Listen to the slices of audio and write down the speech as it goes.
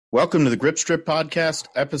Welcome to the Grip Strip Podcast,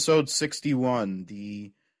 episode 61,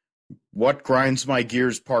 the What Grinds My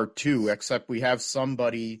Gears Part 2, except we have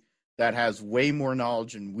somebody that has way more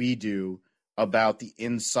knowledge than we do about the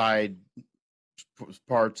inside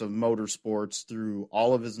parts of motorsports through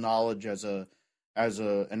all of his knowledge as a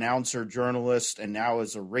announcer, journalist, and now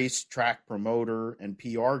as a racetrack promoter and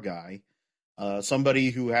PR guy. Somebody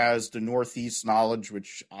who has the Northeast knowledge,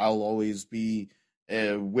 which I'll always be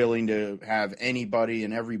willing to have anybody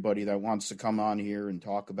and everybody that wants to come on here and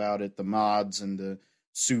talk about it, the mods and the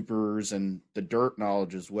supers and the dirt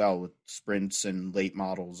knowledge as well with sprints and late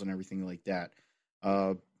models and everything like that.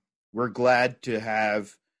 We're glad to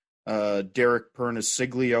have Derek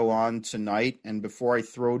Perniciglio on tonight. And before I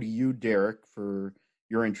throw to you, Derek, for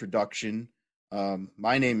your introduction,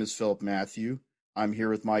 my name is Philip Matthew. I'm here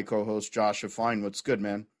with my co-host, Joshua Fine. What's good,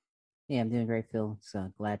 man? Yeah, I'm doing great, Phil.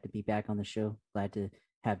 So glad to be back on the show. Glad to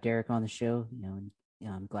have Derek on the show. And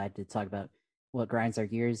I'm glad to talk about what grinds our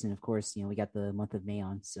gears. And of course, we got the month of May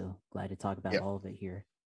on, so glad to talk about all of it here.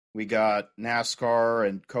 We got NASCAR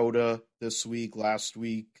and COTA this week. Last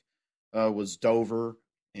week was Dover,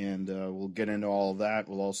 and we'll get into all of that.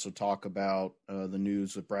 We'll also talk about the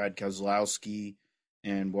news with Brad Keselowski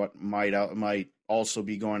and what might also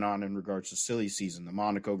be going on in regards to silly season. The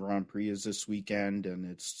Monaco Grand Prix is this weekend, and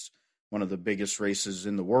it's one of the biggest races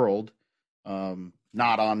in the world.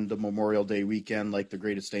 Not on the Memorial Day weekend like the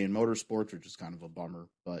greatest day in motorsports, which is kind of a bummer.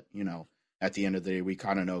 But, at the end of the day, we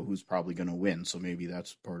kind of know who's probably going to win. So maybe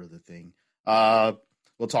that's part of the thing.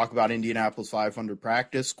 We'll talk about Indianapolis 500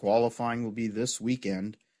 practice. Qualifying will be this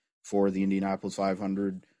weekend for the Indianapolis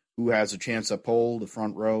 500. Who has a chance at pole, the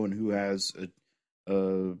front row, and who has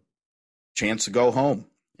a chance to go home.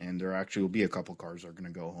 And there actually will be a couple cars that are going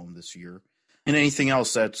to go home this year. And anything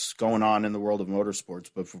else that's going on in the world of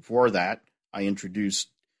motorsports. But before that, I introduced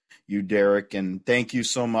you, Derek, and thank you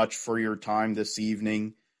so much for your time this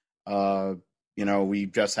evening. We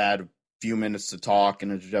just had a few minutes to talk,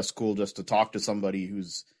 and it's just cool just to talk to somebody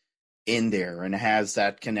who's in there and has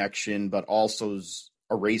that connection, but also is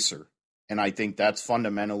a racer. And I think that's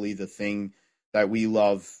fundamentally the thing that we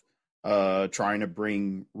love trying to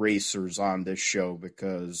bring racers on this show,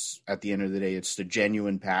 because at the end of the day, it's the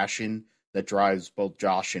genuine passion that drives both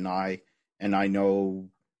Josh and I know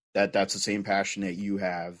that that's the same passion that you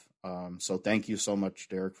have. So thank you so much,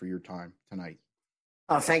 Derek, for your time tonight.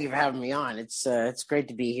 Oh, thank you for having me on. It's great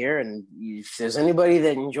to be here. And if there's anybody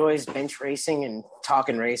that enjoys bench racing and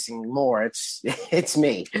talking racing more, it's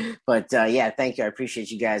me. But thank you. I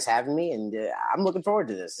appreciate you guys having me, and I'm looking forward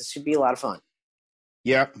to this. This should be a lot of fun.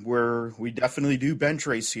 Yeah, we definitely do bench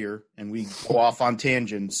race here, and we go off on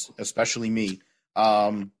tangents, especially me.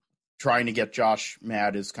 Trying to get Josh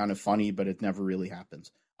mad is kind of funny, but it never really happens.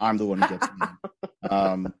 I'm the one who gets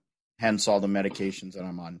mad. Hence all the medications that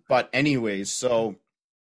I'm on. But anyways, so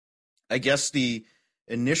I guess the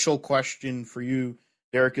initial question for you,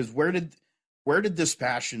 Derek, is where did this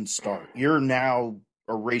passion start? You're now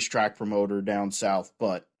a racetrack promoter down south,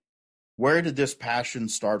 but where did this passion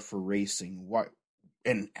start for racing? What,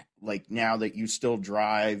 and like now that you still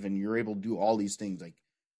drive and you're able to do all these things, like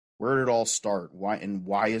where did it all start?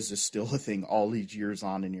 Why is this still a thing all these years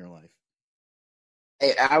on in your life?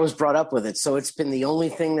 I was brought up with it, so it's been the only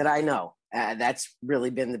thing that I know. That's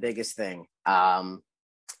really been the biggest thing.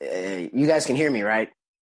 You guys can hear me, right?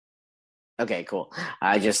 Okay, cool.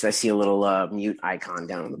 I see a little mute icon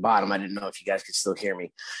down on the bottom. I didn't know if you guys could still hear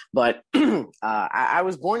me. But I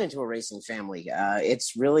was born into a racing family.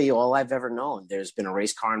 It's really all I've ever known. There's been a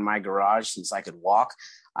race car in my garage since I could walk.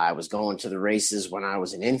 I was going to the races when I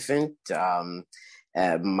was an infant.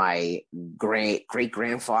 My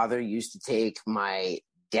great-grandfather used to take my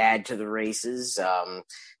dad to the races.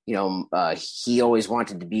 He always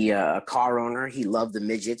wanted to be a car owner. He loved the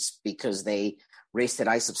midgets because they raced at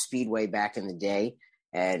Islip Speedway back in the day.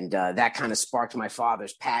 And that kind of sparked my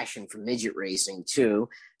father's passion for midget racing too.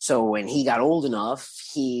 So when he got old enough,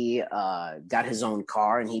 he got his own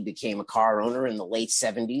car and he became a car owner in the late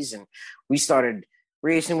 70s. And we started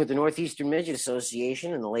racing with the Northeastern Midget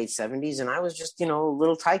Association in the late 70s. And I was just, a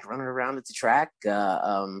little tyke running around at the track,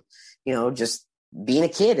 just being a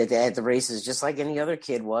kid at the races, just like any other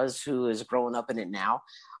kid was who is growing up in it now.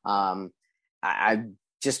 I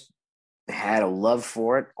just had a love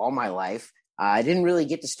for it all my life. I didn't really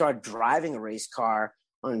get to start driving a race car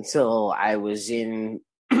until I was in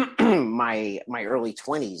my early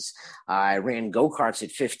 20s. I ran go-karts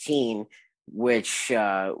at 15, which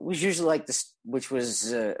was usually like this, which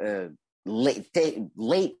was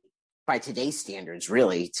late by today's standards,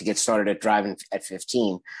 really, to get started at driving at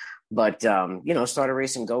 15. But started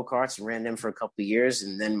racing go-karts and ran them for a couple of years.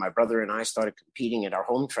 And then my brother and I started competing at our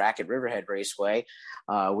home track at Riverhead Raceway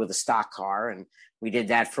with a stock car. And we did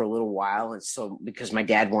that for a little while. And so because my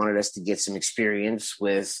dad wanted us to get some experience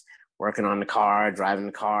with working on the car, driving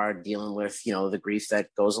the car, dealing with, the grief that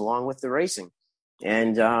goes along with the racing.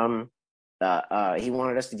 And he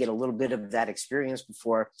wanted us to get a little bit of that experience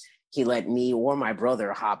before he let me or my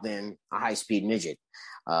brother hop in a high-speed midget.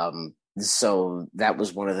 So that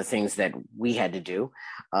was one of the things that we had to do,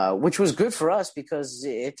 which was good for us because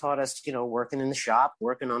it taught us, working in the shop,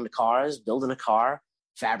 working on the cars, building a car,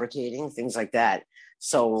 fabricating, things like that.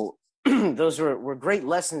 So those were great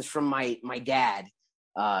lessons from my dad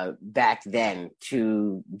back then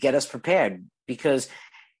to get us prepared, because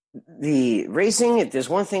the racing, if there's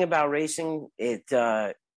one thing about racing, it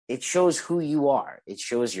shows who you are. It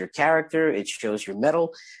shows your character. It shows your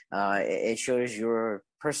mettle. It shows your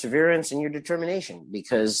perseverance and your determination,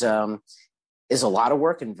 because there's a lot of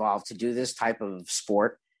work involved to do this type of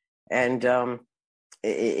sport. And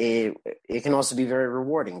it can also be very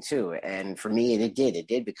rewarding too. And for me, it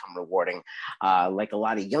did become rewarding. Like a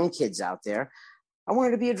lot of young kids out there, I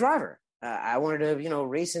wanted to be a driver. I wanted to,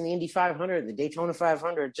 race in the Indy 500, the Daytona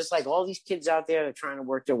 500, just like all these kids out there that are trying to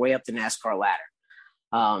work their way up the NASCAR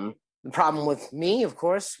ladder. The problem with me, of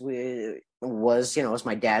course, was, as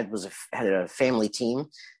my dad had a family team,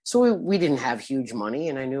 so we didn't have huge money,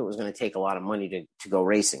 and I knew it was going to take a lot of money to go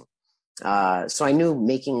racing. So I knew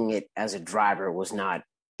making it as a driver was not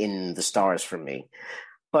in the stars for me,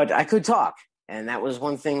 but I could talk. And that was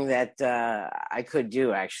one thing that I could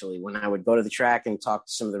do, actually, when I would go to the track and talk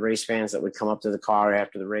to some of the race fans that would come up to the car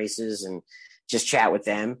after the races and just chat with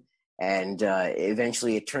them. And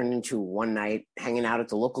eventually it turned into one night hanging out at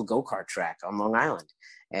the local go-kart track on Long Island.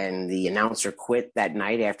 And the announcer quit that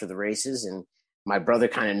night after the races. And my brother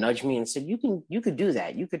kind of nudged me and said, you could do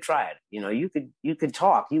that. You could try it. You could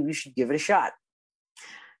talk. You should give it a shot.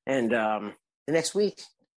 And the next week,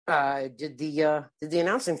 I did the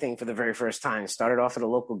announcing thing for the very first time. Started off at a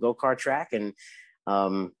local go-kart track, and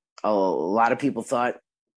a lot of people thought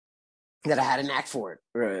that I had a knack for it.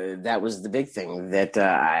 That was the big thing, that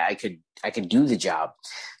I could do the job.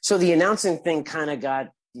 So the announcing thing kind of got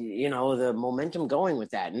the momentum going with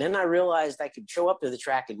that, and then I realized I could show up to the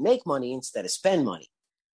track and make money instead of spend money.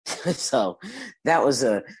 So that was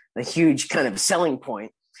a huge kind of selling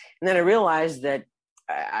point. And then I realized that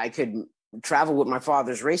I could travel with my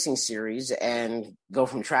father's racing series and go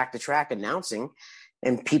from track to track announcing,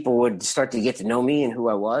 and people would start to get to know me and who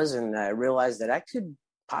I was. And I realized that I could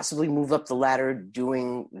possibly move up the ladder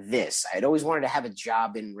doing this. I had always wanted to have a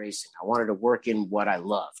job in racing. I wanted to work in what I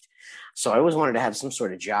loved. So I always wanted to have some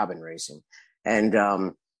sort of job in racing. And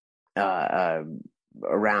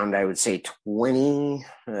around, I would say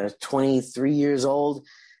 23 years old,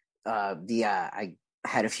 I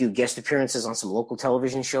had a few guest appearances on some local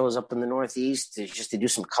television shows up in the Northeast just to do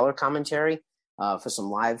some color commentary for some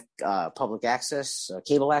live public access,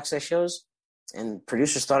 cable access shows. And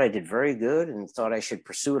producers thought I did very good and thought I should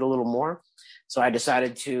pursue it a little more. So I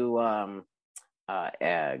decided to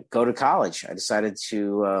go to college. I decided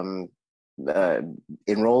to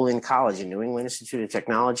enroll in college in New England Institute of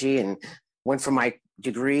Technology, and went for my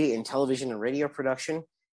degree in television and radio production.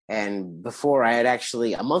 And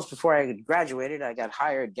a month before I had graduated, I got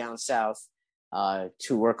hired down south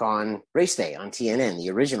to work on Race Day on TNN,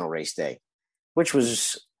 the original Race Day, which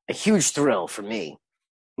was a huge thrill for me,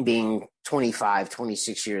 being 25,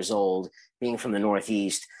 26 years old, being from the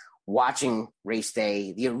Northeast, watching Race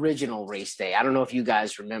Day, the original Race Day. I don't know if you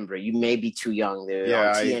guys remember. You may be too young. On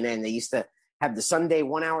TNN, they used to have the Sunday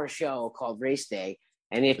 1-hour show called Race Day,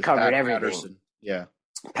 and it covered everything. Patterson. Yeah.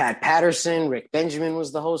 Pat Patterson, Rick Benjamin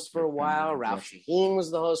was the host for a while. Ralph Shaheen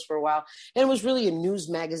was the host for a while. And it was really a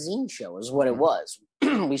news magazine show is what it was.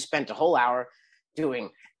 We spent a whole hour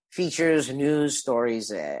doing features, news,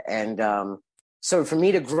 stories. And so for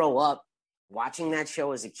me to grow up watching that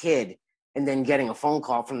show as a kid and then getting a phone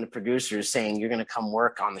call from the producers saying, you're going to come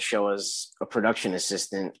work on the show as a production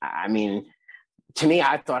assistant. I mean, to me,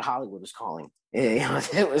 I thought Hollywood was calling.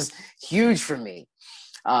 It was huge for me.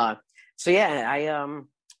 So yeah, I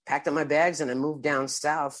packed up my bags and I moved down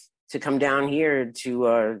south to come down here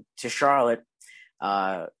to Charlotte.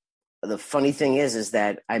 The funny thing is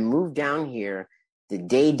that I moved down here the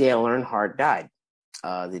day Dale Earnhardt died.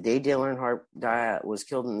 The day Dale Earnhardt was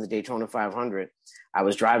killed in the Daytona 500, I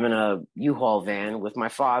was driving a U-Haul van with my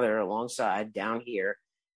father alongside down here,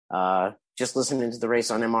 just listening to the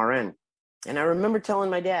race on MRN. And I remember telling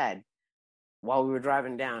my dad, while we were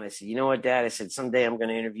driving down, I said, you know what, Dad? I said, someday I'm going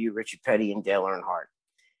to interview Richard Petty and Dale Earnhardt.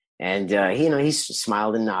 And, he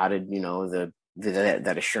smiled and nodded, the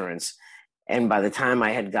that assurance. And by the time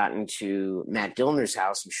I had gotten to Matt Dillner's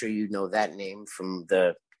house, I'm sure you know that name from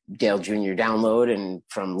the Dale Jr. download and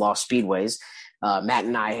from Lost Speedways. Matt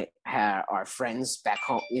and I are friends back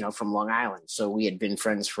home, from Long Island. So we had been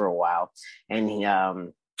friends for a while. And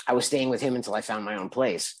I was staying with him until I found my own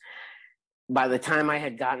place. By the time I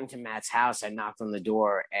had gotten to Matt's house, I knocked on the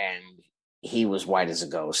door and he was white as a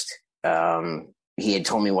ghost. He had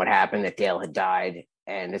told me what happened, that Dale had died.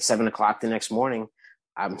 And at 7:00 the next morning,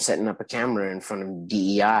 I'm setting up a camera in front of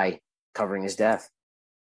DEI covering his death.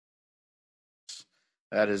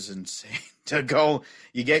 That is insane to go.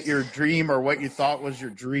 You get your dream, or what you thought was your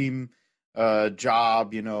dream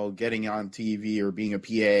job, getting on TV or being a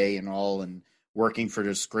PA and all, and working for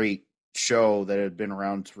this great show that had been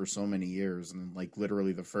around for so many years. And like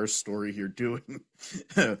literally the first story you're doing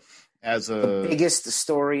as the biggest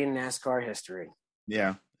story in NASCAR history.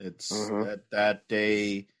 Yeah, it's that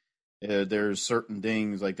day. There's certain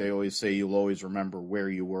things, like they always say, you'll always remember where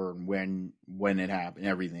you were and when it happened,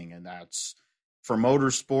 everything. And that's for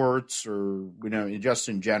motorsports or, just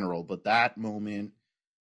in general. But that moment,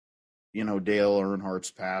 Dale Earnhardt's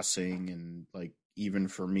passing, and like, even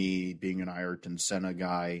for me being an Ayrton Senna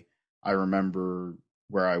guy, I remember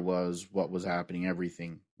where I was, what was happening,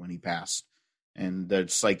 everything when he passed. And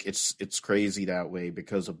that's like, it's crazy that way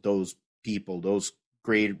because of those people, those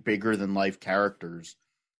great, bigger than life characters.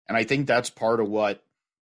 And I think that's part of what,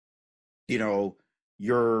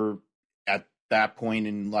 you're at that point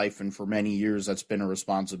in life. And for many years, that's been a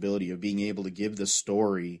responsibility of being able to give the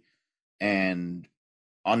story and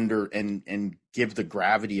give the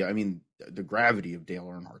gravity. I mean, the gravity of Dale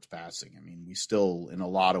Earnhardt's passing. I mean, we still, in a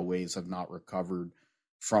lot of ways, have not recovered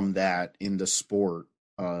from that in the sport.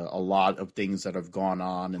 A lot of things that have gone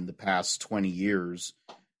on in the past 20 years,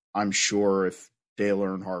 I'm sure if Dale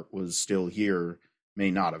Earnhardt was still here,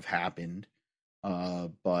 may not have happened.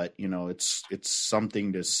 But it's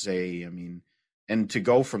something to say. I mean, and to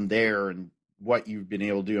go from there and what you've been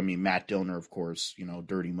able to do. I mean, Matt Dillner, of course,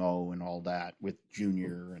 Dirty Mo and all that with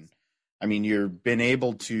Junior. And I mean, you've been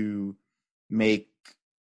able to make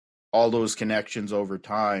all those connections over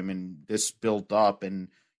time, and this built up. And,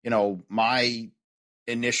 my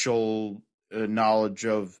initial knowledge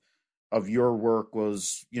of your work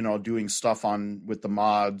was, doing stuff with the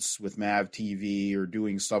mods with Mav TV, or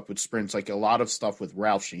doing stuff with sprints, like a lot of stuff with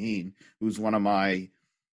Ralph Sheheen, who's one of my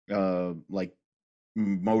like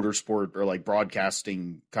motorsport or like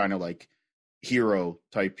broadcasting kind of like hero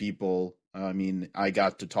type people. I mean, I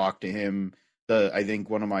got to talk to him. I think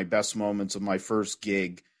one of my best moments of my first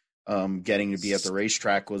gig, getting to be at the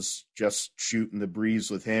racetrack, was just shooting the breeze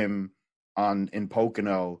with him in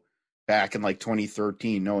Pocono back in like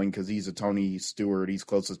 2013, knowing, because he's a Tony Stewart, he's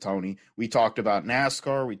close to Tony. We talked about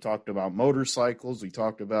NASCAR, we talked about motorcycles, we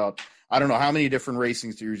talked about, I don't know how many different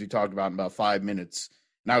racing series we talked about in about 5 minutes.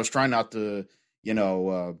 And I was trying not to,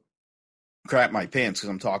 crap my pants because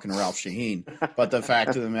I'm talking to Ralph Sheheen. But the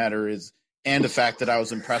fact of the matter is, and the fact that I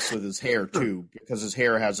was impressed with his hair too, because his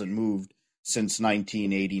hair hasn't moved since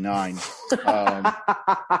 1989.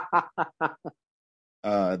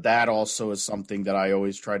 That also is something that I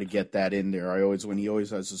always try to get that in there. When he always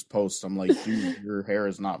has his posts, I'm like, dude, your hair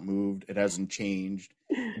has not moved. It hasn't changed.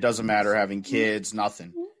 It doesn't matter having kids,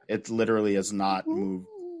 nothing. It literally has not moved.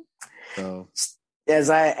 So,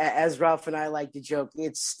 as Ralph and I like to joke,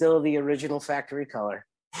 it's still the original factory color.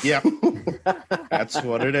 Yep. That's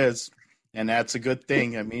what it is. And that's a good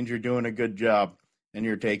thing. It means you're doing a good job and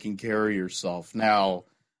you're taking care of yourself. Now,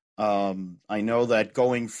 I know that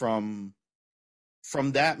going from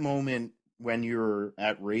that moment when you're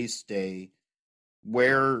at race day,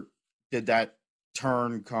 where did that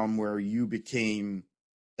turn come where you became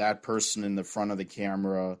that person in the front of the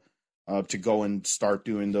camera to go and start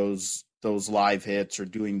doing those live hits or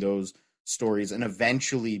doing those stories, and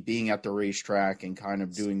eventually being at the racetrack and kind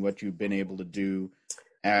of doing what you've been able to do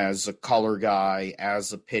as a color guy,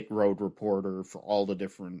 as a pit road reporter for all the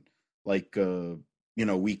different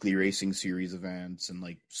weekly racing series events and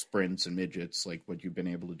like sprints and midgets, like what you've been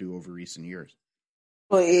able to do over recent years?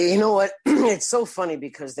 Well, you know what? It's so funny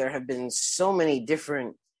because there have been so many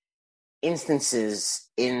different instances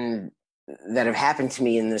that have happened to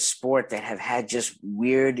me in this sport that have had just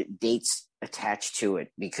weird dates attached to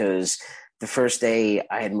it. Because the first day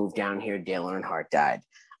I had moved down here, Dale Earnhardt died.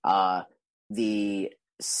 The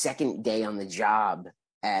second day on the job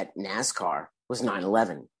at NASCAR was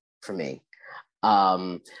 9/11 for me.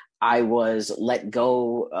 I was let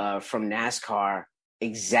go from NASCAR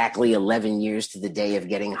exactly 11 years to the day of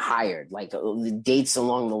getting hired. Like the dates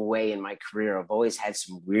along the way in my career, I've always had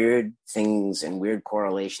some weird things and weird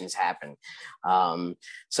correlations happen.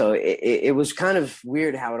 So it was kind of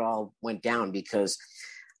weird how it all went down, because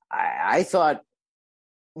I thought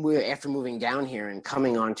after moving down here and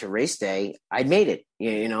coming on to race day, I'd made it.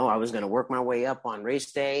 You know, I was going to work my way up on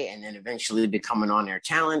race day and then eventually become an on-air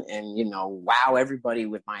talent and, you know, wow everybody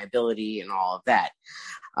with my ability and all of that.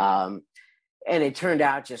 And it turned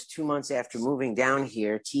out just 2 months after moving down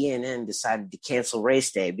here, TNN decided to cancel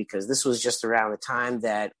race day, because this was just around the time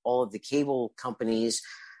that all of the cable companies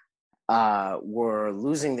were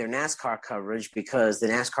losing their NASCAR coverage, because the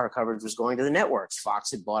NASCAR coverage was going to the networks.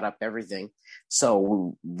 Fox had bought up everything.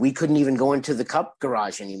 So we couldn't even go into the Cup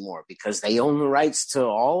garage anymore because they own the rights to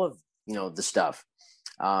all of, you know, the stuff.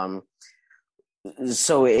 So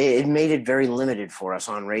it made it very limited for us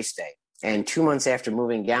on race day. And 2 months after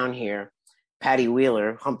moving down here, Patty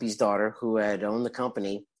Wheeler, Humpy's daughter, who had owned the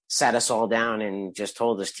company, sat us all down and just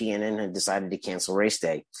told us TNN had decided to cancel race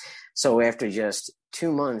day. So after just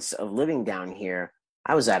 2 months of living down here,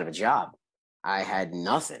 I was out of a job. I had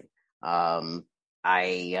nothing. I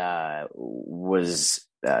was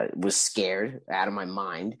scared out of my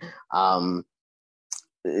mind.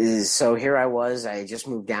 So here I was. I just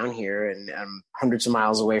moved down here, and I'm hundreds of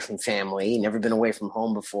miles away from family. Never been away from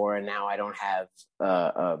home before, and now I don't have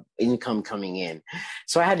income coming in.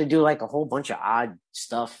 So I had to do like a whole bunch of odd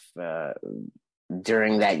stuff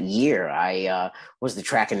during that year. I was the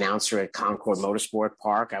track announcer at Concord Motorsport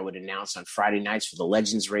Park. I would announce on Friday nights for the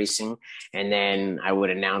Legends Racing, and then I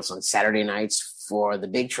would announce on Saturday nights for the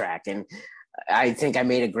big track. And I think I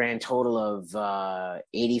made a grand total of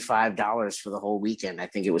 $85 for the whole weekend. I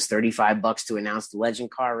think it was $35 to announce the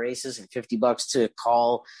legend car races and $50 to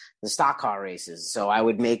call the stock car races. So I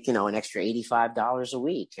would make, you know, an extra $85 a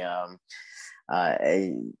week. And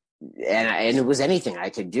it was anything I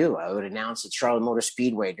could do. I would announce at Charlotte Motor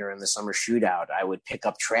Speedway during the summer shootout. I would pick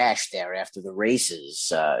up trash there after the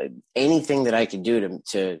races. Anything that I could do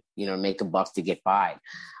to you know, make a buck to get by.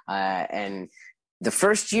 And the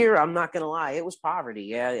first year, I'm not going to lie, it was poverty.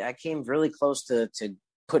 Yeah, I came really close to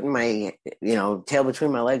putting my, you know, tail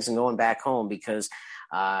between my legs and going back home, because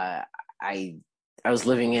I was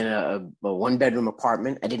living in a one-bedroom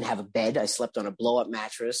apartment. I didn't have a bed. I slept on a blow-up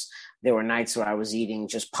mattress. There were nights where I was eating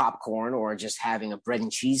just popcorn or just having a bread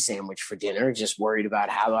and cheese sandwich for dinner, just worried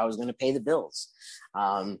about how I was going to pay the bills.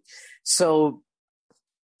 So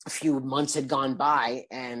a few months had gone by,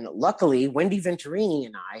 and luckily, Wendy Venturini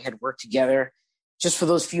and I had worked together just for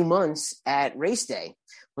those few months at race day.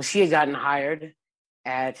 Well, she had gotten hired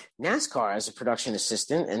at NASCAR as a production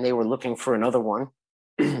assistant, and they were looking for another one.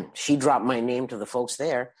 She dropped my name to the folks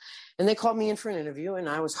there, and they called me in for an interview, and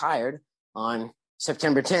I was hired on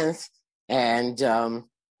September 10th, and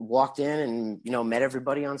walked in and, you know, met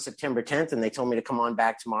everybody on September 10th, and they told me to come on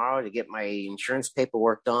back tomorrow to get my insurance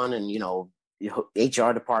paperwork done and, you know,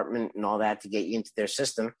 HR department and all that to get you into their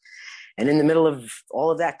system. And in the middle of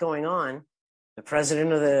all of that going on, the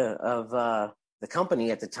president of the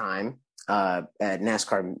company at the time, at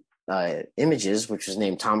NASCAR Images, which was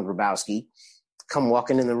named Tom Grabowski, come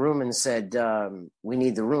walking in the room and said, we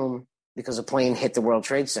need the room because a plane hit the World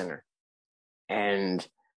Trade Center. And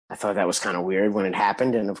I thought that was kind of weird when it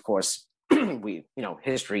happened. And of course,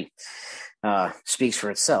 history speaks for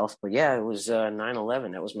itself. But yeah, it was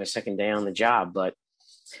 9/11. That was my second day on the job. But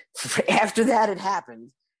after that had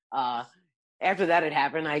happened,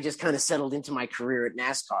 I just kind of settled into my career at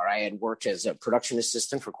NASCAR. I had worked as a production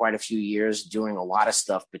assistant for quite a few years, doing a lot of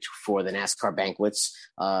stuff for the NASCAR banquets,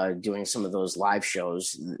 doing some of those live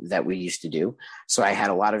shows that we used to do. So I had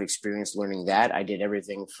a lot of experience learning that. I did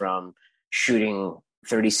everything from shooting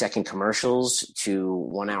 30-second commercials to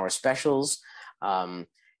 1-hour specials,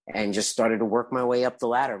 and just started to work my way up the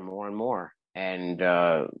ladder more and more. And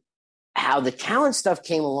how the talent stuff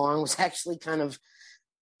came along was actually kind of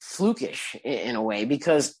flukish in a way,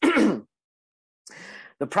 because the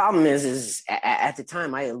problem is at the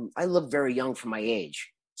time I looked very young for my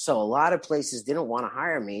age. So a lot of places didn't want to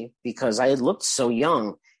hire me because I had looked so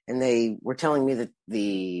young, and they were telling me that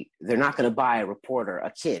they're not going to buy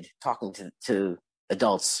a kid talking to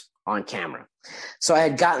adults on camera. So I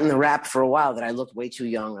had gotten the rap for a while that I looked way too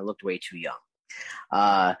young.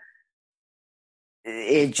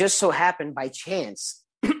 It just so happened by chance,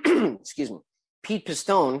 excuse me, Pete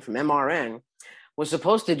Pistone from MRN was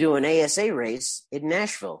supposed to do an ASA race in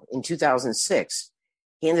Nashville in 2006.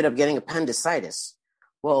 He ended up getting appendicitis.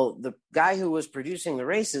 Well, the guy who was producing the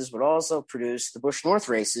races would also produce the Busch North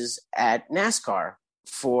races at NASCAR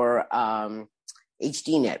for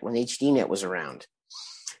HDNet, when HDNet was around.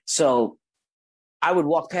 So I would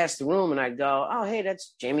walk past the room and I'd go, oh, hey,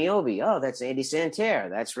 that's Jamie Obi. Oh, that's Andy Santerre.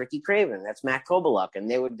 That's Ricky Craven. That's Matt Kobaluk. And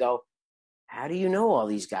they would go, how do you know all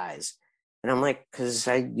these guys? And I'm like, because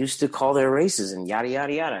I used to call their races and yada,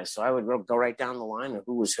 yada, yada. So I would go right down the line of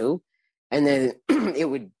who was who. And then it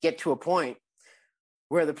would get to a point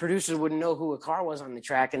where the producers wouldn't know who a car was on the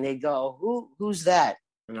track. And they'd go, who's that?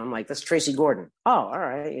 And I'm like, that's Tracy Gordon. Oh, all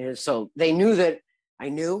right. And so they knew that I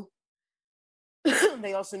knew.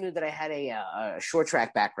 They also knew that I had a short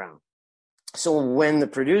track background. So when the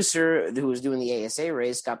producer who was doing the ASA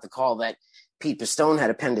race got the call that Pete Pistone had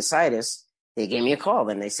appendicitis, they gave me a call.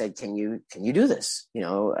 Then they said, can you do this?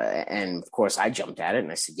 And of course I jumped at it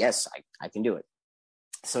and I said, yes, I can do it.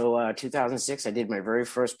 So 2006, I did my very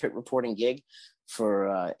first pit reporting gig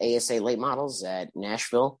for ASA late models at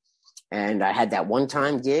Nashville. And I had that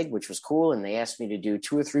one-time gig, which was cool. And they asked me to do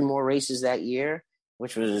 2 or 3 more races that year,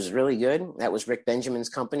 which was really good. That was Rick Benjamin's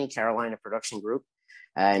company, Carolina Production Group.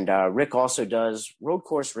 And Rick also does road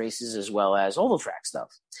course races as well as oval track stuff.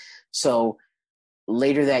 So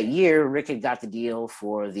later that year, Rick had got the deal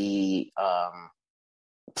for the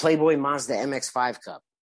Playboy Mazda MX-5 Cup.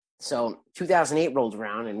 So 2008 rolled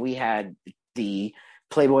around and we had the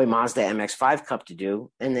Playboy Mazda MX-5 Cup to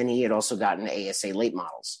do. And then he had also gotten ASA late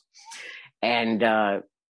models. And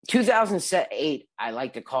 2008, I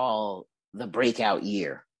like to call the breakout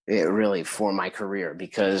year, really, for my career,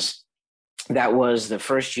 because that was the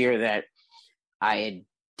first year that I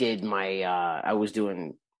did my, I was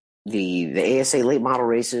doing the ASA late model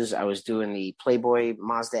races. I was doing the Playboy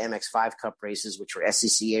Mazda MX-5 Cup races, which were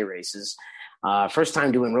SCCA races. First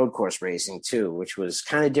time doing road course racing too, which was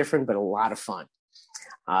kind of different, but a lot of fun.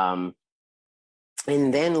 And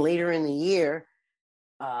then later in the year,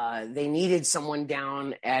 they needed someone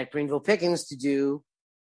down at Greenville Pickens to do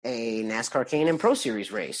a NASCAR K&N Pro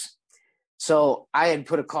Series race. So I had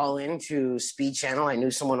put a call in to Speed Channel. I knew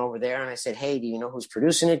someone over there and I said, hey, do you know who's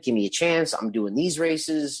producing it? Give me a chance. I'm doing these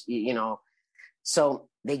races, So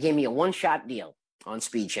they gave me a one-shot deal on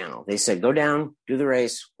Speed Channel. They said, go down, do the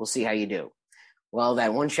race. We'll see how you do. Well,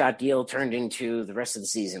 that one-shot deal turned into the rest of the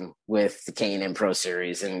season with the K&N Pro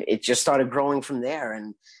Series, and it just started growing from there.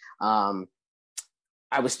 And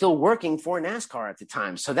I was still working for NASCAR at the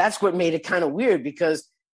time. So that's what made it kind of weird, because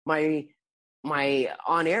my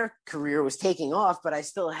on-air career was taking off, but I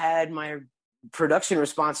still had my production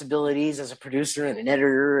responsibilities as a producer and an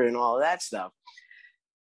editor and all of that stuff.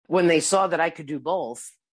 When they saw that I could do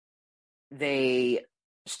both, they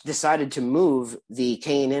decided to move the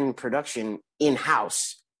K&N production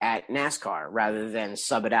in-house at NASCAR rather than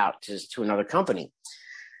sub it out to another company.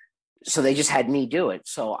 So they just had me do it.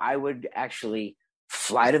 So I would actually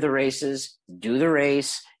fly to the races, do the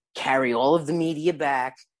race, carry all of the media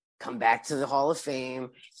back, come back to the Hall of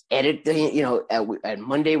Fame, edit at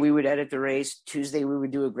Monday we would edit the race, Tuesday we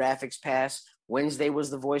would do a graphics pass, Wednesday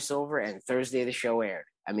was the voiceover, and Thursday the show aired.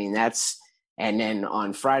 I mean, and then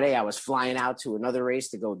on Friday I was flying out to another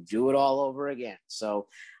race to go do it all over again. So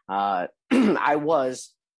I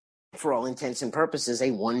was, for all intents and purposes,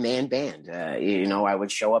 a one-man band. I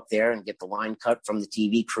would show up there and get the line cut from the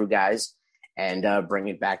TV crew guys and bring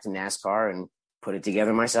it back to NASCAR and put it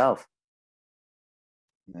together myself.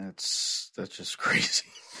 That's just crazy.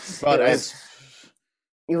 But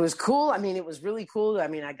it was cool. I mean, it was really cool. I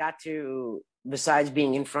mean, I got to, besides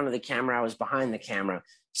being in front of the camera, I was behind the camera.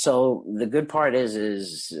 So the good part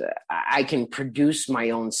is I can produce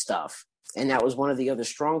my own stuff. And that was one of the other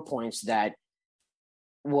strong points that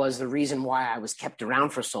was the reason why I was kept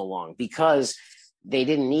around for so long, because they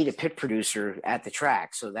didn't need a pit producer at the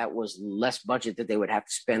track. So that was less budget that they would have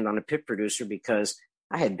to spend on a pit producer, because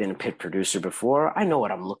I had been a pit producer before. I know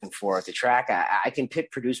what I'm looking for at the track. I can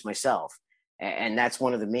pit produce myself. And that's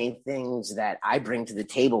one of the main things that I bring to the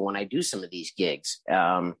table when I do some of these gigs.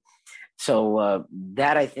 So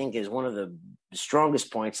that, I think, is one of the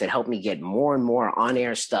strongest points that helped me get more and more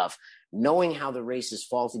on-air stuff, knowing how the races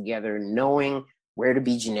fall together, knowing where to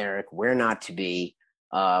be generic, where not to be,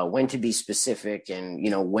 when to be specific, and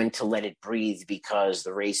when to let it breathe, because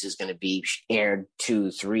the race is going to be aired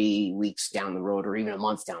 2-3 weeks down the road, or even a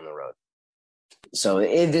month down the road. So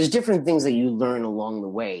there's different things that you learn along the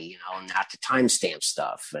way, not to timestamp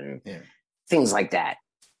stuff and things like that.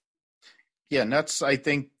 Yeah, and that's, I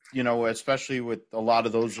think, especially with a lot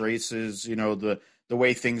of those races, the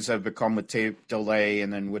way things have become with tape delay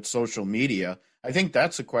and then with social media, I think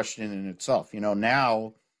that's a question in itself.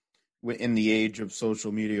 Now, in the age of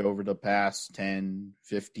social media over the past 10,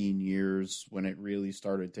 15 years, when it really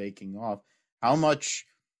started taking off, how much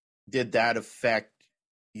did that affect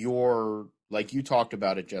like you talked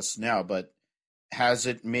about it just now, but has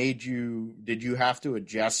it made did you have to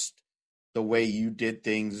adjust the way you did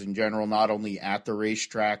things in general, not only at the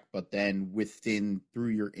racetrack, but then through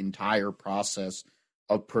your entire process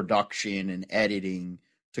of production and editing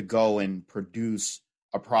to go and produce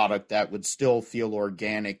a product that would still feel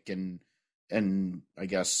organic and I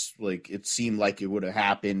guess like it seemed like it would have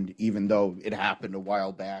happened, even though it happened a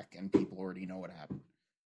while back and people already know what happened.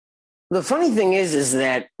 The funny thing is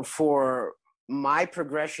that for my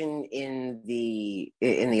progression in the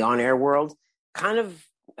on-air world kind of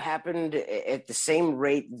happened at the same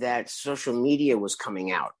rate that social media was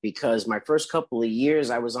coming out, because my first couple of years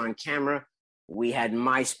I was on camera, we had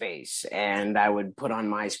MySpace, and I would put on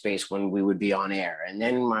MySpace when we would be on air. And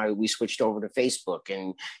then we switched over to Facebook,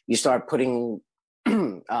 and you start putting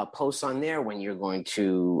posts on there when you're going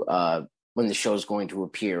to, when the show's going to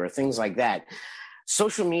appear or things like that.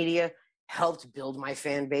 Social media helped build my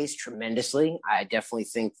fan base tremendously. I definitely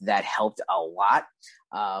think that helped a lot.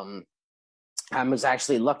 I was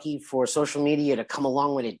actually lucky for social media to come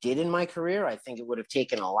along when it did in my career. I think it would have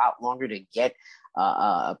taken a lot longer to get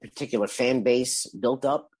a particular fan base built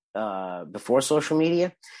up before social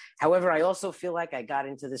media. However, I also feel like I got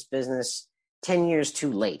into this business 10 years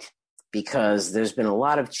too late, because there's been a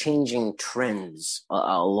lot of changing trends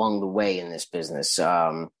along the way in this business.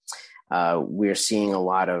 We're seeing a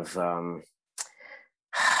lot of, boy,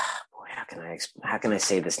 how can I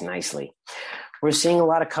say this nicely? We're seeing a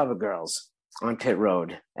lot of cover girls on pit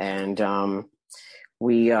road, and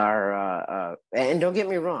we are, and don't get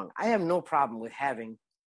me wrong, I have no problem with having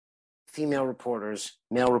female reporters,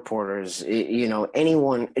 male reporters,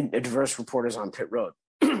 anyone, diverse reporters on pit road.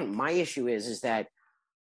 My issue is that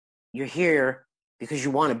you're here because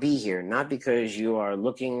you want to be here, not because you are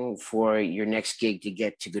looking for your next gig to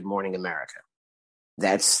get to Good Morning America.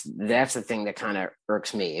 That's the thing that kind of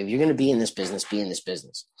irks me. If you're going to be in this business, be in this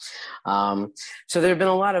business. So there have been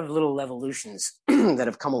a lot of little evolutions that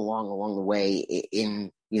have come along the way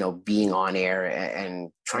in, being on air and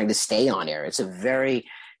trying to stay on air. It's a very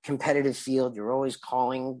competitive field. You're always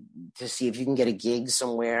calling to see if you can get a gig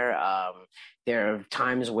somewhere. There are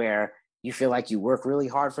times where you feel like you work really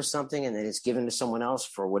hard for something and then it's given to someone else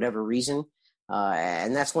for whatever reason.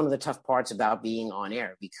 And that's one of the tough parts about being on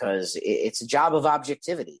air, because it's a job of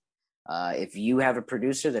objectivity. If you have a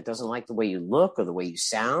producer that doesn't like the way you look or the way you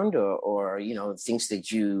sound, or thinks that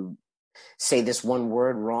you say this one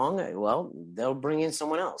word wrong, well, they'll bring in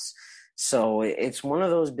someone else. So it's one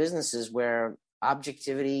of those businesses where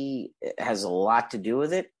objectivity has a lot to do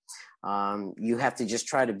with it. You have to just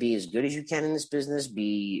try to be as good as you can in this business,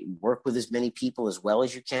 work with as many people as well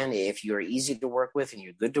as you can. If you're easy to work with and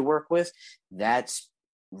you're good to work with, that's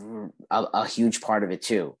a huge part of it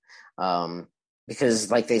too.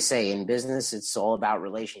 Because like they say in business, it's all about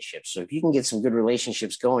relationships. So if you can get some good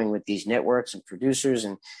relationships going with these networks and producers,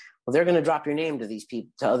 and they're going to drop your name to these people,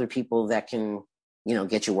 to other people that can,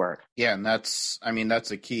 get you work. Yeah. And that's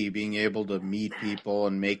a key, being able to meet people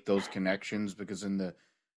and make those connections, because in the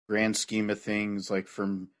grand scheme of things, like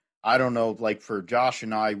I don't know, like for Josh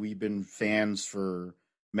and I, we've been fans for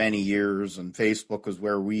many years, and Facebook was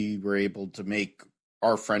where we were able to make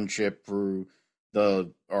our friendship through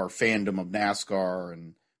our fandom of NASCAR,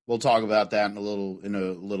 and we'll talk about that in a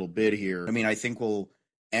little bit here. I mean, I think we'll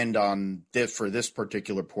end on this for this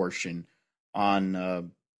particular portion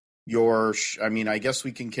on I guess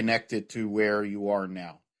we can connect it to where you are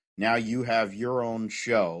now. Now you have your own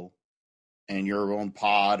show and your own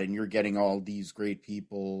pod, and you're getting all these great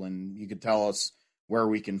people, and you could tell us where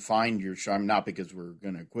we can find your show. I'm not because we're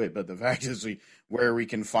going to quit, but the fact is where we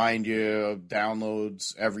can find you,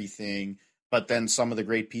 downloads, everything, but then some of the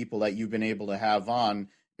great people that you've been able to have on,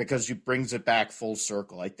 because it brings it back full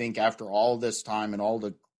circle. I think after all this time and all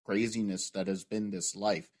the craziness that has been this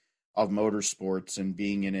life of motorsports and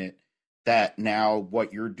being in it, that now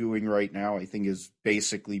what you're doing right now, I think, is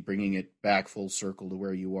basically bringing it back full circle to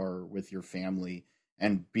where you are with your family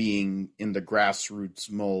and being in the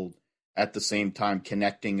grassroots mold, at the same time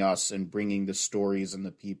connecting us and bringing the stories and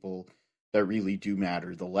the people that really do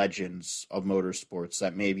matter, the legends of motorsports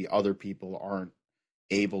that maybe other people aren't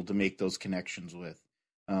able to make those connections with.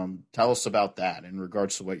 Tell us about that in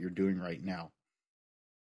regards to what you're doing right now.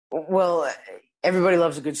 Well, everybody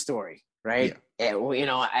loves a good story, right? Yeah.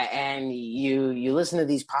 And you listen to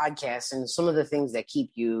these podcasts, and some of the things that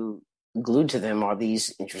keep you glued to them are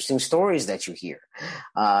these interesting stories that you hear.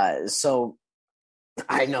 So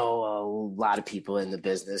I know a lot of people in the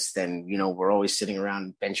business, and we're always sitting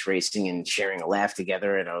around bench racing and sharing a laugh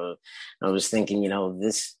together. And I was thinking,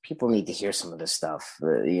 people need to hear some of this stuff,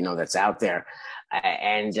 that's out there.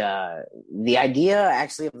 And the idea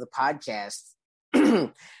actually of the podcast,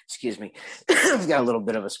 excuse me, I've got a little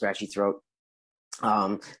bit of a scratchy throat.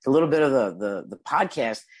 A little bit of the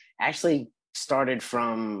podcast actually started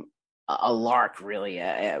from a lark, really.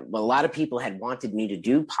 A lot of people had wanted me to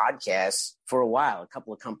do podcasts for a while. A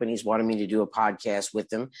couple of companies wanted me to do a podcast with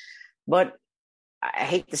them, but I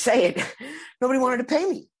hate to say it, nobody wanted to pay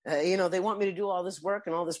me. They want me to do all this work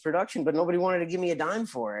and all this production, but nobody wanted to give me a dime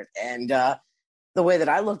for it. And the way that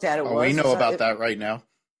I looked at it was, we know about that right now.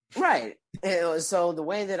 Right. So the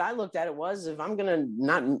way that I looked at it was, if I'm going to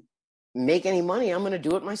not make any money, I'm going to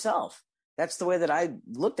do it myself. That's the way that I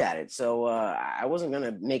looked at it. So I wasn't going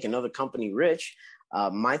to make another company rich.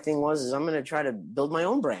 My thing is I'm going to try to build my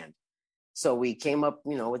own brand. So we came up,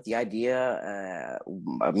 with the idea,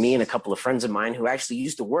 me and a couple of friends of mine who actually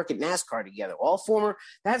used to work at NASCAR together, all former.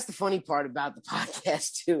 That's the funny part about the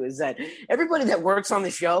podcast too, is that everybody that works on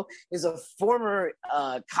the show is a former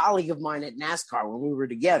colleague of mine at NASCAR when we were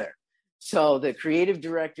together. So the creative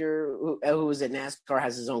director who was at NASCAR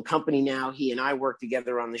has his own company now. He and I work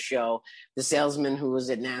together on the show. The salesman who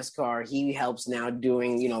was at NASCAR, he helps now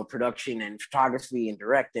doing, production and photography and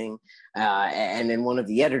directing. And then one of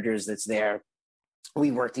the editors that's there,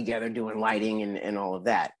 we work together doing lighting and all of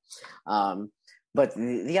that. But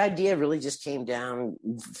the idea really just came down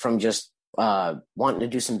from just wanting to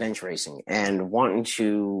do some bench racing and wanting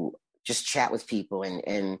to just chat with people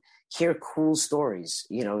and hear cool stories,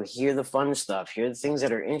 hear the fun stuff, hear the things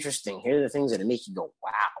that are interesting, hear the things that make you go,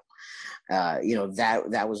 wow.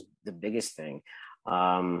 That was the biggest thing.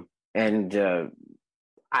 I'm very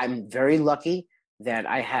lucky that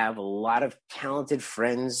I have a lot of talented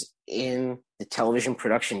friends in the television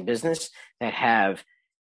production business that have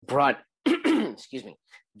brought, excuse me,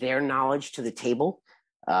 their knowledge to the table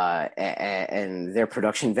and their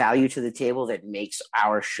production value to the table that makes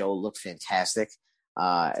our show look fantastic.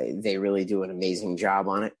 They really do an amazing job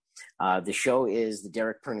on it. The show is the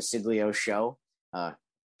Derek Perniciglio Show.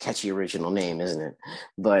 Catchy original name, isn't it?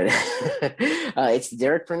 But it's the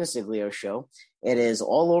Derek Perniciglio Show. It is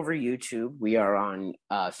all over YouTube. We are on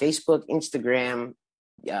Facebook, Instagram,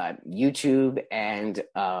 YouTube, and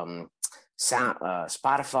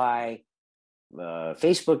Spotify.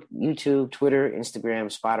 Facebook, YouTube, Twitter,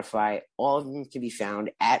 Instagram, Spotify. All of them can be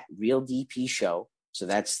found at Real DP Show. So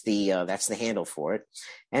that's the handle for it.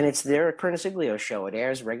 And it's the Derek Perniciglio Show. It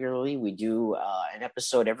airs regularly. We do an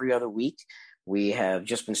episode every other week. We have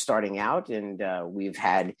just been starting out, and we've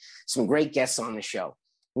had some great guests on the show.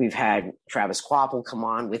 We've had Travis Kvapil come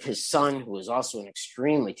on with his son, who is also an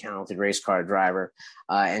extremely talented race car driver.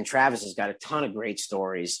 And Travis has got a ton of great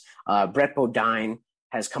stories. Brett Bodine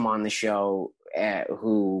has come on the show,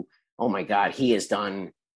 who, oh my God, he has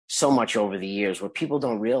done so much over the years. What people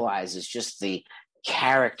don't realize is just the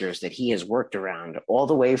characters that he has worked around, all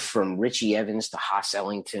the way from Richie Evans to Haas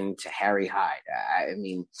Ellington to Harry Hyde. I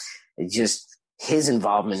mean, just his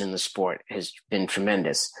involvement in the sport has been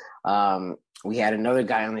tremendous. We had another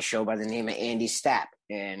guy on the show by the name of Andy Stapp.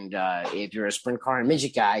 And if you're a sprint car and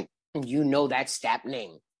midget guy, you know that Stapp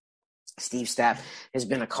name. Steve Stapp has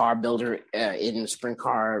been a car builder in sprint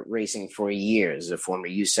car racing for years, a former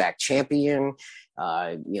USAC champion.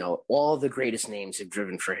 All the greatest names have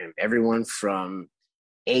driven for him. Everyone from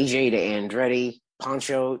AJ to Andretti,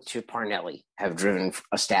 Poncho to Parnelli have driven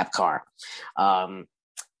a Stapp car.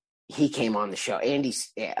 He came on the show. Andy,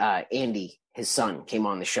 his son, came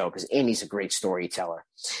on the show because Andy's a great storyteller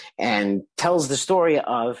and tells the story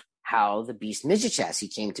of how the Beast Midget Chassis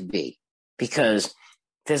came to be, because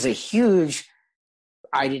there's a huge,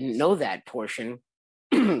 I didn't know that portion,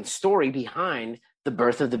 story behind the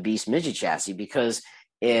birth of the Beast Midget Chassis. Because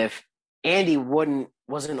if Andy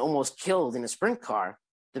wasn't almost killed in a sprint car,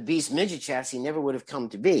 the Beast Midget Chassis never would have come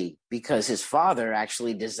to be, because his father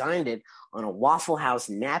actually designed it on a Waffle House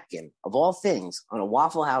napkin, of all things, on a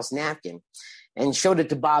Waffle House napkin, and showed it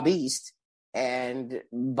to Bob East. And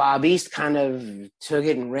Bob East kind of took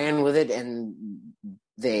it and ran with it, and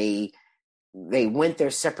they went their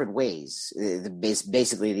separate ways.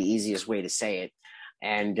 Basically, the easiest way to say it.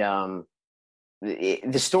 And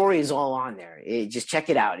the story is all on there. Just check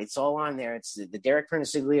it out. It's all on there. It's the Derek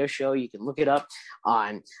Perniciglio Show. You can look it up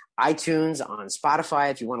on iTunes, on Spotify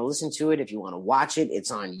if you want to listen to it. If you want to watch it, it's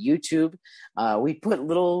on YouTube. We put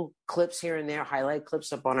little clips here and there, highlight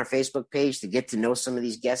clips up on our Facebook page to get to know some of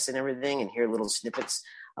these guests and everything, and hear little snippets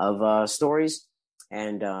of stories.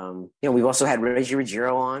 And we've also had Reggie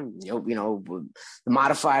Ruggiero on. The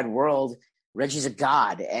Modified World. Reggie's a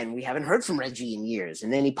god, and we haven't heard from Reggie in years.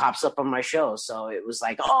 And then he pops up on my show, so it was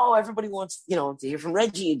like, oh, everybody wants to hear from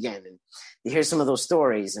Reggie again and to hear some of those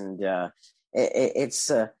stories. And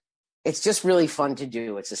it's just really fun to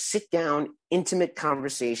do. It's a sit down, intimate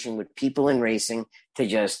conversation with people in racing to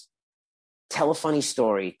just tell a funny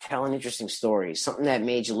story, tell an interesting story, something that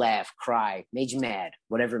made you laugh, cry, made you mad,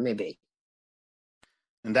 whatever it may be.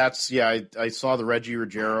 And that's, yeah, I saw the Reggie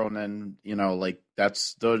Ruggiero, and then, like,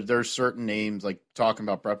 there's certain names, like talking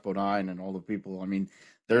about Brett Bodine and all the people. I mean,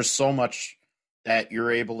 there's so much that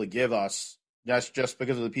you're able to give us. That's just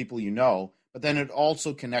because of the people but then it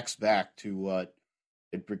also connects back to what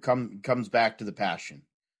comes back to the passion.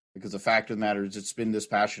 Because the fact of the matter is, it's been this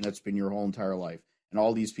passion that's been your whole entire life. And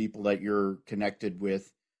all these people that you're connected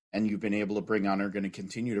with and you've been able to bring on are going to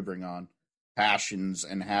continue to bring on passions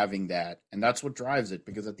and having that. And that's what drives it,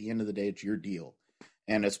 because at the end of the day, it's your deal.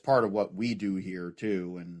 And it's part of what we do here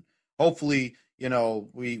too. And hopefully,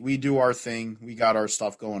 we do our thing. We got our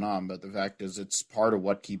stuff going on, but the fact is, it's part of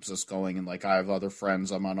what keeps us going. And like, I have other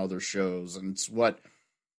friends, I'm on other shows, and it's what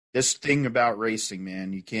this thing about racing,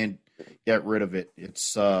 man, you can't get rid of it.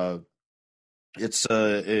 It's a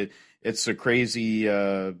crazy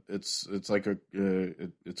it's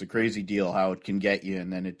a crazy deal how it can get you,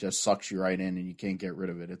 and then it just sucks you right in and you can't get rid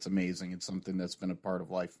of it. It's amazing. It's something that's been a part of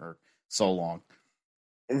life for so long.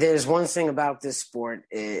 There's one thing about this sport,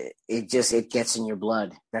 it gets in your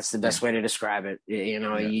blood. That's the best way to describe it.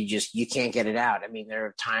 You can't get it out. I mean, there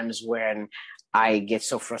are times when I get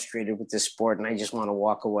so frustrated with this sport and I just want to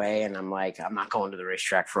walk away, and I'm like, I'm not going to the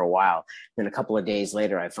racetrack for a while. Then a couple of days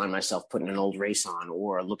later, I find myself putting an old race on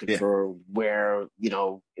or looking for where,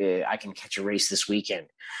 I can catch a race this weekend.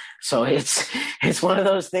 So it's one of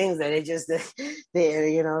those things that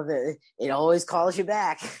it always calls you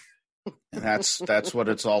back. And that's what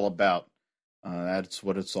it's all about. That's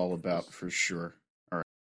what it's all about for sure. All right.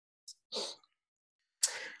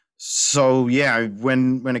 So yeah,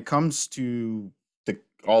 when it comes to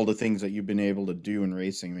all the things that you've been able to do in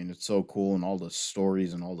racing, I mean, it's so cool, and all the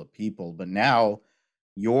stories and all the people. But now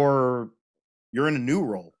you're in a new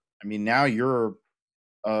role. I mean, now you're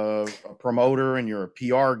a promoter and you're a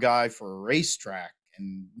PR guy for a racetrack.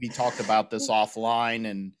 And we talked about this offline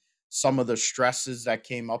and some of the stresses that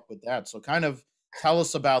came up with that. So kind of tell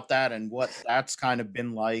us about that and what that's kind of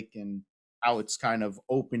been like, and how it's kind of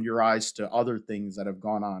opened your eyes to other things that have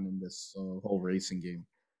gone on in this whole racing game.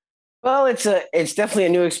 Well, it's definitely a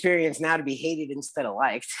new experience now to be hated instead of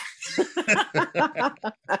liked.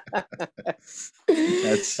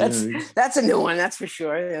 That's a new one, that's for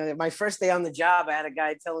sure. My first day on the job, I had a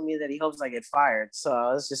guy telling me that he hopes I get fired. So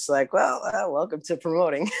I was just like, well, welcome to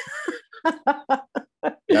promoting.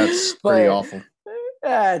 That's pretty awful.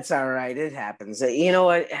 It's all right. It happens. You know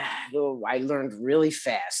what? I learned really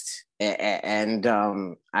fast. And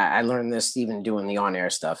I learned this even doing the on-air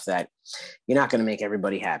stuff, that you're not going to make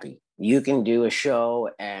everybody happy. You can do a show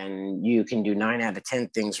and you can do 9 out of 10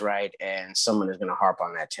 things right, and someone is going to harp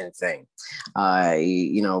on that 10th thing.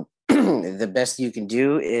 The best you can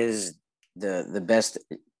do is the best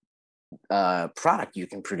product you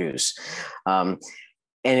can produce.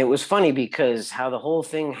 And it was funny because how the whole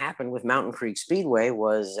thing happened with Mountain Creek Speedway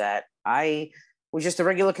was that I was just a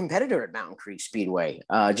regular competitor at Mountain Creek Speedway,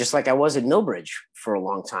 just like I was at Millbridge for a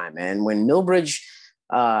long time. And when Millbridge,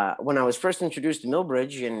 when I was first introduced to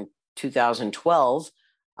Millbridge in 2012,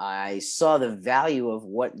 I saw the value of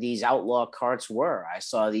what these outlaw karts were. I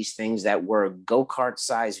saw these things that were go-kart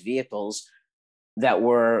sized vehicles that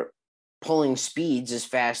were pulling speeds as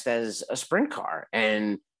fast as a sprint car.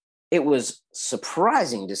 And it was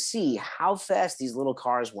surprising to see how fast these little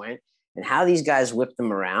cars went and how these guys whipped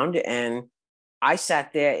them around. And I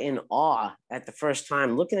sat there in awe at the first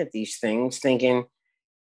time looking at these things, thinking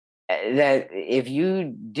that if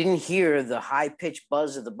you didn't hear the high-pitched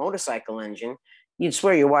buzz of the motorcycle engine, you'd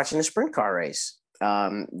swear you're watching a sprint car race.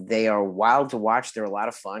 They are wild to watch. They're a lot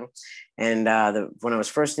of fun. And when I was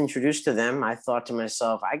first introduced to them, I thought to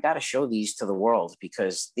myself, I got to show these to the world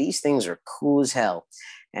because these things are cool as hell.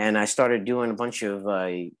 And I started doing a bunch of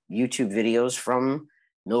YouTube videos from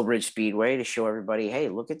Millbridge Speedway to show everybody, hey,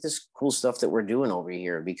 look at this cool stuff that we're doing over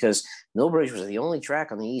here, because Millbridge was the only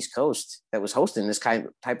track on the East Coast that was hosting this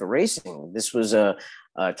type of racing. This was a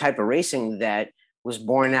type of racing that was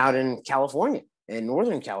born out in California, in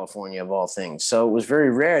Northern California, of all things. So it was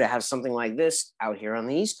very rare to have something like this out here on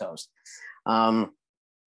the East Coast.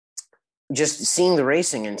 Just seeing the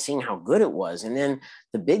racing and seeing how good it was. And then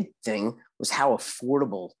the big thing was how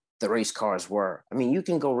affordable the race cars were. I mean, you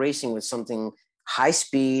can go racing with something high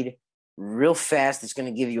speed, real fast. It's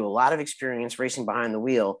going to give you a lot of experience racing behind the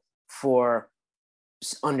wheel for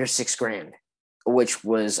under $6,000, which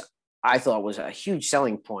I thought was a huge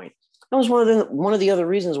selling point. That was one of the other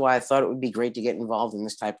reasons why I thought it would be great to get involved in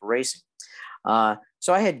this type of racing.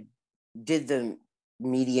 So I had did the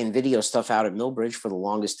media and video stuff out at Millbridge for the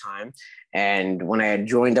longest time. And when I had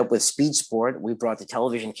joined up with Speed Sport, we brought the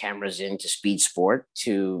television cameras into Speed Sport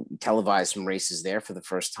to televise some races there for the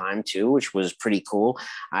first time too, which was pretty cool.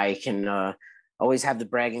 I can always have the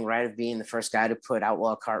bragging right of being the first guy to put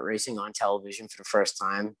outlaw kart racing on television for the first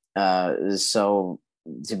time. So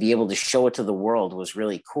to be able to show it to the world was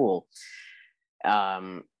really cool.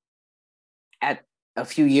 At a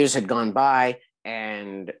few years had gone by,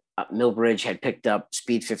 and Millbridge had picked up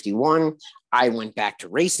Speed 51. I went back to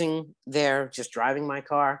racing there, just driving my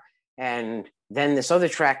car. And then this other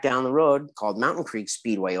track down the road called Mountain Creek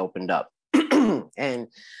Speedway opened up. And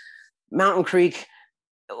Mountain Creek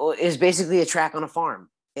is basically a track on a farm.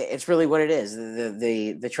 It's really what it is.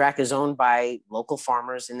 The track is owned by local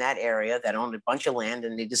farmers in that area that owned a bunch of land,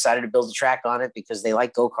 and they decided to build a track on it because they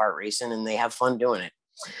like go-kart racing and they have fun doing it.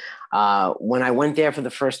 When I went there for the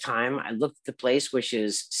first time, I looked at the place, which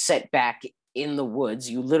is set back in the woods.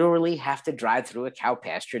 You literally have to drive through a cow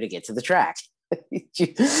pasture to get to the track.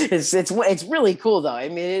 It's really cool though. I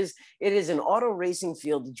mean, it is an auto racing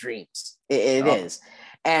field of dreams. It is.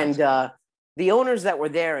 And the owners that were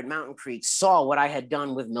there at Mountain Creek saw what I had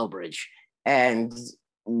done with Millbridge, and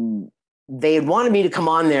they had wanted me to come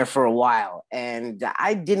on there for a while. And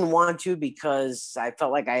I didn't want to because I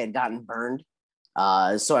felt like I had gotten burned.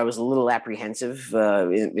 So I was a little apprehensive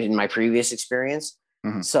in my previous experience.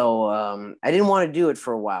 Mm-hmm. So I didn't want to do it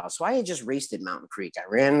for a while. So I had just raced at Mountain Creek. I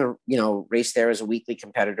ran, race there as a weekly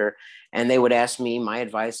competitor, and they would ask me my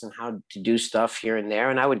advice on how to do stuff here and there,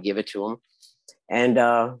 and I would give it to them. And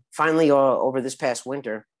finally, over this past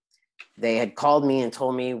winter, they had called me and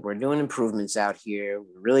told me, we're doing improvements out here. We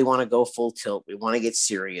really want to go full tilt. We want to get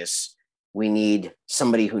serious. We need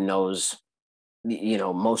somebody who knows,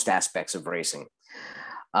 most aspects of racing.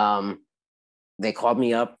 They called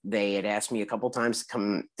me up. They had asked me a couple times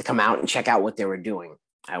to come out and check out what they were doing.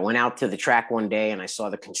 I went out to the track one day and I saw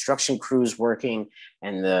the construction crews working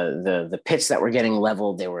and the pits that were getting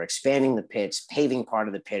leveled. They were expanding the pits, paving part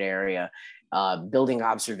of the pit area, building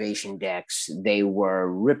observation decks. They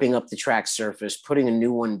were ripping up the track surface, putting a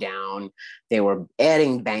new one down. They were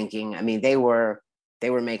adding banking. I mean, they were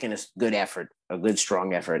making a good effort, a good,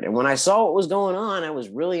 strong effort. And when I saw what was going on, I was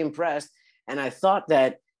really impressed. And I thought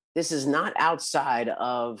that this is not outside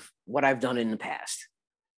of what I've done in the past.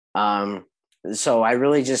 So I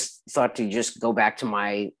really just thought to just go back to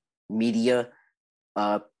my media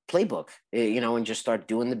playbook, and just start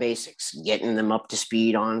doing the basics, getting them up to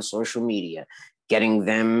speed on social media, getting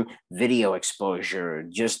them video exposure,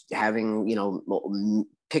 just having,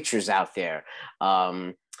 pictures out there.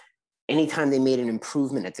 Anytime they made an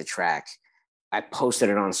improvement at the track, I posted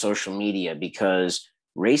it on social media because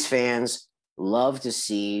race fans love to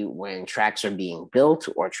see when tracks are being built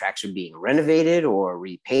or tracks are being renovated or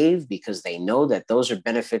repaved, because they know that those are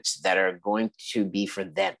benefits that are going to be for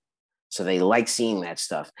them. So they like seeing that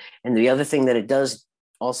stuff. And the other thing that it does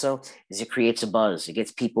also is it creates a buzz. It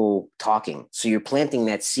gets people talking. So you're planting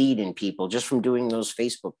that seed in people just from doing those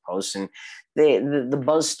Facebook posts, and the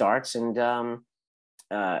buzz starts. And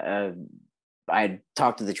I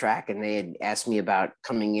talked to the track and they had asked me about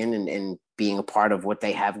coming in and being a part of what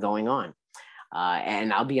they have going on.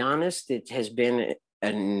 And I'll be honest, it has been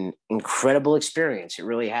an incredible experience. It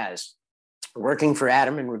really has. Working for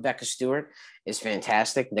Adam and Rebecca Stewart is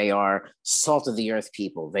fantastic. They are salt of the earth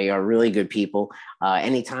people. They are really good people.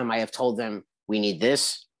 Anytime I have told them we need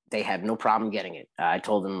this, they have no problem getting it. I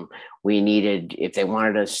told them we needed, if they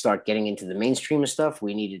wanted to start getting into the mainstream of stuff,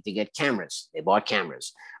 we needed to get cameras. They bought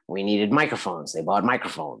cameras. We needed microphones. They bought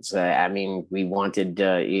microphones. We wanted,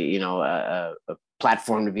 a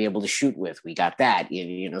platform to be able to shoot with. We got that,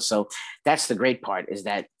 so that's the great part, is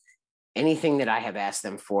that anything that I have asked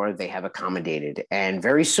them for, they have accommodated. And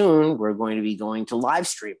very soon we're going to be going to live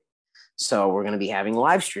streaming. So we're going to be having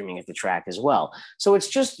live streaming at the track as well. So it's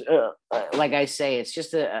just, like I say, it's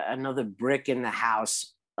just another brick in the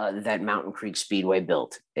house that Mountain Creek Speedway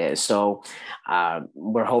built. So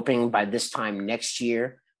we're hoping by this time next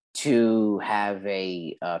year to have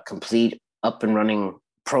a complete up and running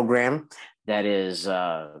program that is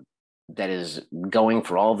going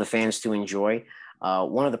for all the fans to enjoy.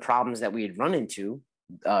 One of the problems that we had run into,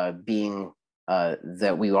 being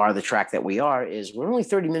that we are the track that we are, is we're only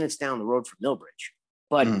 30 minutes down the road from Millbridge.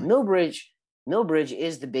 But Millbridge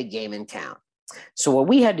is the big game in town. So what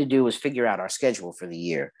we had to do was figure out our schedule for the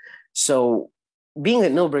year. So being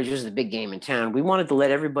that Millbridge is the big game in town, we wanted to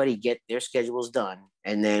let everybody get their schedules done.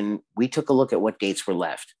 And then we took a look at what dates were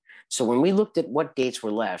left. So when we looked at what dates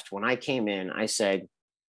were left, when I came in, I said,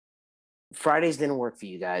 Fridays didn't work for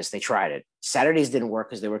you guys. They tried it. Saturdays didn't work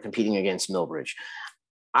because they were competing against Millbridge.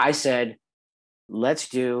 I said, let's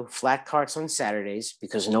do flat carts on Saturdays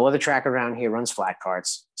because no other track around here runs flat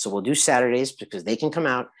carts. So we'll do Saturdays because they can come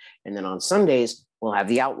out. And then on Sundays, we'll have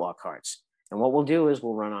the outlaw carts. And what we'll do is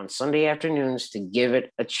we'll run on Sunday afternoons to give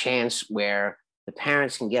it a chance where the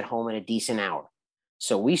parents can get home at a decent hour.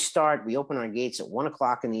 So we open our gates at 1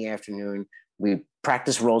 o'clock in the afternoon. We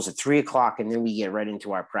practice rolls at 3 o'clock, and then we get right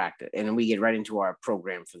into our practice. And then we get right into our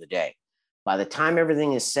program for the day. By the time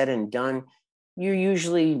everything is said and done, you're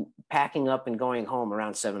usually packing up and going home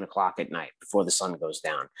around 7 o'clock at night before the sun goes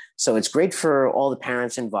down. So it's great for all the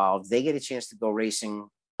parents involved. They get a chance to go racing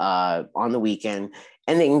on the weekend,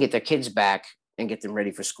 and they can get their kids back and get them ready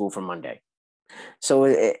for school for Monday.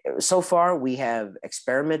 So far, we have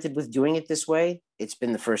experimented with doing it this way. It's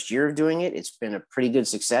been the first year of doing it. It's been a pretty good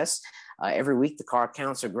success. Every week, the car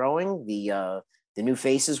counts are growing. The new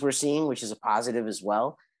faces we're seeing, which is a positive as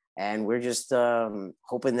well. And we're just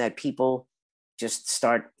hoping that people just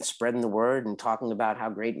start spreading the word and talking about how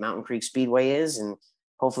great Mountain Creek Speedway is. And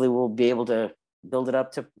hopefully we'll be able to build it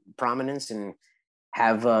up to prominence and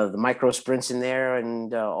have the micro sprints in there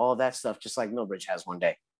and all of that stuff, just like Millbridge has one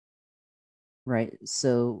day. Right.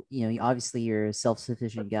 So, obviously you're a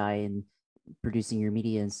self-sufficient guy and producing your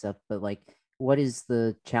media and stuff, but like, what is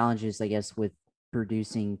the challenges, I guess, with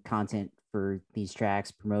producing content for these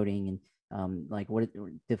tracks, promoting, and like what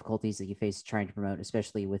are difficulties that you face trying to promote,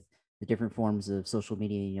 especially with the different forms of social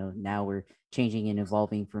media? Now we're changing and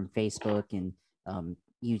evolving from Facebook and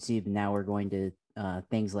YouTube, and now we're going to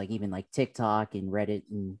things like even like TikTok and Reddit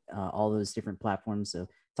and all those different platforms. So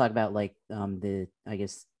talk about like the, I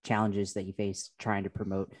guess, challenges that you face trying to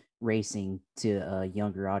promote racing to a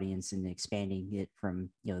younger audience and expanding it from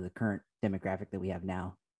the current demographic that we have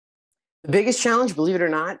now. The biggest challenge, believe it or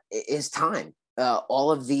not, is time. All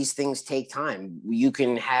of these things take time. You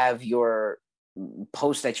can have your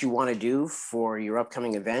post that you want to do for your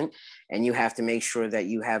upcoming event, and you have to make sure that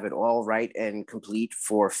you have it all right and complete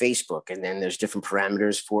for Facebook. And then there's different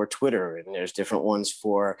parameters for Twitter, and there's different ones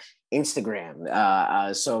for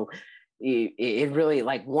Instagram. So it really,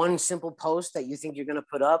 like, one simple post that you think you're going to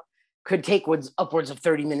put up could take upwards of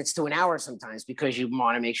 30 minutes to an hour sometimes, because you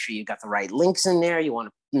want to make sure you got the right links in there. You want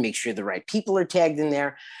to make sure the right people are tagged in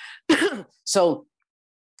there. So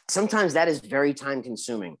sometimes that is very time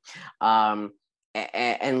consuming. And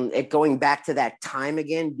going back to that time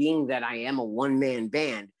again, being that I am a one-man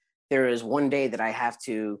band, there is one day that I have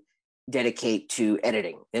to dedicate to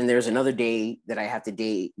editing. And there's another day that I have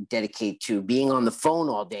to dedicate to being on the phone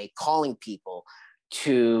all day, calling people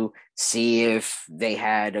to see if they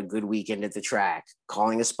had a good weekend at the track,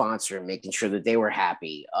 calling a sponsor, making sure that they were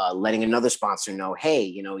happy, letting another sponsor know, hey,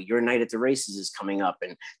 your night at the races is coming up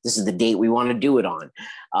and this is the date we want to do it on.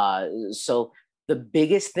 So the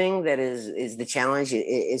biggest thing that is the challenge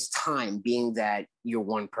is time, being that you're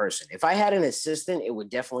one person. If I had an assistant, it would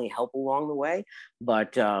definitely help along the way.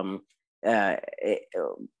 But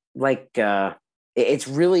it's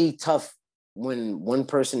really tough when one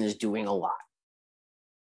person is doing a lot.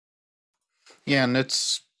 Yeah, and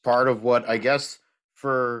it's part of what, I guess,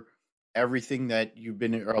 for everything that you've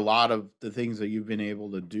been, or a lot of the things that you've been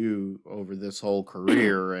able to do over this whole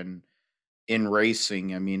career and in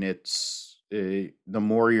racing. I mean, it's the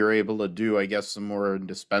more you're able to do, I guess, the more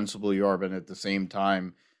indispensable you are, but at the same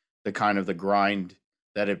time, the kind of the grind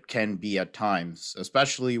that it can be at times,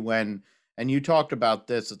 especially when, and you talked about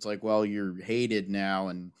this, it's like, well, you're hated now,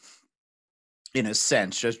 and in a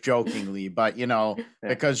sense, just jokingly, but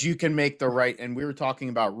because you can make the right, and we were talking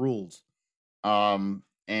about rules.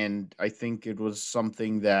 And I think it was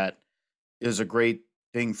something that is a great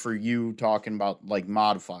thing for you talking about, like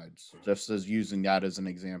modifieds, just as using that as an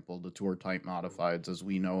example, the tour type modifieds as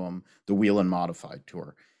we know them, the Whelen Modified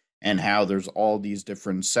Tour, and how there's all these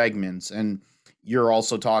different segments. And you're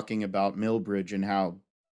also talking about Millbridge and how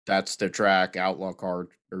that's the track, Outlaw Car,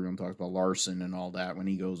 everyone talks about Larson and all that when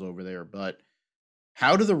he goes over there. But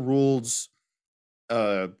how do the rules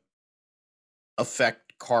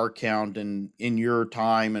affect car count, and in your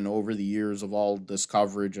time and over the years of all this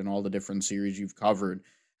coverage and all the different series you've covered,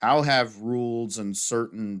 how have rules and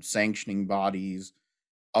certain sanctioning bodies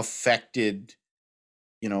affected,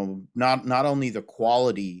 not only the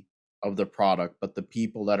quality of the product, but the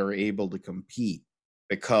people that are able to compete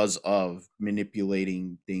because of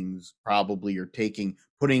manipulating things, probably, or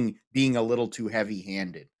being a little too heavy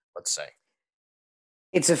handed, let's say?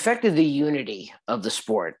 It's affected the unity of the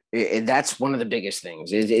sport. That's one of the biggest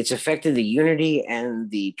things. It's affected the unity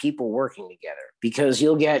and the people working together, because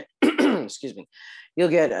you'll get, excuse me, you'll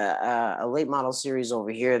get a late model series over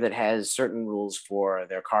here that has certain rules for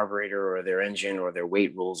their carburetor or their engine or their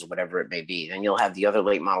weight rules or whatever it may be. Then you'll have the other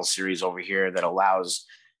late model series over here that allows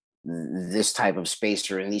this type of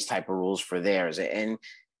spacer and these type of rules for theirs. And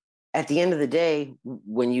at the end of the day,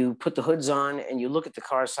 when you put the hoods on and you look at the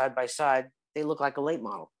cars side by side, they look like a late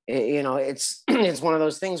model. It's it's one of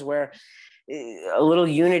those things where a little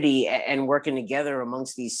unity and working together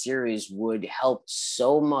amongst these series would help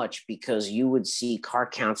so much, because you would see car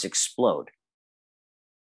counts explode.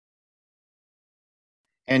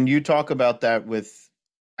 And you talk about that with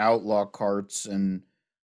outlaw carts, and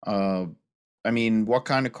I mean, what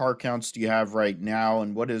kind of car counts do you have right now,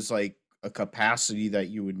 and what is like a capacity that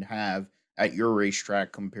you would have at your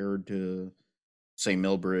racetrack compared to, say,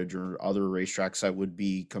 Millbridge or other racetracks that would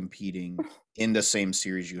be competing in the same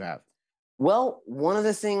series you have? Well, one of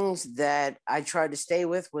the things that I tried to stay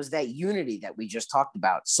with was that unity that we just talked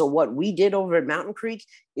about. So what we did over at Mountain Creek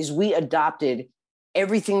is we adopted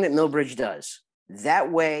everything that Millbridge does.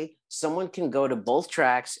 That way, someone can go to both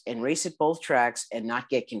tracks and race at both tracks and not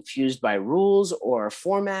get confused by rules or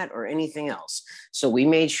format or anything else. So we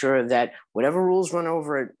made sure that whatever rules run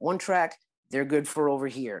over at one track, they're good for over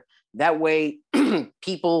here. That way,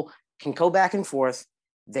 people can go back and forth.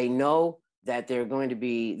 They know that they're going to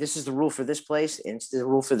be, this is the rule for this place, and it's the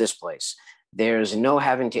rule for this place. There's no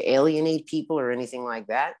having to alienate people or anything like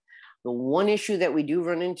that. The one issue that we do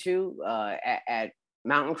run into at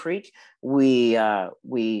Mountain Creek,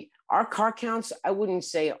 our car counts, I wouldn't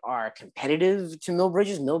say are competitive to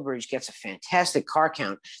Millbridge's. Millbridge gets a fantastic car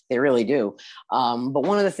count. They really do. But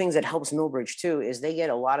one of the things that helps Millbridge too is they get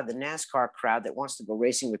a lot of the NASCAR crowd that wants to go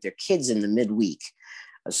racing with their kids in the midweek.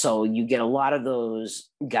 So you get a lot of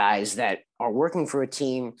those guys that are working for a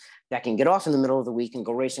team that can get off in the middle of the week and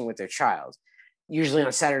go racing with their child. Usually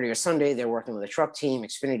on Saturday or Sunday, they're working with a truck team,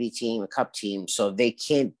 Xfinity team, a cup team, so they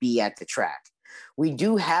can't be at the track. We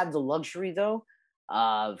do have the luxury, though,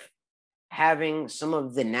 of having some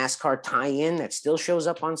of the NASCAR tie-in that still shows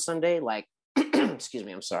up on Sunday, like, excuse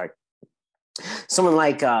me, I'm sorry. Someone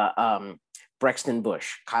like Brexton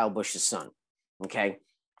Busch, Kyle Busch's son, okay?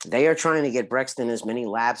 They are trying to get Brexton as many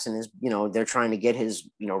laps and they're trying to get his,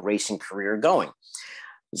 racing career going.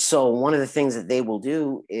 So one of the things that they will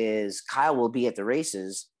do is Kyle will be at the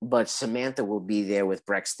races, but Samantha will be there with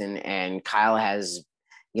Brexton, and Kyle has,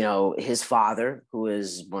 his father, who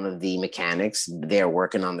is one of the mechanics, they're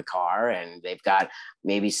working on the car, and they've got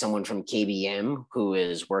maybe someone from KBM who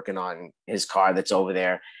is working on his car that's over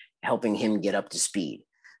there helping him get up to speed.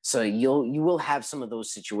 So you will have some of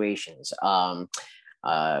those situations.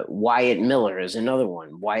 Wyatt Miller is another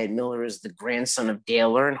one. Wyatt Miller is the grandson of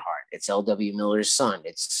Dale Earnhardt. It's L.W. Miller's son.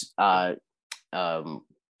 It's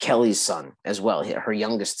Kelly's son as well, her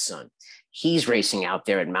youngest son. He's racing out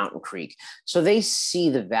there at Mountain Creek. So they see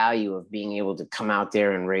the value of being able to come out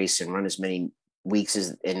there and race and run as many weeks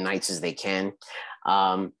and nights as they can.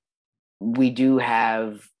 We do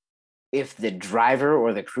have, if the driver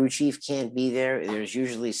or the crew chief can't be there, there's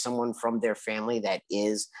usually someone from their family that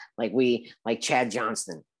is, like Chad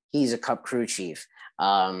Johnston. He's a Cup crew chief.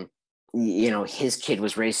 His kid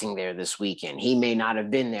was racing there this weekend. He may not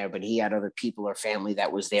have been there, but he had other people or family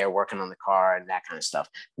that was there working on the car and that kind of stuff.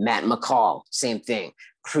 Matt McCall, same thing,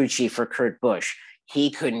 crew chief for Kurt Busch.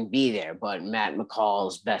 He couldn't be there, but Matt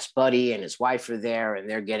McCall's best buddy and his wife are there, and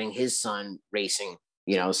they're getting his son racing.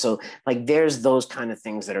 So there's those kind of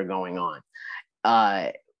things that are going on.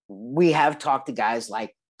 We have talked to guys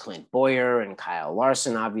like Clint Boyer and Kyle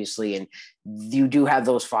Larson, obviously, and you do have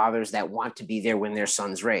those fathers that want to be there when their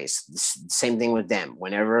sons race. Same thing with them.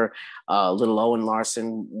 Whenever little Owen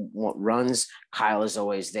Larson runs, Kyle is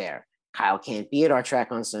always there. Kyle can't be at our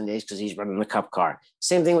track on Sundays because he's running the Cup car.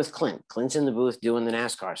 Same thing with Clint. Clint's in the booth doing the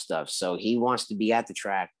NASCAR stuff, so he wants to be at the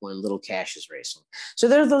track when little Cash is racing. So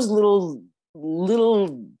there's those little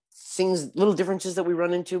things, little differences that we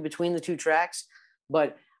run into between the two tracks.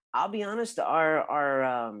 But I'll be honest,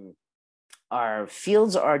 our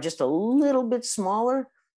fields are just a little bit smaller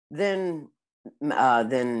than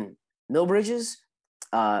Millbridge's.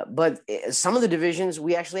 But some of the divisions,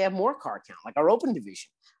 we actually have more car count, like our open division.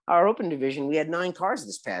 Our open division, we had 9 cars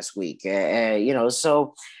this past week.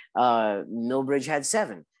 So Millbridge had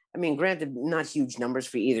 7. I mean, granted, not huge numbers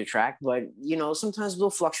for either track, but, sometimes we'll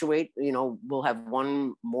fluctuate. We'll have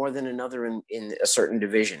one more than another in a certain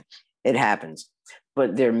division. It happens.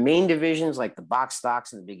 But their main divisions, like the box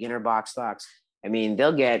stocks and the beginner box stocks, I mean,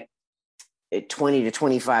 they'll get 20 to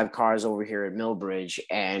 25 cars over here at Millbridge,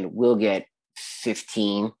 and we'll get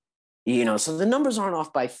 15. So the numbers aren't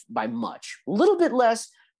off by much. A little bit less,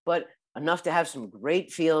 but enough to have some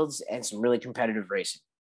great fields and some really competitive racing.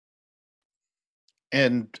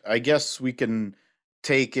 And I guess we can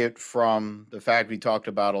take it from the fact we talked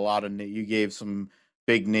about a lot, and you gave some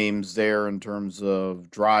big names there in terms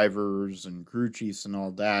of drivers and crew chiefs and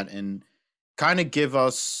all that, and kind of give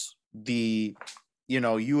us the,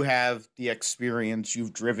 you have the experience,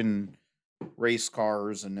 you've driven race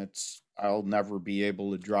cars, and I'll never be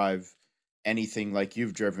able to drive anything like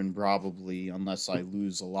you've driven, probably, unless I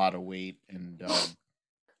lose a lot of weight and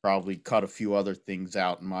probably cut a few other things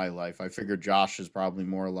out in my life. I figure Josh is probably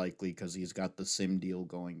more likely because he's got the sim deal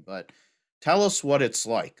going. But tell us what it's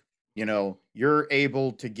like. You're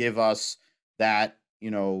able to give us that,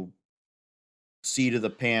 seat of the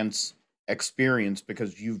pants experience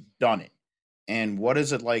because you've done it. And what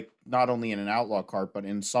is it like, not only in an outlaw car, but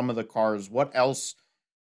in some of the cars? What else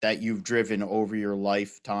that you've driven over your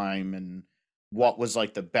lifetime, and what was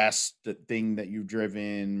like the best thing that you've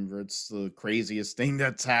driven, or it's the craziest thing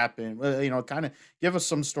that's happened? Well, kind of give us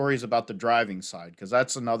some stories about the driving side, because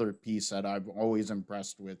that's another piece that I've always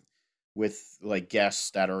impressed with like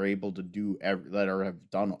guests that are able to have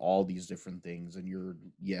done all these different things, and you're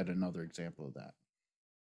yet another example of that.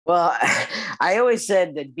 Well, I always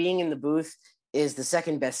said that being in the booth is the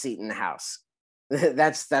second best seat in the house.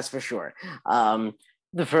 That's for sure.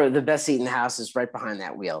 The best seat in the house is right behind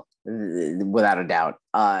that wheel, without a doubt.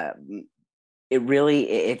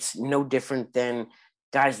 It's no different than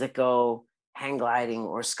guys that go hang gliding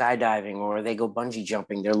or skydiving, or they go bungee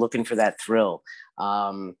jumping. They're looking for that thrill.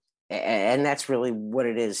 And that's really what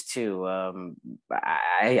it is too.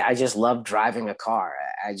 I just love driving a car.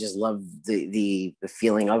 I just love the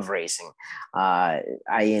feeling of racing. I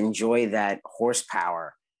enjoy that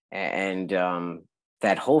horsepower and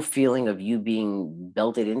that whole feeling of you being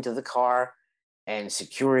belted into the car and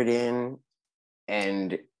secured in.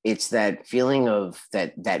 And it's that feeling of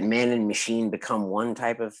that man and machine become one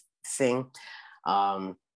type of thing.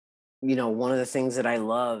 One of the things that I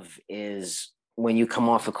love is when you come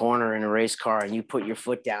off a corner in a race car and you put your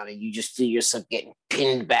foot down and you just feel yourself getting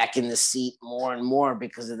pinned back in the seat more and more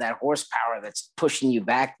because of that horsepower that's pushing you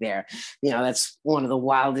back there. That's one of the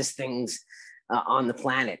wildest things on the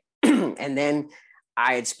planet. And then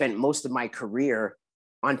I had spent most of my career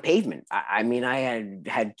on pavement. I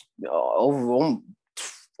had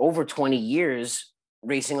over 20 years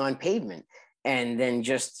racing on pavement. And then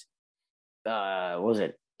just, what was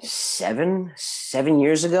it? 7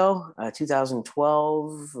 years ago,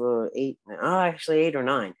 2012, 8 or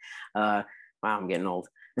 9. Wow, I'm getting old.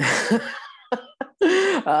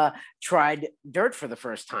 Tried dirt for the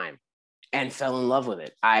first time and fell in love with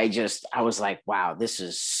it. I was like, wow, this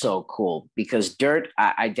is so cool, because dirt,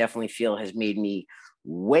 I definitely feel, has made me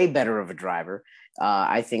way better of a driver.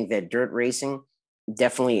 I think that dirt racing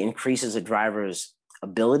definitely increases a driver's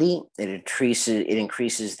ability. It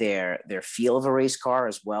increases their feel of a race car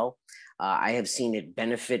as well. I have seen it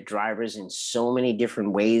benefit drivers in so many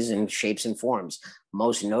different ways and shapes and forms.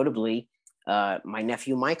 Most notably, my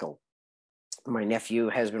nephew Michael. My nephew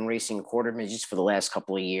has been racing quarter midgets for the last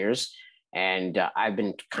couple of years, and I've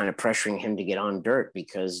been kind of pressuring him to get on dirt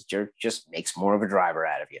because dirt just makes more of a driver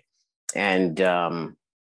out of you. And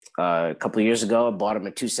a couple of years ago, I bought him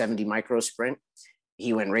a 270 micro sprint.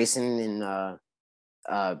 He went racing in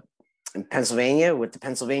Pennsylvania with the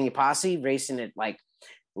Pennsylvania Posse, racing at like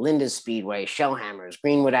Linda's Speedway, Shellhammers,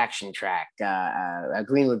 Greenwood Action Track,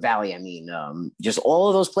 Greenwood Valley. Just all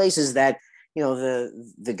of those places that,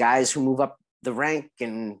 the guys who move up the rank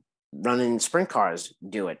and run in sprint cars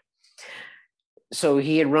do it. So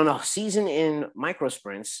he had run a season in micro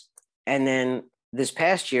sprints, and then this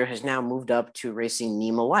past year has now moved up to racing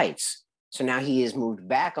NEMA lights. So now he has moved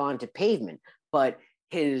back onto pavement, but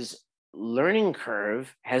his learning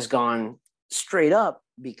curve has gone straight up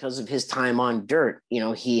because of his time on dirt.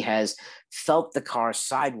 He has felt the car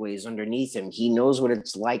sideways underneath him. He knows what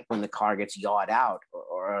it's like when the car gets yawed out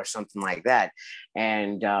or something like that.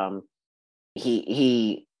 And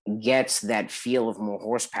he gets that feel of more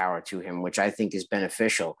horsepower to him, which I think is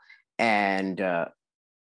beneficial. And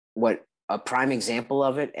what a prime example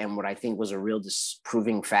of it, and what I think was a real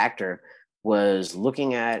disproving factor, was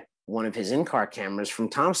looking at one of his in-car cameras from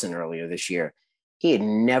Thompson earlier this year. He had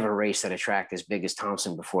never raced at a track as big as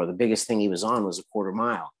Thompson before. The biggest thing he was on was a quarter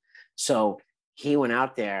mile. So he went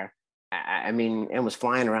out there, and was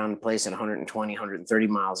flying around the place at 120, 130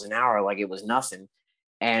 miles an hour like it was nothing,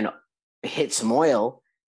 and hit some oil,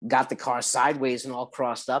 got the car sideways and all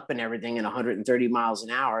crossed up and everything at 130 miles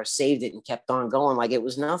an hour, saved it and kept on going like it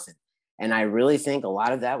was nothing. And I really think a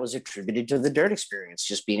lot of that was attributed to the dirt experience,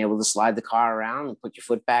 just being able to slide the car around and put your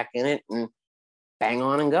foot back in it and bang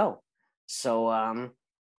on and go. So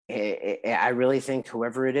I really think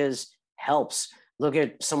whoever it is helps. Look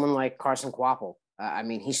at someone like Carson Kvapil. I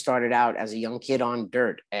mean, he started out as a young kid on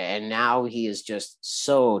dirt, and now he is just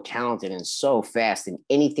so talented and so fast in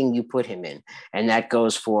anything you put him in. And that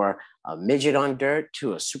goes for a midget on dirt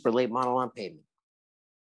to a super late model on pavement.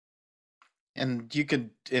 And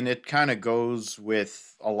and it kind of goes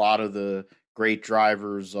with a lot of the great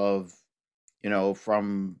drivers of,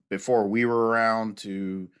 from before we were around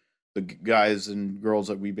to the guys and girls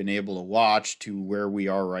that we've been able to watch to where we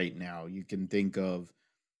are right now. You can think of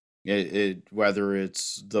whether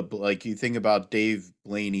it's like you think about Dave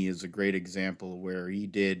Blaney is a great example where he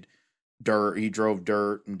drove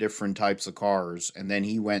dirt and different types of cars, and then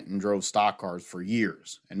he went and drove stock cars for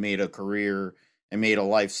years and made a career and made a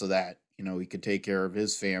life so that he could take care of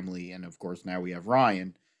his family. And of course, now we have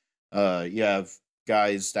Ryan. You have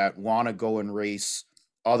guys that want to go and race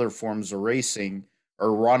other forms of racing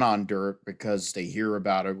or run on dirt because they hear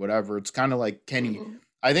about it, whatever. It's kind of like Kenny.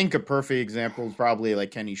 I think a perfect example is probably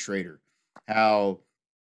like Kenny Schrader. How,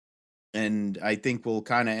 and I think we'll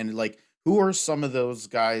kind of end like, who are some of those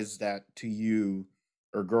guys that to you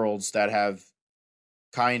or girls that have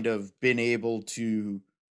kind of been able to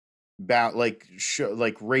like show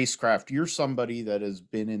like racecraft? You're somebody that has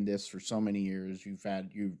been in this for so many years. You've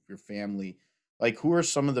had your family. Like, who are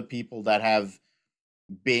some of the people that have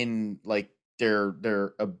been like their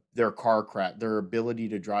car craft, their ability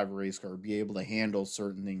to drive a race car, be able to handle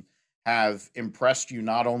certain things, have impressed you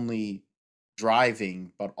not only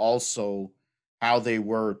driving but also how they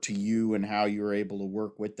were to you and how you were able to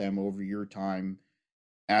work with them over your time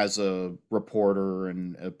as a reporter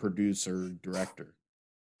and a producer director?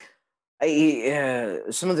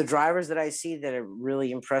 Some of the drivers that I see that have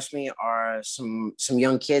really impressed me are some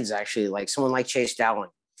young kids, actually, like someone like Chase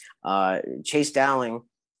Dowling. Chase Dowling,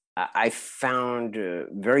 I found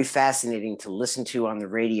very fascinating to listen to on the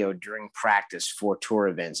radio during practice for tour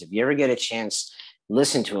events. If you ever get a chance,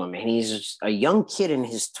 listen to him. And he's a young kid in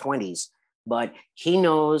his 20s, but he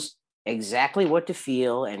knows exactly what to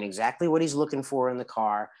feel and exactly what he's looking for in the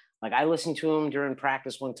car. Like, I listened to him during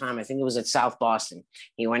practice one time. I think it was at South Boston.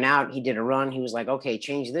 He went out, he did a run. He was like, okay,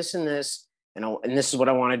 change this and this. And this is what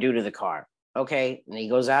I want to do to the car. Okay. And he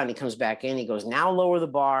goes out and he comes back in. He goes, now lower the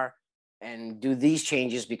bar and do these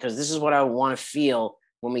changes because this is what I want to feel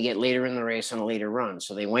when we get later in the race on a later run.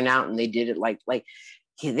 So they went out and they did it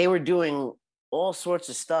they were doing all sorts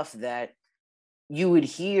of stuff that you would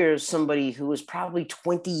hear somebody who was probably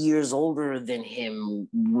 20 years older than him,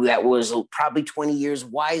 that was probably 20 years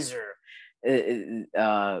wiser, coming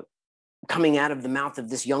out of the mouth of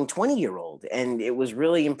this young 20-year-old. And it was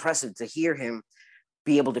really impressive to hear him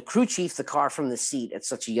be able to crew chief the car from the seat at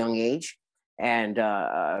such a young age. And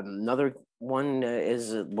another one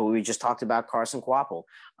is what we just talked about, Carson Kvapil.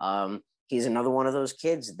 He's another one of those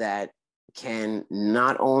kids that can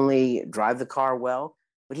not only drive the car well,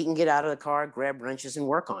 but he can get out of the car, grab wrenches, and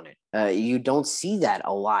work on it. You don't see that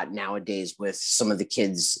a lot nowadays with some of the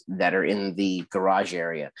kids that are in the garage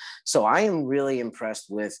area. So I am really impressed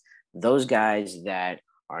with those guys that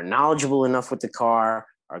are knowledgeable enough with the car,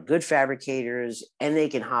 are good fabricators, and they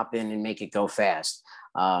can hop in and make it go fast.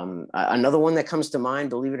 Another one that comes to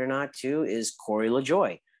mind, believe it or not, too, is Corey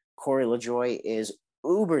LaJoie. Corey LaJoie is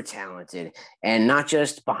uber talented and not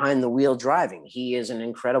just behind the wheel driving. He is an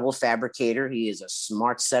incredible fabricator. He is a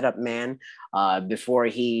smart setup man. Before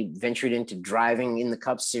he ventured into driving in the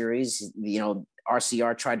Cup Series,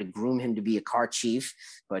 RCR tried to groom him to be a car chief,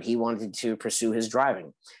 but he wanted to pursue his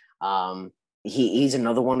driving. He's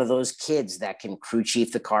another one of those kids that can crew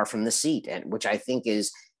chief the car from the seat, and which I think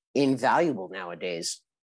is invaluable nowadays.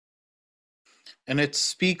 And it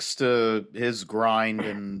speaks to his grind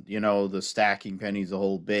and, the stacking pennies a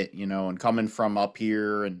whole bit, and coming from up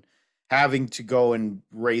here and having to go and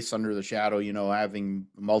race under the shadow, having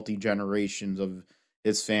multi generations of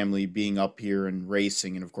his family being up here and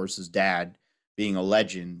racing, and of course his dad being a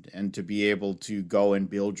legend, and to be able to go and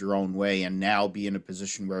build your own way and now be in a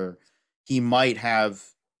position where he might have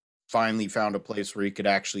finally found a place where he could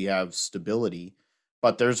actually have stability.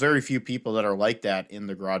 But there's very few people that are like that in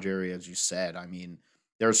the garage area, as you said. I mean,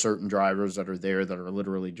 there are certain drivers that are there that are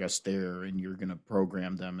literally just there, and you're going to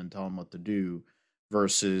program them and tell them what to do,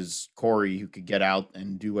 versus Corey, who could get out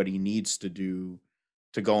and do what he needs to do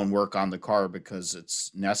to go and work on the car because it's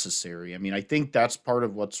necessary. I mean, I think that's part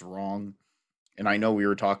of what's wrong. And I know we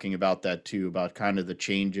were talking about that too, about kind of the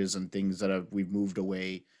changes and things that we've moved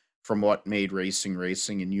away from what made racing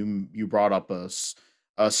racing. And you brought up a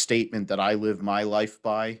statement that I live my life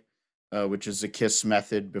by, which is the KISS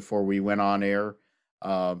method before we went on air.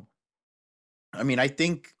 Uh, I mean, I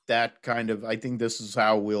think this is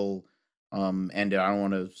how we'll end it. I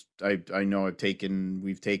don't want to, I know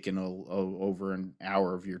we've taken over an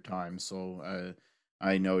hour of your time. So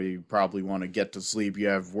I know you probably want to get to sleep. You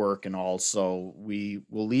have work and all, so we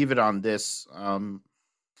will leave it on this.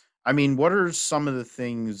 I mean, what are some of the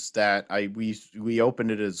things that we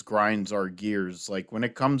opened it as grinds our gears? Like when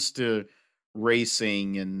it comes to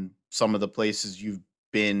racing and some of the places you've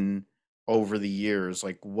been over the years,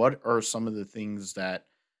 like what are some of the things that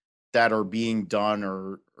are being done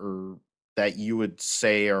or that you would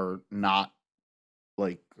say are not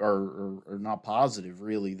like are not positive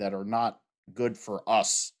really, that are not good for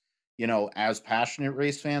us, as passionate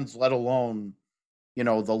race fans, let alone, the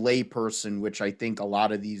layperson, which I think a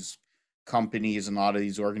lot of these companies and a lot of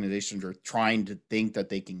these organizations are trying to think that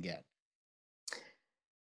they can get.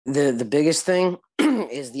 The biggest thing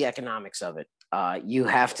is the economics of it. You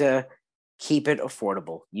have to keep it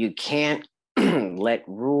affordable. You can't let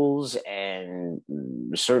rules and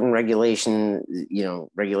certain regulations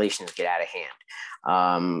get out of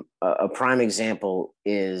hand. A prime example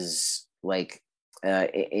is like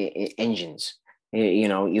engines.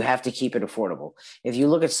 You have to keep it affordable. If you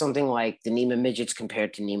look at something like the NEMA midgets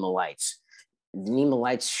compared to NEMA lights, the NEMA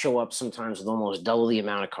lights show up sometimes with almost double the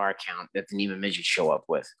amount of car count that the NEMA midgets show up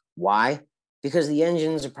with. Why? Because the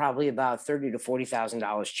engines are probably about $30,000 to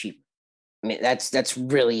 $40,000 cheaper. I mean, that's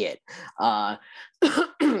really it. The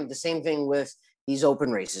same thing with these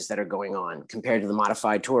open races that are going on compared to the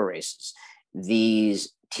modified tour races.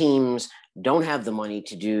 These teams don't have the money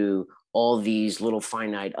to do all these little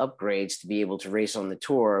finite upgrades to be able to race on the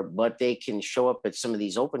tour, but they can show up at some of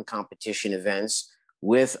these open competition events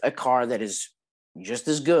with a car that is just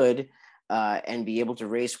as good and be able to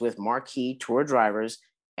race with marquee tour drivers,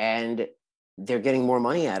 and they're getting more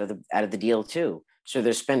money out of the deal too. So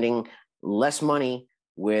they're spending less money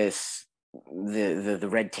with the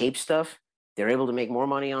red tape stuff. They're able to make more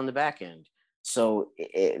money on the back end. So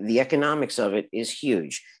the economics of it is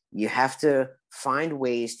huge. You have to find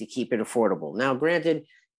ways to keep it affordable. Now, granted,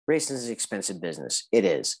 racing is an expensive business. It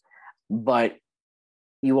is. But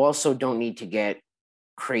you also don't need to get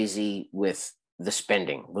crazy with the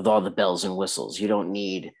spending, with all the bells and whistles. You don't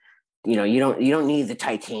need you don't need the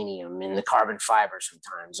titanium and the carbon fiber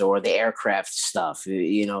sometimes, or the aircraft stuff.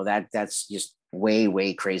 That's just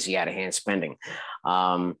way crazy out of hand spending.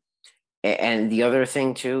 And the other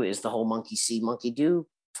thing too is the whole monkey see monkey do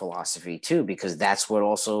philosophy too, because that's what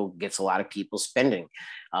also gets a lot of people spending.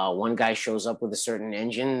 One guy shows up with a certain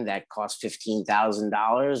engine that costs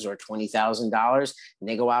 $15,000 or $20,000, and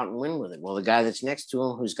they go out and win with it. Well, the guy that's next to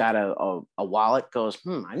him, who's got a wallet, goes,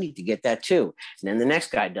 I need to get that too. And then the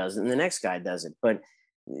next guy does it, and the next guy does it. But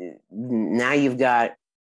now you've got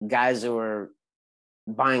guys who are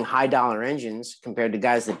buying high dollar engines compared to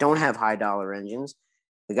guys that don't have high dollar engines.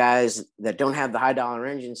 The guys that don't have the high dollar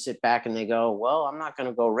engine sit back and they go, well, I'm not going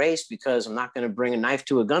to go race because I'm not going to bring a knife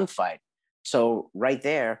to a gunfight. So right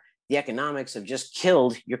there, the economics have just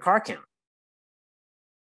killed your car count.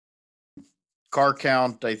 Car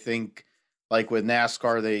count, I think, like with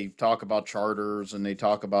NASCAR, they talk about charters and they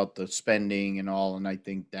talk about the spending and all, and I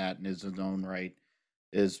think that in its own right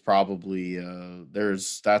is probably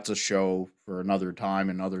that's a show for another time,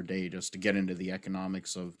 another day, just to get into the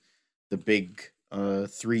economics of the big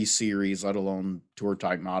three series, let alone tour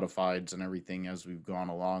type modifieds and everything as we've gone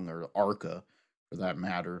along, or ARCA for that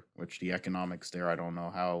matter, which the economics there, I don't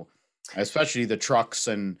know how, especially the trucks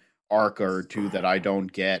and ARCA are two that I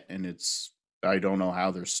don't get, and I don't know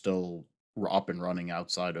how they're still up and running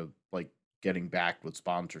outside of like getting backed with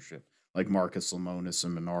sponsorship, like Marcus Lemonis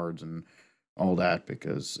and Menards and all that,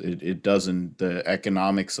 because it doesn't, the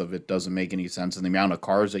economics of it doesn't make any sense, and the amount of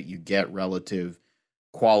cars that you get relative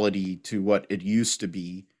quality to what it used to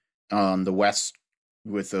be on the West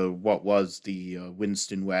with what was the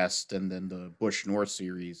Winston West and then the Busch North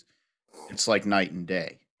series. It's like night and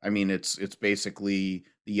day. I mean, it's basically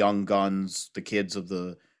the young guns, the kids of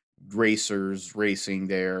the racers racing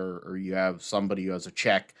there, or you have somebody who has a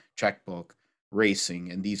checkbook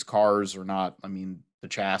racing, and these cars are not. I mean, the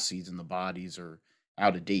chassis and the bodies are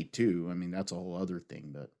out of date too. I mean, that's a whole other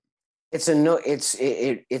thing. But it's a no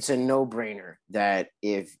brainer that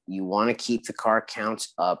if you want to keep the car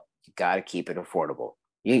counts up, you got to keep it affordable.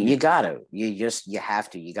 You gotta, you have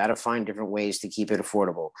to, you gotta find different ways to keep it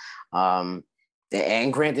affordable. And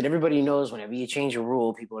granted, everybody knows whenever you change a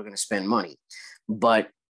rule, people are going to spend money, but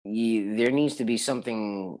there needs to be some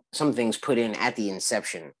things put in at the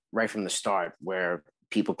inception, right from the start, where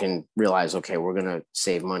people can realize, okay, we're going to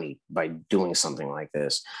save money by doing something like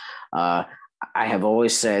this. I have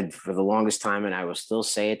always said for the longest time, and I will still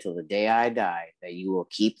say it till the day I die, that you will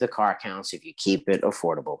keep the car counts if you keep it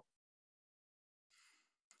affordable.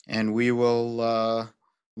 And we will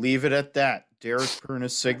leave it at that. Derek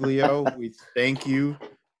Perniciglio, we thank you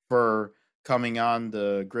for coming on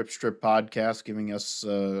the Grip Strip podcast, giving us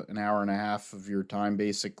an hour and a half of your time,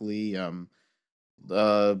 basically.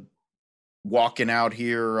 Uh, Walking out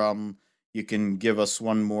here, you can give us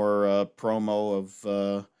one more promo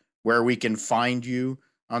of where we can find you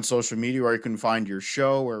on social media, where you can find your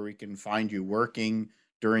show, where we can find you working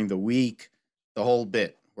during the week, the whole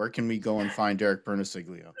bit. Where can we go and find Derek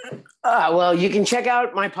Perniciglio? Well, you can check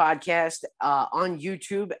out my podcast on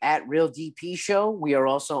YouTube at Real DP Show. We are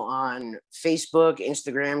also on Facebook,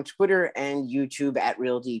 Instagram, Twitter, and YouTube at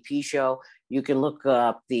Real DP Show. You can look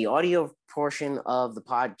up the audio portion of the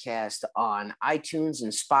podcast on iTunes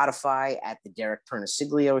and Spotify at the Derek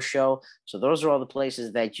Perniciglio Show. So those are all the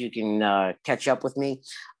places that you can catch up with me.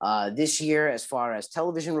 This year, as far as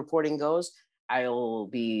television reporting goes, I will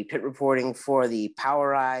be pit reporting for the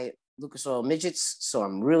Power Eye Lucas Oil Midgets. So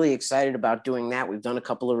I'm really excited about doing that. We've done a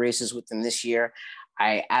couple of races with them this year.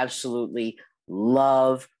 I absolutely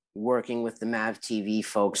love working with the MAV TV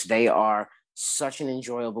folks. They are such an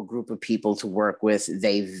enjoyable group of people to work with.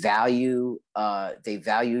 They value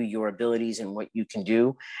your abilities and what you can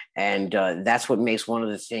do. And that's what makes one of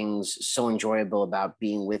the things so enjoyable about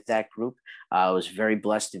being with that group. I was very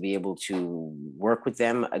blessed to be able to work with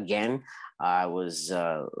them again. I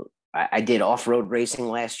did off-road racing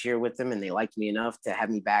last year with them, and they liked me enough to have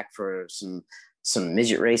me back for some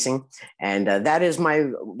midget racing. And that is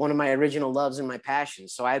one of my original loves and my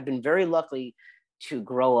passions. So I've been very lucky to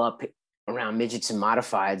grow up around midgets and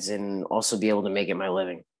modifieds and also be able to make it my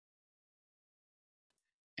living.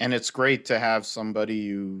 And it's great to have somebody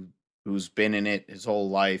who's been in it his whole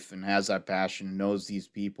life and has that passion, knows these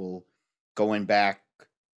people going back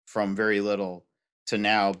from very little to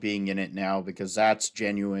now being in it now, because that's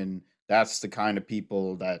genuine. That's the kind of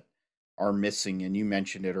people that are missing. And you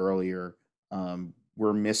mentioned it earlier.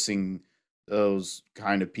 We're missing those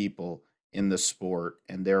kind of people in the sport,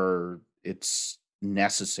 and it's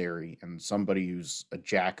necessary. And somebody who's a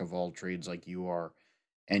jack of all trades like you are,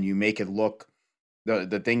 and you make it look,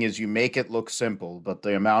 the thing is, you make it look simple, but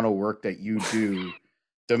the amount of work that you do,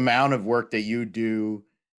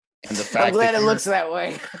 and the fact I'm glad it looks that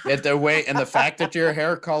way. and the fact that your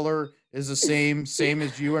hair color is the same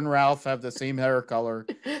as you and Ralph have the same hair color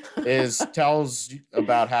tells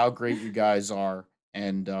about how great you guys are.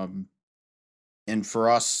 And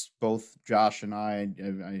for us both, Josh and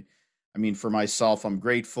I mean, for myself, I'm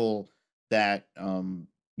grateful that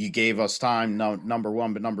you gave us time, number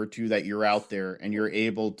one, but number two, that you're out there and you're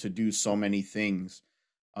able to do so many things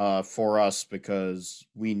for us, because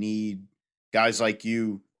we need guys like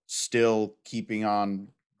you still keeping on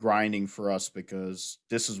grinding for us, because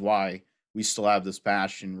this is why we still have this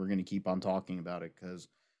passion. We're going to keep on talking about it because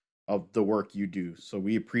of the work you do. So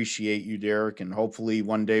we appreciate you, Derek, and hopefully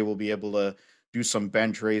one day we'll be able to do some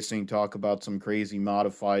bench racing, talk about some crazy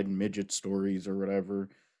modified midget stories or whatever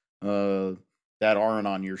that aren't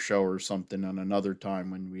on your show or something on another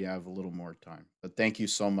time when we have a little more time. But thank you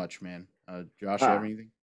so much, man. Josh, you have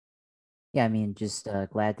anything? Yeah, I mean, just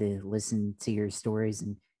glad to listen to your stories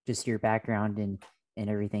and just your background and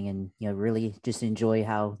everything, and really just enjoy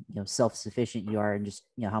how self-sufficient you are, and just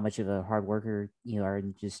how much of a hard worker you are,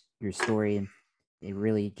 and just your story, and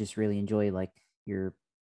really enjoy like your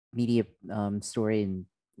media story,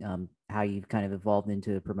 and how you've kind of evolved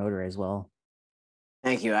into a promoter as well.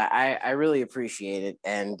 Thank you. I really appreciate it.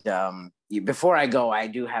 And before I go, I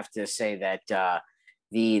do have to say that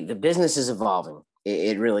the business is evolving.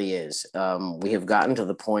 It really is. We have gotten to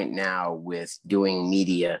the point now with doing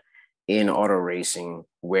media in auto racing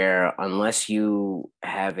where, unless you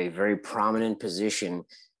have a very prominent position,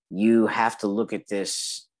 you have to look at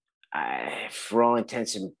this for all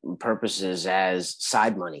intents and purposes as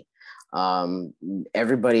side money.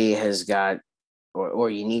 Everybody has got,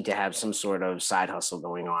 or you need to have some sort of side hustle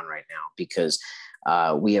going on right now, because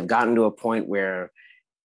we have gotten to a point where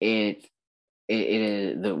it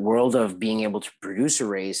is, the world of being able to produce a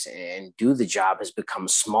race and do the job has become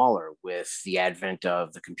smaller with the advent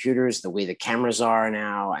of the computers, the way the cameras are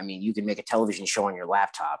now. I mean, you can make a television show on your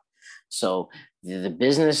laptop. So the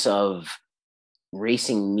business of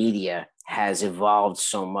racing media has evolved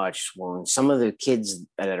so much. When some of the kids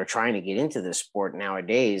that are trying to get into this sport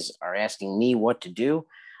nowadays are asking me what to do,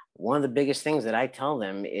 one of the biggest things that I tell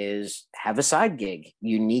them is have a side gig.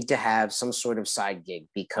 You need to have some sort of side gig,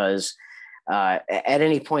 because at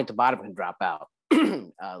any point the bottom can drop out.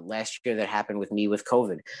 Last year that happened with me with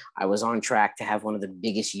COVID. I was on track to have one of the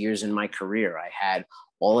biggest years in my career. I had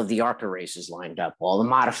all of the ARCA races lined up, all the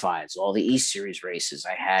modifieds, all the East Series races.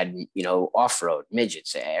 I had, off-road,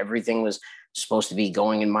 midgets. Everything was supposed to be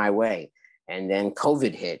going in my way. And then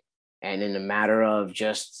COVID hit. And in a matter of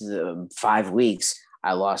just 5 weeks,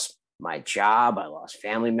 I lost my job, I lost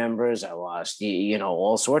family members, I lost,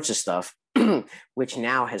 all sorts of stuff, which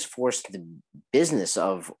now has forced the business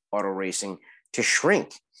of auto racing to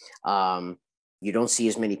shrink. You don't see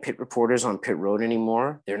as many pit reporters on pit road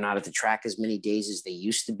anymore. They're not at the track as many days as they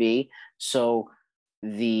used to be. So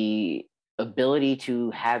the ability to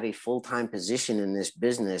have a full-time position in this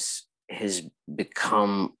business has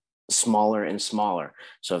become smaller and smaller.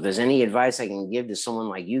 So if there's any advice I can give to someone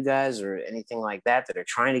like you guys or anything like that are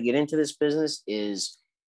trying to get into this business, is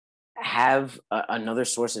have another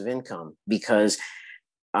source of income, because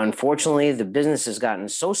unfortunately the business has gotten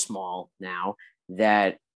so small now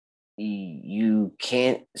that you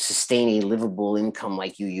can't sustain a livable income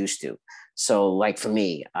like you used to. So like for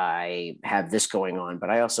me, I have this going on, but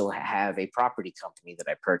I also have a property company that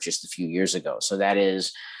I purchased a few years ago. So that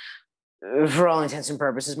is, for all intents and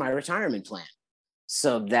purposes, my retirement plan.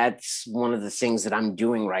 So that's one of the things that I'm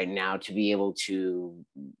doing right now to be able to,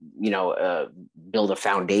 build a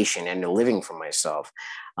foundation and a living for myself.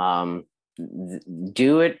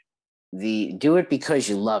 Do it because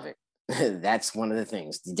you love it. That's one of the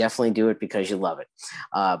things. Definitely do it because you love it,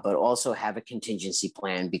 but also have a contingency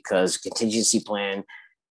plan, because contingency plan,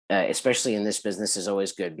 especially in this business, is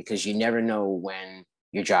always good, because you never know when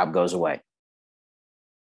your job goes away.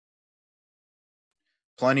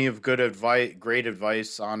 Plenty of good advice, great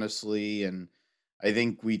advice, honestly, and I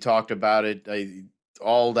think we talked about it.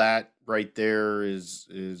 All that right there is,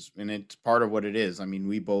 and it's part of what it is. I mean,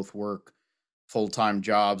 we both work full time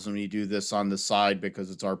jobs, and we do this on the side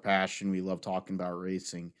because it's our passion. We love talking about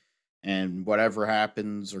racing, and whatever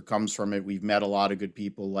happens or comes from it, we've met a lot of good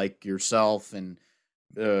people like yourself, and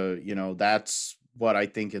that's what I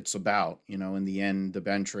think it's about. In the end, the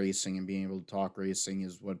bench racing and being able to talk racing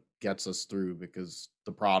is what gets us through, because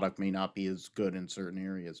the product may not be as good in certain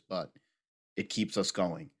areas, but it keeps us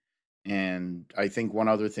going. And I think one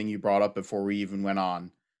other thing you brought up before we even went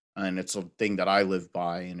on, and it's a thing that I live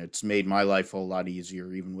by, and it's made my life a whole lot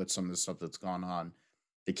easier, even with some of the stuff that's gone on.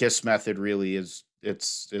 The KISS method really is,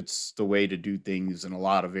 it's the way to do things in a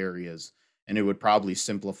lot of areas, and it would probably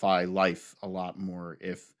simplify life a lot more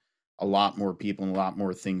if a lot more people and a lot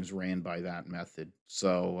more things ran by that method.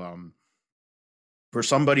 So for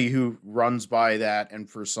somebody who runs by that, and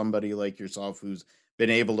for somebody like yourself who's been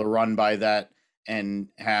able to run by that and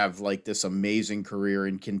have like this amazing career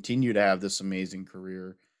and continue to have this amazing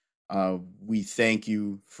career, we thank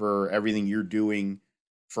you for everything you're doing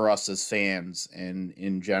for us as fans, and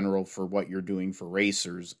in general for what you're doing for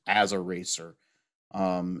racers as a racer.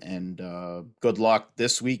 And good luck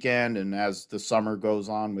this weekend, and as the summer goes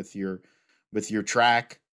on with your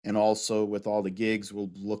track, and also with all the gigs. We'll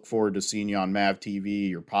look forward to seeing you on Mav TV,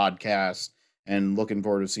 your podcast, and looking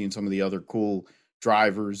forward to seeing some of the other cool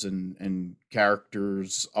drivers and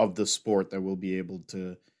characters of the sport that we'll be able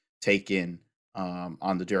to take in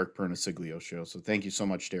on the Derek Perniciglio show. So thank you so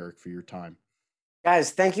much, Derek, for your time. Guys,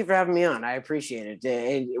 thank you for having me on. I appreciate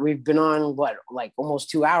it. We've been on like almost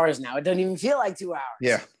 2 hours now. It doesn't even feel like 2 hours.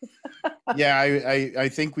 Yeah. Yeah, I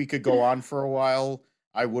think we could go on for a while.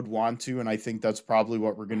 I would want to, and I think that's probably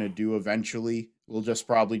what we're gonna do eventually. We'll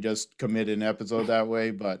probably just commit an episode that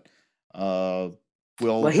way, but well,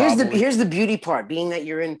 here's the beauty part. Being that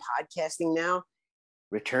you're in podcasting now,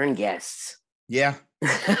 return guests. Yeah.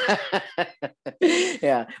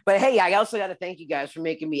 Yeah. But hey, I also got to thank you guys for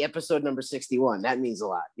making me episode number 61. That means a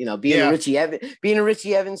lot. Being a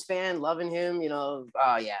Richie Evans fan, loving him, oh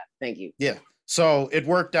yeah. Thank you. Yeah. So it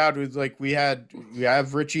worked out with we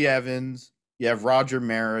have Richie Evans, you have Roger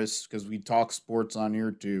Maris, because we talk sports on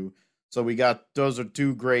here too. So those are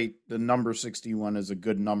two great. The number 61 is a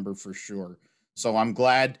good number for sure. So I'm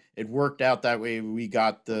glad it worked out that way. We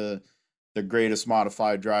got the greatest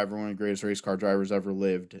modified driver, one of the greatest race car drivers ever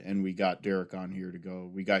lived, and we got Derek on here to go.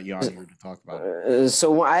 We got you on here to talk about it.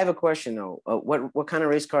 So I have a question though. What kind of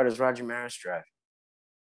race car does Roger Maris drive?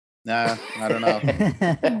 Nah, I don't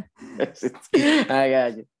know. I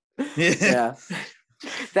got you. Yeah.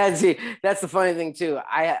 That's the funny thing too.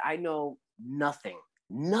 I know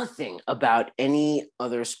nothing about any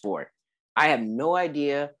other sport. I have no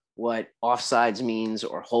idea what offsides means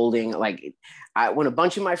or holding. Like when a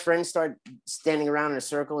bunch of my friends start standing around in a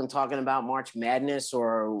circle and talking about March Madness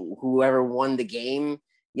or whoever won the game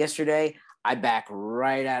yesterday, I back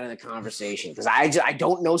right out of the conversation, because I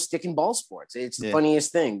don't know stick and ball sports. It's the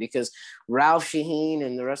funniest thing, because Ralph Shaheen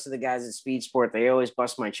and the rest of the guys at Speed Sport, they always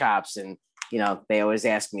bust my chops, and they always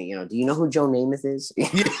ask me, do you know who Joe Namath is?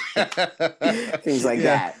 Things like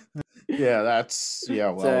that. Yeah,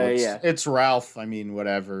 it's Ralph. I mean,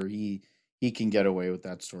 whatever. He can get away with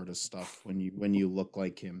that sort of stuff when you look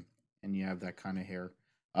like him and you have that kind of hair.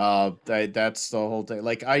 That's the whole thing.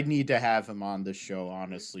 Like, I need to have him on the show,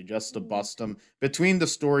 honestly, just to bust him. Between the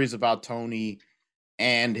stories about Tony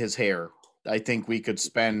and his hair, I think we could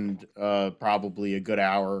spend probably a good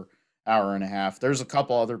hour and a half. There's a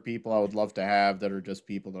couple other people I would love to have that are just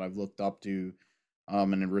people that I've looked up to,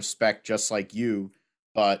 and respect, just like you.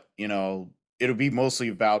 But it'll be mostly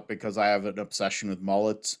about, because I have an obsession with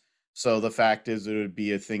mullets. So the fact is, it would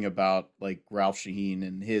be a thing about like Ralph Shaheen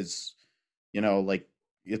and his, like,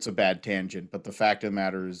 it's a bad tangent, but the fact of the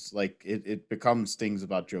matter is, like, it becomes things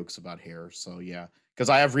about jokes about hair. So yeah, because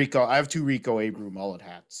I have two Rico Abreu mullet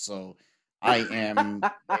hats. So I am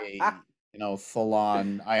a full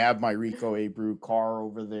on. I have my Rico Abreu car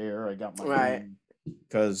over there. I got my Right. own,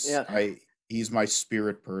 because Yeah. he's my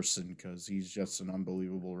spirit person, because he's just an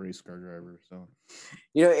unbelievable race car driver. So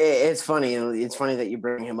It's funny. It's funny that you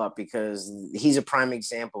bring him up because he's a prime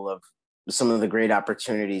example of some of the great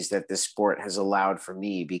opportunities that this sport has allowed for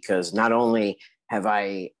me. Because not only have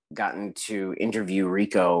I gotten to interview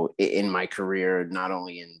Rico in my career, not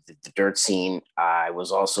only in the dirt scene, I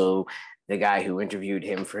was also the guy who interviewed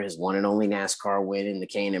him for his one and only NASCAR win in the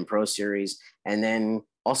K&N Pro Series, and then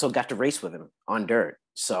also got to race with him on dirt.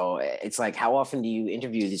 So it's like, how often do you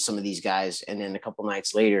interview some of these guys, and then a couple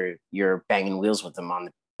nights later, you're banging wheels with them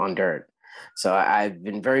on dirt? So I've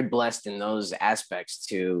been very blessed in those aspects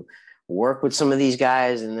to work with some of these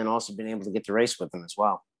guys, and then also been able to get to race with them as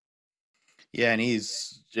well. yeah, and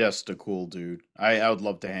he's just a cool dude. I would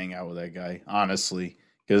love to hang out with that guy, honestly,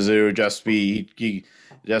 because it would just be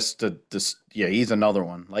just this. Yeah, he's another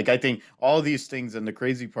one. Like, I think all these things, and the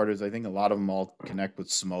crazy part is, I think a lot of them all connect with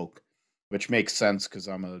Smoke, which makes sense because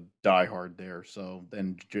I'm a diehard there. So,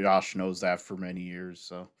 and Josh knows that for many years.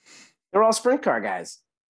 So They're all sprint car guys.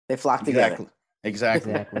 They flock together. exactly,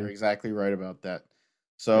 exactly, you're Exactly. exactly right about that.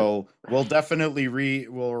 So we'll definitely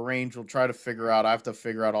we'll arrange. We'll try to figure out. I have to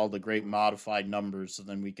figure out all the great modified numbers, so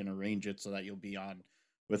then we can arrange it so that you'll be on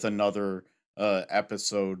with another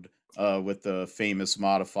episode with the famous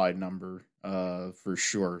modified number for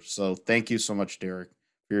sure. So thank you so much, Derek,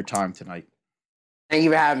 for your time tonight. Thank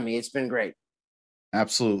you for having me. It's been great.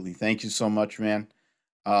 Absolutely, thank you so much, man.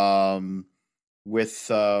 Um,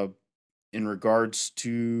 with in regards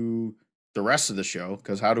to the rest of the show,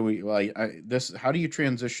 because how do we like this how do you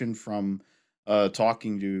transition from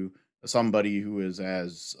talking to somebody who is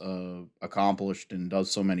as accomplished and does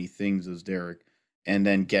so many things as Derek, and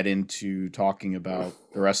then get into talking about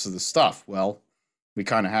the rest of the stuff? Well, we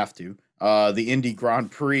kind of have to. The Indy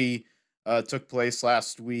Grand Prix took place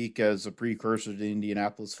last week as a precursor to the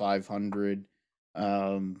Indianapolis 500,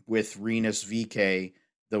 with Rinus VK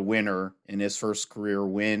the winner in his first career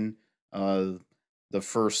win. Uh, the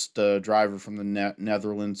first driver from the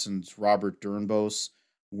Netherlands since Robert Durnbos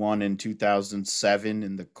won in 2007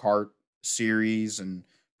 in the kart series, and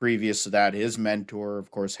previous to that, his mentor, of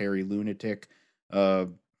course, Harry Lunatic, uh,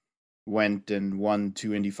 went and won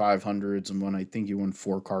two Indy 500s, and won. I think he won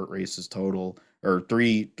four kart races total, or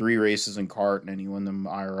three races in kart, and then he won them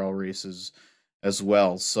IRL races as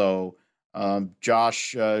well. So,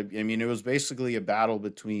 Josh, I mean, it was basically a battle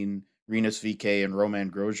between Rinus VK and Roman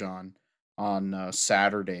Grosjean on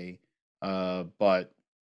Saturday. But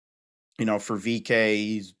for VK,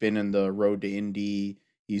 he's been in the road to Indy.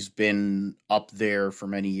 He's been up there for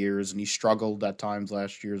many years, and he struggled at times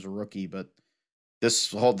last year as a rookie. But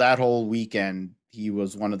that whole weekend, he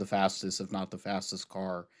was one of the fastest, if not the fastest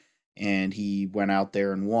car, and he went out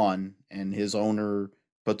there and won. And his owner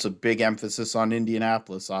puts a big emphasis on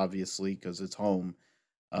Indianapolis, obviously, because it's home.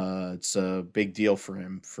 It's a big deal for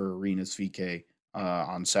him, for Rinus VK,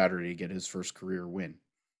 on Saturday to get his first career win.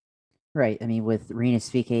 Right. I mean, with Rinus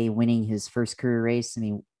VK winning his first career race, I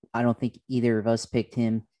mean, I don't think either of us picked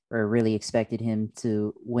him or really expected him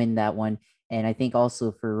to win that one. And I think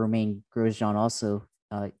also for Romain Grosjean, also,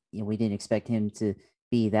 we didn't expect him to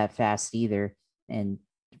be that fast either. And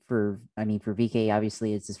for VK,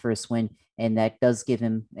 obviously, it's his first win, and that does give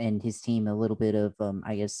him and his team a little bit of,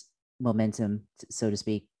 I guess, momentum, so to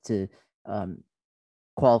speak, to um,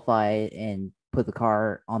 qualify and put the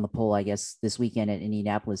car on the pole, I guess, this weekend at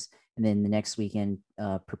Indianapolis, and then the next weekend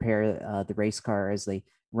prepare the race car as they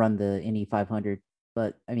run the Indy 500.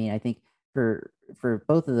 But I mean, I think for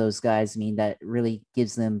both of those guys, I mean, that really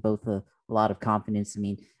gives them both a lot of confidence. I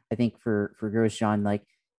mean, I think for Grosjean, like,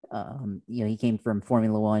 he came from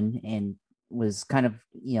Formula One and was kind of,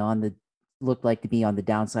 on the looked like to be on the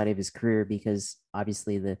downside of his career because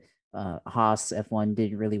obviously the Haas F1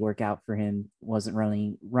 didn't really work out for him. Wasn't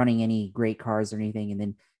running any great cars or anything, and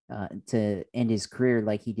then to end his career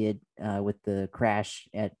like he did with the crash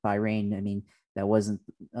at Bahrain. I mean, that wasn't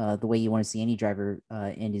the way you want to see any driver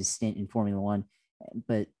end his stint in Formula One.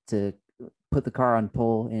 but to put the car on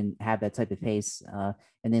pole and have that type of pace,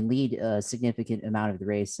 and then lead a significant amount of the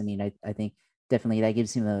race. I mean, I think definitely that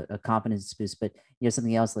gives him a confidence boost. But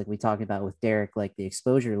something else like we talked about with Derek, like the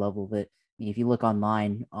exposure level that, I mean, if you look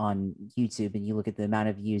online on YouTube and you look at the amount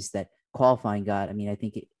of views that qualifying got, I mean, I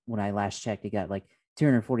think when I last checked, it got like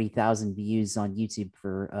 240,000 views on YouTube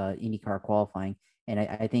for IndyCar qualifying. And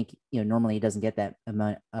I think normally it doesn't get that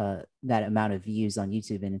amount of views on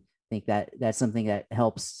YouTube, and I think that that's something that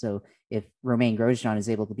helps. So if Romain Grosjean is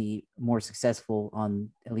able to be more successful on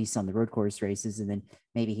at least on the road course races, and then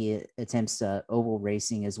maybe he attempts oval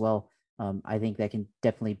racing as well, I think that can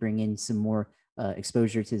definitely bring in some more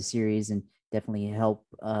exposure to the series and definitely help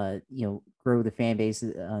grow the fan base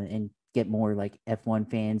and get more like F1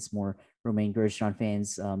 fans, more Romain Grosjean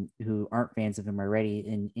fans who aren't fans of him already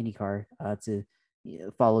in IndyCar to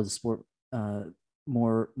follow the sport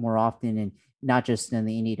more often, and not just in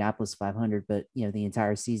the Indianapolis 500, but the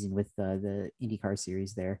entire season with the IndyCar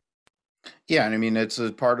series there. Yeah, and I mean it's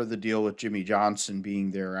a part of the deal with Jimmy Johnson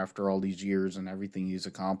being there after all these years and everything he's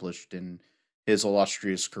accomplished in his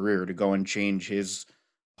illustrious career to go and change his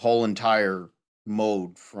whole entire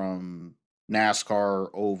mode from NASCAR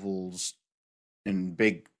ovals and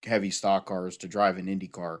big heavy stock cars to driving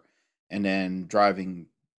IndyCar and then driving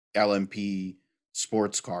LMP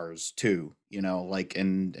sports cars too, like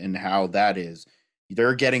and how that is.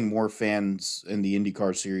 They're getting more fans in the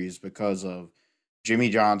IndyCar series because of Jimmy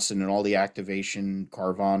Johnson and all the activation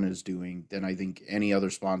Carvana is doing than I think any other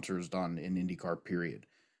sponsor has done in IndyCar, period.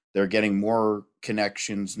 They're getting more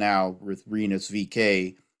connections now with Rinus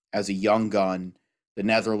VK as a young gun. The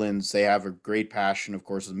Netherlands, they have a great passion, of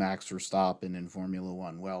course, with Max Verstappen in Formula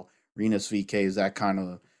One. Well, Rinus VK is that kind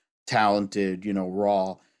of talented,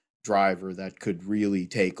 raw driver that could really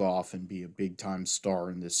take off and be a big time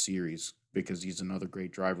star in this series because he's another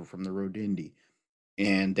great driver from the road to Indy,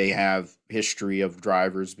 and they have history of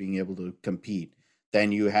drivers being able to compete.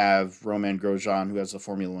 Then you have Romain Grosjean, who has a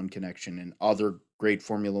Formula One connection, and other great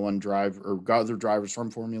Formula One driver or other drivers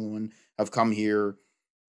from Formula One have come here.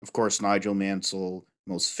 Of course, Nigel Mansell,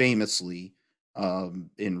 most famously, in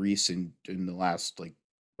the last like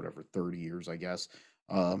whatever 30 years, I guess.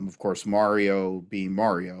 Of course, Mario being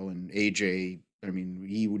Mario, and AJ. I mean,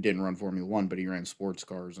 he didn't run Formula One, but he ran sports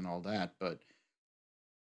cars and all that. But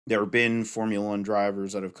there have been Formula One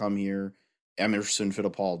drivers that have come here. Emerson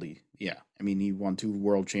Fittipaldi, yeah, I mean he won 2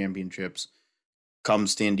 world championships,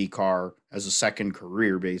 comes to IndyCar as a second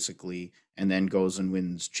career basically, and then goes and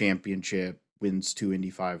wins championship, wins 2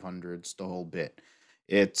 Indy 500s, the whole bit.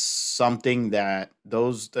 It's something that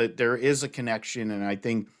there is a connection, and I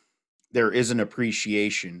think there is an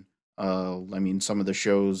appreciation. I mean, some of the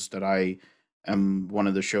shows that I am one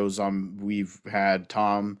of the shows we've had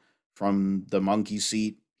Tom from the Monkey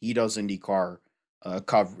Seat. He does IndyCar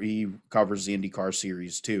he covers the IndyCar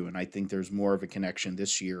series too, and I think there's more of a connection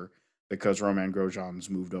this year because Romain Grosjean's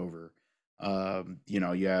moved over.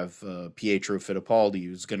 You have Pietro Fittipaldi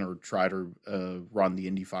who's going to try to run the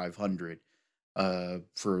Indy 500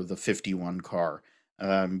 for the 51 car.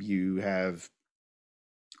 You have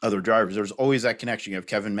other drivers. There's always that connection. You have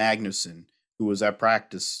Kevin Magnussen, who was at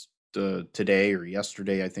practice today or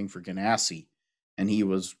yesterday, I think, for Ganassi, and he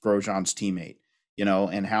was Grosjean's teammate.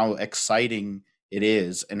 And how exciting it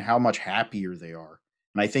is, and how much happier they are.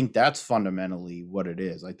 And I think that's fundamentally what it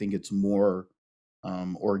is. I think it's more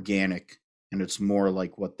organic, and it's more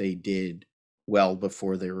like what they did well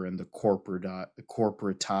before they were in the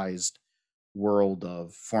corporatized world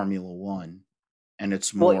of Formula One, and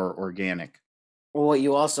it's more organic. Well, what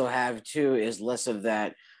you also have too is less of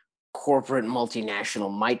that corporate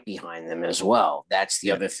multinational might behind them as well. That's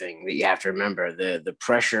the other thing that you have to remember. The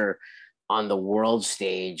pressure on the world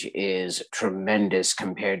stage is tremendous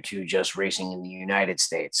compared to just racing in the United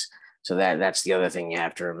States. So that's the other thing you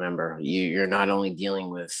have to remember. You're not only dealing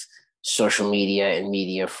with social media and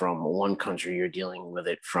media from one country, you're dealing with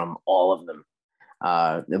it from all of them.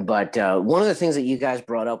 But one of the things that you guys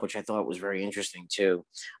brought up, which I thought was very interesting too,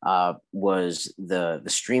 was the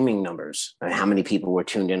streaming numbers and how many people were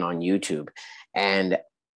tuned in on YouTube. And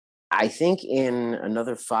I think in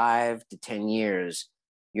another 5 to 10 years,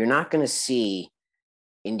 you're not going to see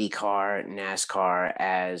IndyCar, NASCAR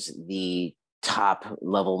as the top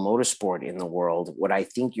level motorsport in the world. What I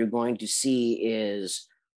think you're going to see is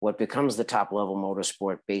what becomes the top level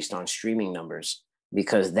motorsport based on streaming numbers,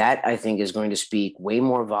 because that I think is going to speak way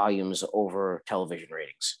more volumes over television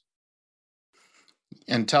ratings.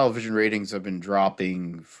 And television ratings have been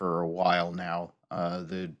dropping for a while now.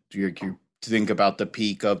 You think about the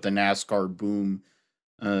peak of the NASCAR boom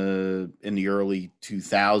in the early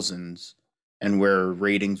 2000s. and where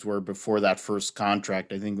ratings were before that first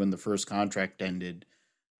contract. I think when the first contract ended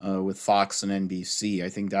with Fox and NBC, I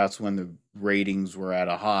think that's when the ratings were at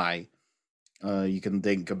a high. You can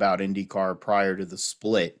think about IndyCar prior to the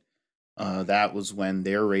split. That was when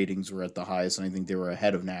their ratings were at the highest, and I think they were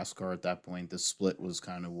ahead of NASCAR at that point. The split was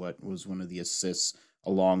kind of what was one of the assists,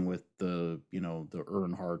 along with the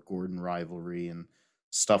Earnhardt Gordon rivalry and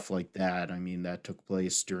stuff like that. I mean, that took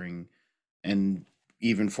place during, and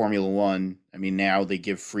even Formula One. I mean, now they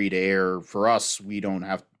give free to air for us. We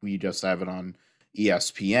just have it on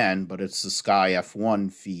ESPN, but it's the Sky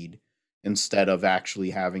F1 feed instead of actually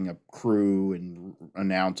having a crew and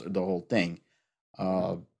announce the whole thing.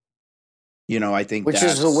 Uh, I think which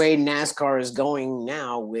is the way NASCAR is going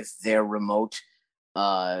now with their remote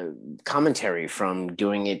commentary from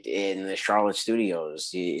doing it in the Charlotte studios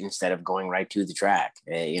instead of going right to the track.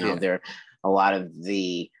 There a lot of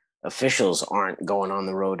the officials aren't going on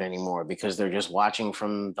the road anymore because they're just watching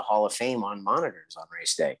from the Hall of Fame on monitors on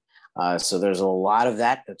race day. So there's a lot of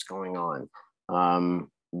that that's going on.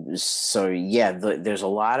 There's a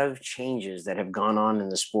lot of changes that have gone on in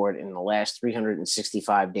the sport in the last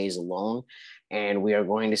 365 days alone, and we are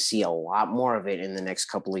going to see a lot more of it in the next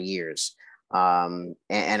couple of years. And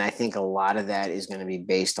I think a lot of that is going to be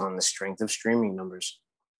based on the strength of streaming numbers.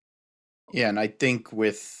 Yeah, and I think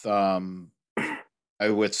with some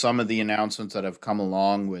of the announcements that have come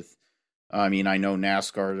along with, I mean, I know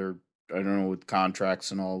NASCAR, I don't know, with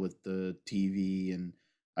contracts and all with the TV, and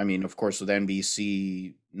I mean, of course, with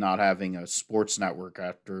NBC not having a sports network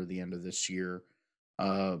after the end of this year,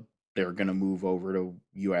 they're going to move over to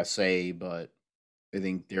USA, but I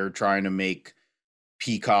think they're trying to make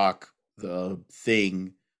Peacock the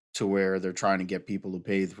thing to where they're trying to get people to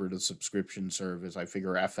pay for the subscription service. I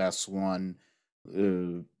figure FS1,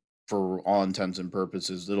 for all intents and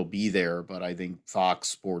purposes, it'll be there, but I think Fox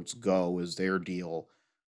Sports Go is their deal.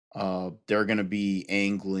 They're going to be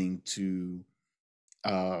angling to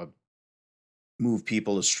move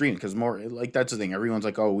people to stream, because more like that's the thing. Everyone's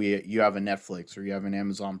like, oh, you have a Netflix or you have an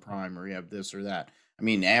Amazon Prime or you have this or that. I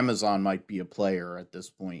mean, Amazon might be a player at this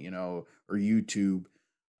point, or YouTube,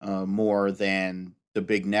 more than the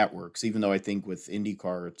big networks. Even though I think with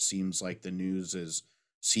IndyCar, it seems like the news is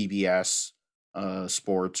CBS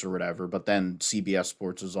Sports or whatever. But then CBS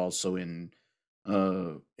Sports is also in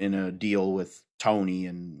a deal with Tony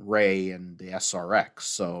and Ray and the SRX.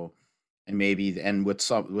 So, and with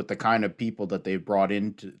the kind of people that they've brought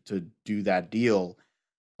in to do that deal,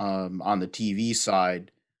 on the TV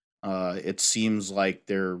side, it seems like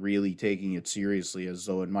they're really taking it seriously, as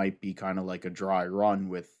though it might be kind of like a dry run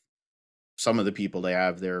with some of the people they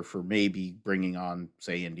have there for maybe bringing on,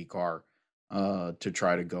 say, IndyCar, to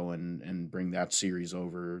try to go and bring that series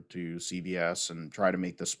over to CBS and try to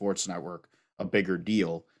make the sports network a bigger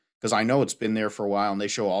deal. Because I know it's been there for a while, and they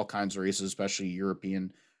show all kinds of races, especially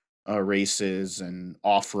European races and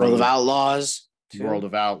off-road. World of Outlaws. World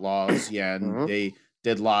of Outlaws, yeah, and they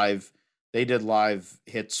did live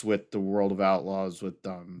hits with the World of Outlaws with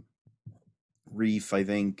Reef, I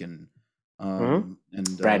think, and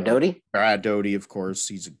Brad Doty. Brad Doty, of course,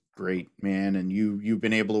 he's a great man, and you've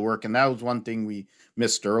been able to work, and that was one thing we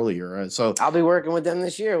missed earlier. So I'll be working with them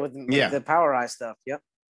this year with the Power Eye stuff. Yep.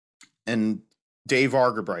 And Dave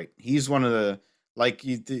Argabright, he's one of the, like,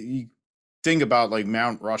 you think about like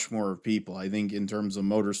Mount Rushmore of people. I think in terms of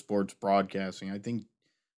motorsports broadcasting, I think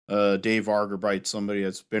Dave Argabright's somebody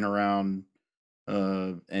that's been around,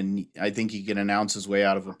 and I think he can announce his way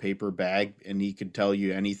out of a paper bag, and he could tell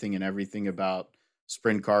you anything and everything about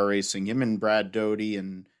sprint car racing. Him and Brad Doty,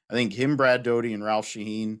 and I think Brad Doty, and Ralph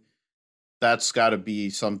Sheheen. That's got to be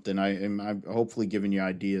something. I'm hopefully giving you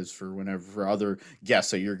ideas for other guests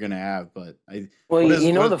that you're going to have. But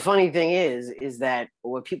the funny thing is that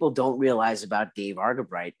what people don't realize about Dave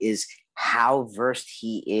Argabright is how versed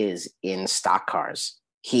he is in stock cars.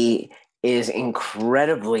 He is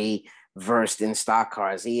incredibly versed in stock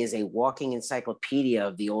cars. He is a walking encyclopedia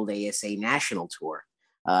of the old ASA National Tour.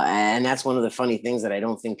 And that's one of the funny things that I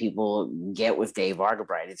don't think people get with Dave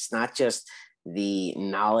Argabright. It's not just the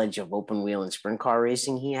knowledge of open wheel and sprint car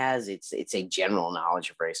racing he has. It's a general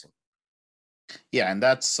knowledge of racing. Yeah, and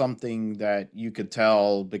that's something that you could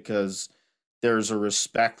tell because there's a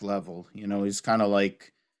respect level. He's kind of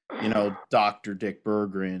like, Dr. Dick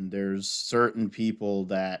Berggren. There's certain people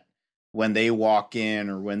that when they walk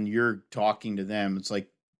in or when you're talking to them, it's like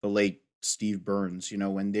the late Steve Burns,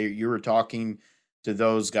 when you were talking to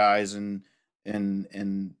those guys and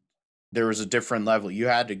there was a different level. You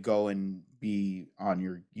had to go and be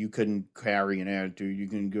you couldn't carry an attitude. You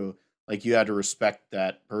can go, like, you had to respect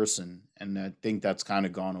that person. And I think that's kind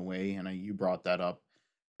of gone away. And you brought that up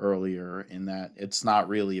earlier, in that it's not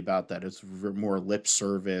really about that. It's more lip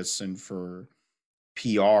service and for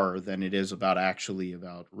PR than it is about actually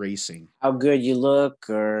about racing. How good you look,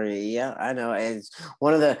 or yeah, I know. It's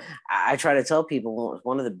one of the, I try to tell people,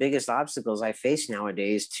 one of the biggest obstacles I face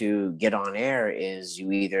nowadays to get on air is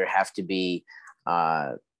you either have to be,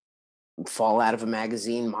 uh, fall out of a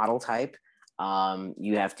magazine model type,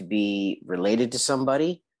 you have to be related to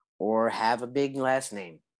somebody, or have a big last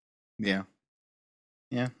name. Yeah.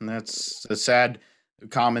 Yeah, and that's a sad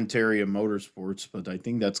commentary of motorsports, but I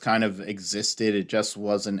think that's kind of existed. It just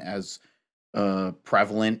wasn't as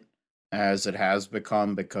prevalent as it has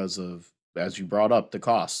become because of, as you brought up, the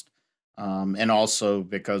cost, and also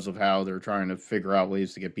because of how they're trying to figure out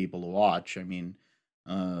ways to get people to watch. I mean,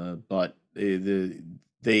 but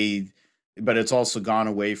they, but it's also gone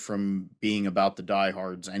away from being about the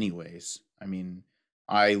diehards, anyways. I mean,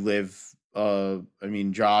 I live. I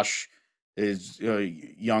mean, Josh is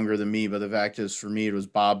younger than me, but the fact is, for me, it was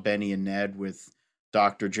Bob, Benny, and Ned with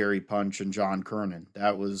Dr. Jerry Punch and John Kernan.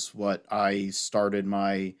 That was what I started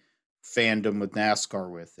my fandom with NASCAR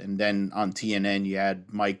with. And then on TNN, you had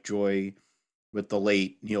Mike Joy with the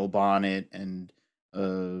late Neil Bonnet, and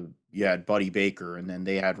you had Buddy Baker, and then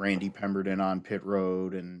they had Randy Pemberton on pit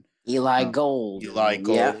road, and Eli uh, Gold, Eli and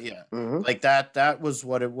yeah. Gold. Yeah. Hmm. Like that, that was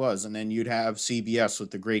what it was. And then you'd have CBS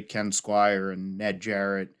with the great Ken Squire and Ned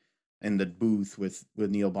Jarrett in the booth with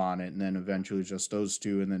Neil Bonnet, and then eventually just those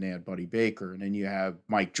two, and then they had Buddy Baker, and then you have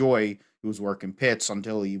Mike Joy, who was working pits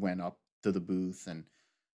until he went up to the booth, and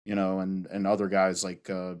and other guys like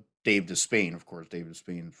Dave Despain, of course. Dave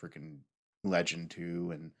Despain, freaking legend too,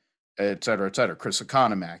 and et cetera, et cetera. Chris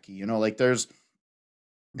Economaki, like there's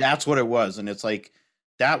that's what it was, and it's like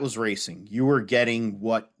that was racing. You were getting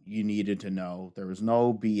what you needed to know. There was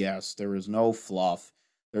no BS. There was no fluff.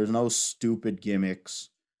 There was no stupid gimmicks.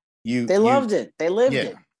 They You loved it. They lived Yeah,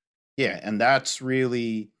 it. yeah, and that's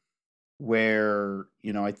really where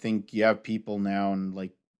I think you have people now, and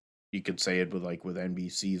like you could say it with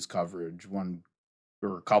NBC's coverage, one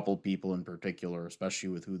or a couple people in particular, especially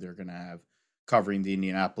with who they're going to have covering the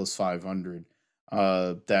Indianapolis 500,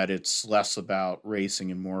 that it's less about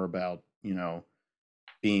racing and more about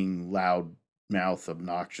being loud mouth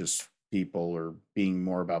obnoxious people, or being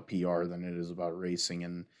more about PR than it is about racing.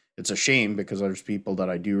 And it's a shame because there's people that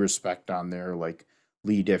I do respect on there, like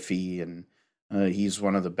Lee Diffie, and he's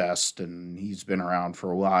one of the best, and he's been around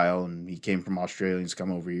for a while, and he came from Australia, he's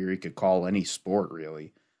come over here, he could call any sport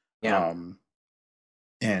really. Yeah. um,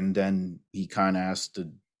 and then he kind of has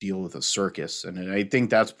to deal with a circus, and I think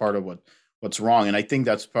that's part of what's wrong. And I think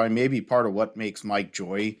that's probably maybe part of what makes Mike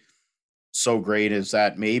Joy so great, is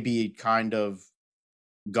that maybe it kind of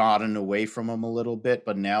gotten away from him a little bit,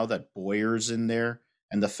 but now that Boyer's in there,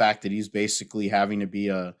 and the fact that he's basically having to be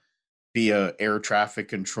a air traffic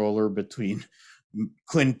controller between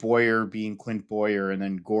Clint Boyer being Clint Boyer, and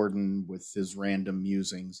then Gordon with his random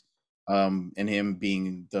musings, and him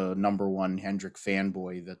being the number one Hendrick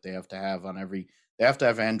fanboy that they have to have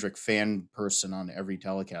a Hendrick fan person on every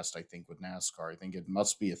telecast, I think, with NASCAR. I think it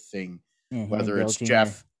must be a thing, Yeah, him and whether Dale it's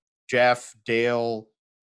Jr. Jeff, Dale,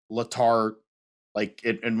 Latart, like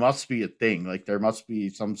it must be a thing. Like there must be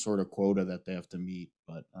some sort of quota that they have to meet.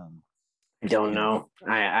 But I don't you know,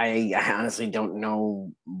 know. I honestly don't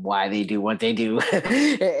know why they do what they do.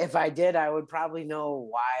 If I did, I would probably know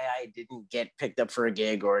why I didn't get picked up for a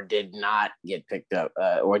gig, or did not get picked up,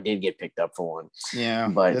 or did get picked up for one. yeah,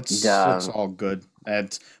 But it's all good.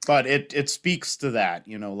 But it speaks to that,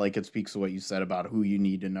 like it speaks to what you said about who you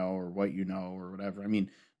need to know, or what you know, or whatever. I mean,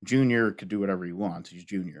 Junior could do whatever he wants. He's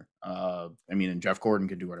Junior. I mean, and Jeff Gordon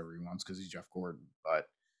could do whatever he wants because he's Jeff Gordon. But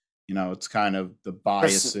it's kind of the for,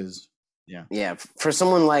 biases. Yeah. yeah, for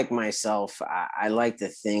someone like myself, I like to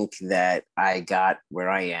think that I got where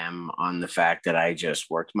I am on the fact that I just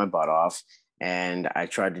worked my butt off, and I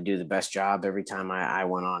tried to do the best job every time I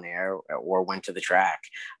went on air or went to the track.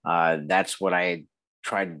 That's what I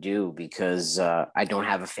tried to do, because I don't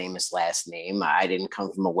have a famous last name. I didn't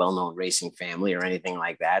come from a well-known racing family or anything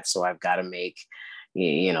like that. So I've got to make,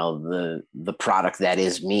 the product that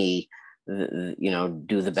is me,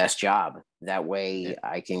 do the best job. That Yeah. way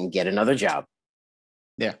I can get another job.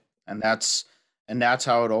 Yeah, and that's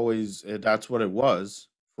how it always. That's what it was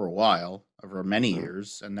for a while, over many Mhm.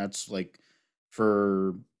 years, and that's like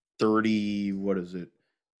for 30. What is it?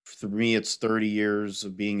 For me, it's 30 years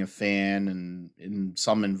of being a fan and in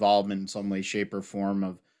some involvement in some way, shape, or form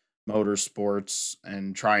of motorsports,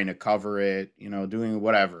 and trying to cover it. Doing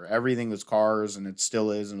whatever. Everything was cars, and it still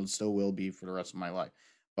is, and it still will be for the rest of my life.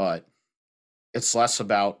 But it's less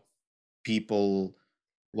about people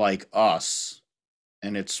like us,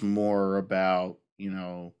 and it's more about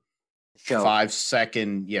Show. 5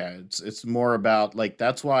 second. Yeah, it's more about like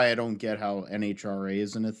that's why I don't get how NHRA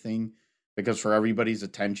isn't a thing, because for everybody's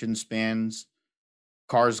attention spans,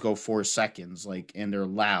 cars go 4 seconds, like, and they're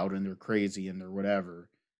loud and they're crazy and they're whatever.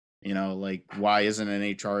 Like, why isn't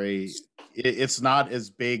NHRA? It's not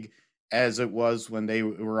as big as it was when they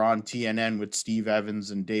were on TNN with Steve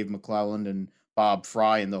Evans and Dave McClelland and Bob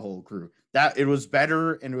Fry and the whole crew. That it was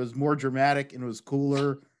better and it was more dramatic and it was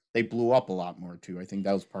cooler. They blew up a lot more too. I think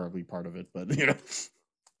that was probably part of it, but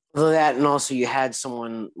Well, that, and also you had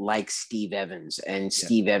someone like Steve Evans, and Yeah.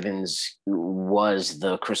 Steve Evans was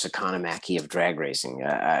the Chris Economaki of drag racing.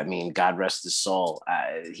 I mean, God rest his soul.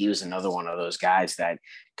 He was another one of those guys that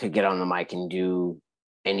could get on the mic and do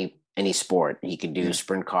any sport. He could do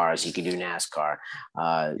sprint cars. He could do NASCAR.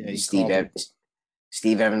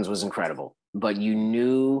 Steve Evans was incredible, but you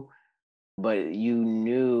knew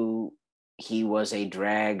he was a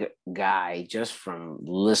drag guy just from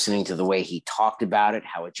listening to the way he talked about it,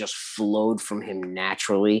 how it just flowed from him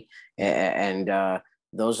naturally. And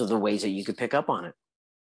those are the ways that you could pick up on it.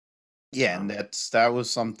 Yeah, and that was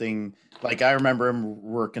something, like, I remember him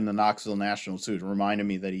working the Knoxville National too. It reminded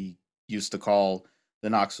me that he used to call the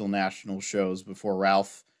Knoxville National shows before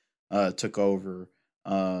Ralph took over.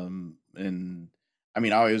 And I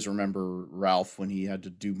mean, I always remember Ralph when he had to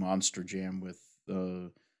do Monster Jam with I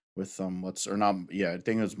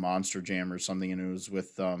think it was Monster Jam or something, and it was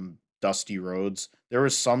with Dusty Rhodes. There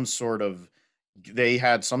was they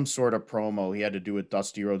had some sort of promo he had to do with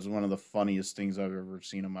Dusty Rhodes. One of the funniest things I've ever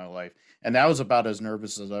seen in my life, and that was about as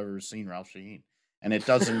nervous as I've ever seen Ralph Shaheen. And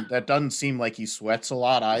that doesn't seem like he sweats a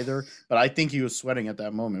lot either, but I think he was sweating at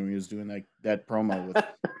that moment when he was doing that promo with.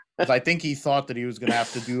 Because I think he thought that he was going to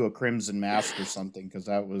have to do a Crimson Mask or something, because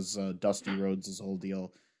that was Dusty Rhodes' whole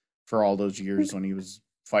deal for all those years when he was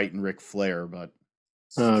fighting Ric Flair. But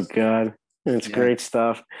oh god, it's great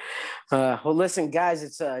stuff. Well, listen, guys,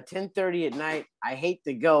 it's 10:30 at night. I hate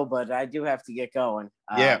to go, but I do have to get going.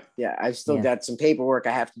 I've still got some paperwork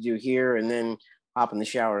I have to do here, and then hop in the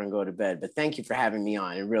shower and go to bed. But thank you for having me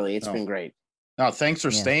on. It's been great. No, thanks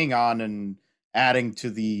for staying on and adding to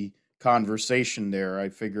the conversation there. I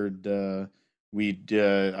figured that you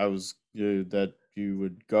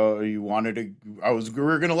would go. You wanted to. We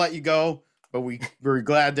were going to let you go, but we were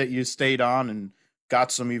glad that you stayed on and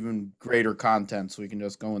got some even greater content, so we can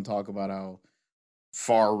just go and talk about how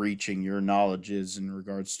far-reaching your knowledge is in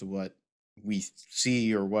regards to what we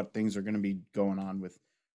see or what things are going to be going on with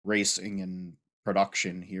racing and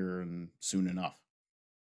production here and soon enough.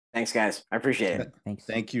 Thanks, guys. I appreciate it. Thanks.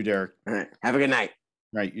 Thank you, Derek. All right. Have a good night.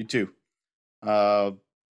 Right. You too. So,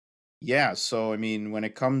 I mean, when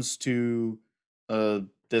it comes to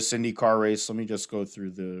this IndyCar race, let me just go through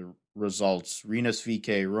the results. Rinus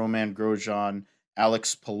VeeKay, Romain Grosjean,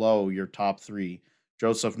 Alex Palou, your top three.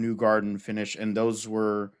 Joseph Newgarden finished, and those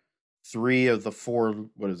were three of the four,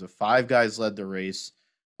 5 guys led the race.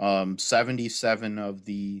 77 of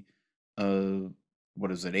the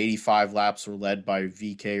 85 laps were led by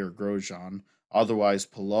VeeKay or Grosjean. Otherwise,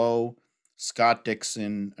 Palou, Scott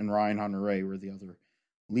Dixon, and Ryan Hunter-Reay were the other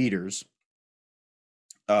leaders.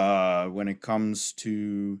 When it comes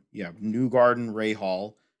to Newgarden,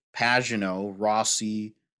 Rahal, Pagenaud,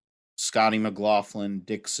 Rossi, Scotty McLaughlin,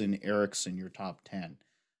 Dixon, Ericsson, your top 10.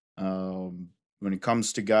 When it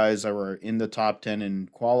comes to guys that were in the top 10 in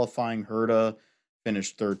qualifying, Herta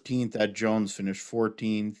finished 13th, Ed Jones finished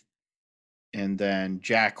 14th, and then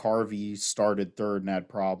Jack Harvey started third and had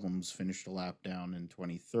problems, finished a lap down in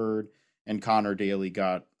 23rd, and Connor Daly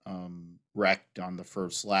got wrecked on the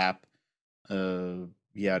first lap.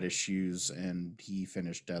 He had issues and he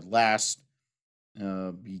finished dead last.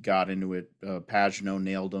 He got into it. Pagenaud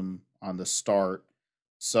nailed him on the start.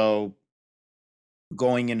 So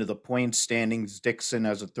going into the point standings, Dixon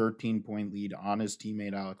has a 13-point lead on his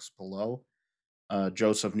teammate Alex Palou.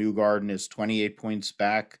 Joseph Newgarden is 28 points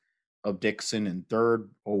back of Dixon in third.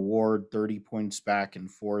 O'Ward 30 points back in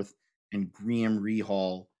fourth. And Graham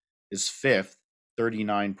Rahal is fifth,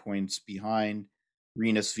 39 points behind.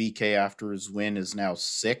 Rinus VeeKay, after his win, is now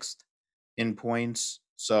sixth in points.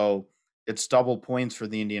 So it's double points for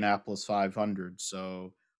the Indianapolis 500.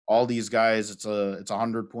 So all these guys, it's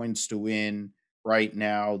 100 points to win. Right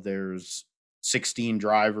now, there's 16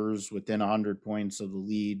 drivers within 100 points of the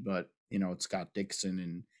lead, but it's Scott Dixon,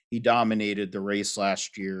 and he dominated the race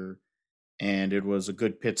last year, and it was a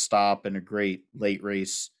good pit stop and a great late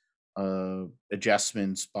race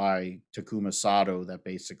adjustments by Takuma Sato that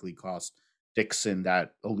basically cost Dixon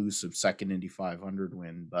that elusive second Indy 500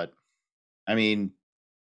 win. But I mean,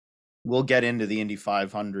 we'll get into the Indy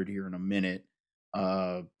 500 here in a minute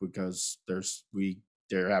because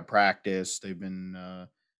they're at practice. They've been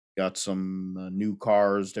got some new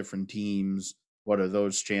cars, different teams. What are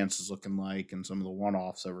those chances looking like? And some of the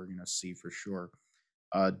one-offs that we're going to see for sure.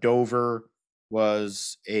 Dover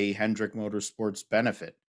was a Hendrick Motorsports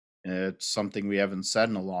benefit. It's something we haven't said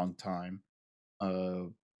in a long time.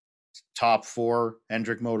 Top 4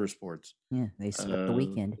 Hendrick Motorsports. Yeah, they swept the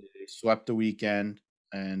weekend. They swept the weekend,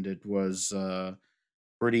 and it was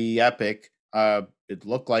pretty epic. It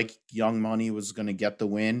looked like Young Money was going to get the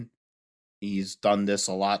win. He's done this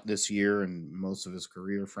a lot this year and most of his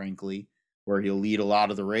career, frankly, where he'll lead a lot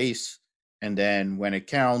of the race, and then when it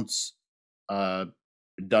counts, it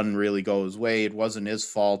doesn't really go his way. It wasn't his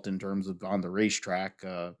fault in terms of on the racetrack.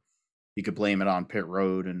 You could blame it on pit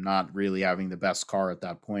road and not really having the best car at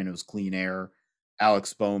that point. It was clean air.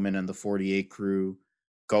 Alex Bowman and the 48 crew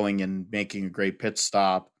going and making a great pit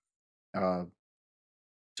stop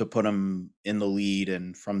to put him in the lead.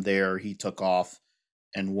 And from there, he took off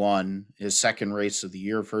and won his second race of the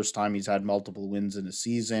year. First time he's had multiple wins in a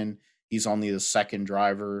season. He's only the second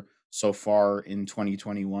driver so far in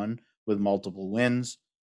 2021 with multiple wins.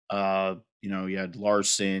 You had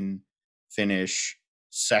Larson finish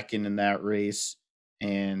second in that race,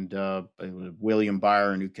 and William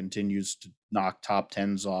Byron, who continues to knock top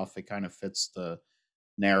tens off. It kind of fits the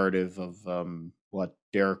narrative of what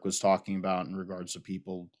Derek was talking about in regards to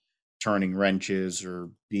people turning wrenches or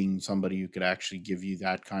being somebody who could actually give you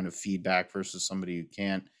that kind of feedback versus somebody who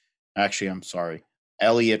can't. Actually, I'm sorry.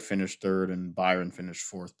 Elliott finished third and Byron finished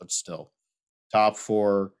fourth, but still. Top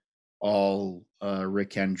 4, all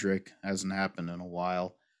Rick Hendrick. Hasn't happened in a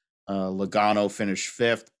while. Logano finished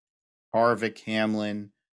fifth. Harvick,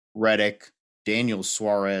 Hamlin, Reddick, Daniel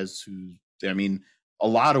Suarez, a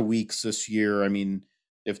lot of weeks this year.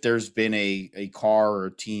 If there's been a car or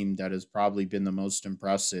a team that has probably been the most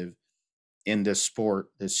impressive in this sport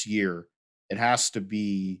this year, it has to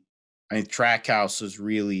be, Trackhouse is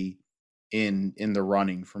really in the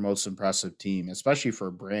running for most impressive team, especially for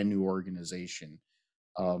a brand new organization.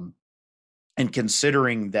 And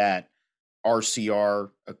considering that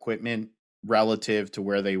RCR equipment relative to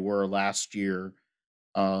where they were last year,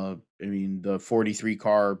 the 43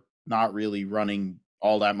 car not really running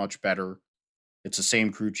all that much better. It's the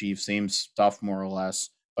same crew chief, same stuff more or less,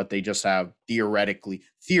 but they just have theoretically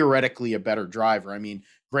a better driver.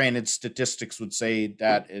 Granted, statistics would say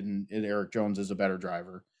that and Eric Jones is a better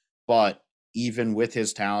driver, but even with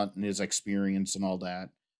his talent and his experience and all that,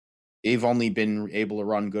 they've only been able to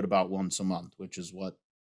run good about once a month, which is what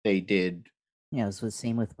they did. Yeah, it was the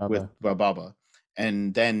same with Bubba. With Bubba.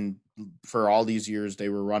 And then for all these years, they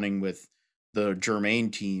were running with the Germain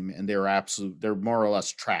team, and they're more or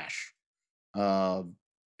less trash.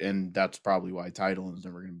 And that's probably why Title is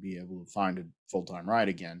never going to be able to find a full-time ride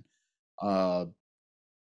again. But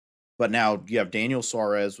now you have Daniel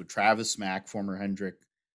Suarez with Travis Mack, former Hendrick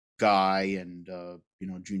guy and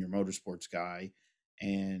Junior Motorsports guy,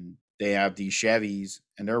 and they have these Chevys,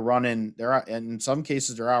 and and in some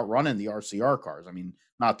cases they're outrunning the RCR cars.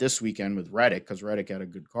 Not this weekend with Reddick, because Reddick had a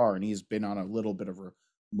good car and he's been on a little bit of a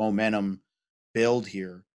momentum build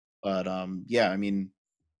here. But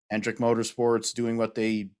Hendrick Motorsports doing what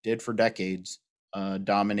they did for decades,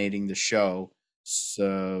 dominating the show.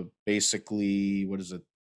 So basically, what is it?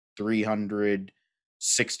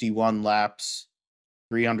 361 laps,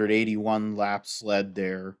 381 laps led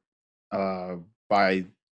there by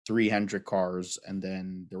 3 Hendrick cars, and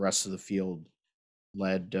then the rest of the field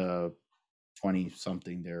led 20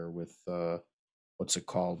 something there with what's it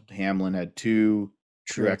called? Hamlin had 2,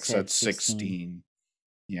 Truex had 16.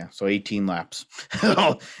 Yeah, so 18 laps.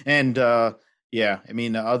 And other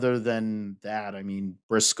than that,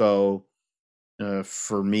 Briscoe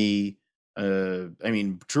for me,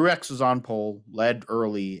 Truex was on pole, led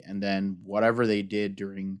early, and then whatever they did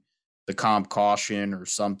during the comp caution or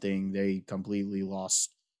something, they completely lost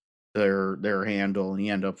their handle, and he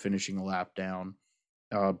ended up finishing a lap down.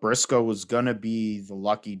 Briscoe was gonna be the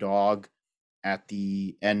lucky dog at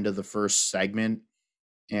the end of the first segment,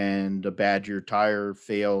 and a bad rear tire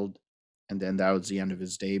failed, and then that was the end of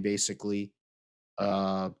his day, basically.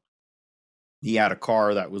 He had a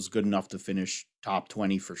car that was good enough to finish top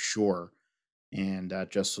 20 for sure, and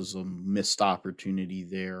that just was a missed opportunity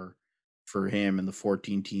there for him and the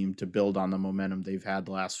 14 team to build on the momentum they've had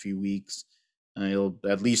the last few weeks. And they'll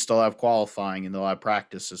have qualifying, and they'll have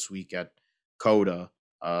practice this week at COTA.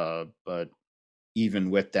 But even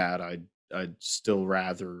with that, I'd still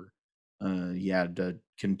rather the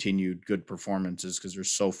continued good performances, because they're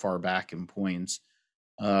so far back in points.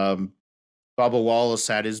 Bubba Wallace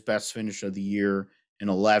had his best finish of the year in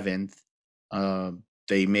 11th.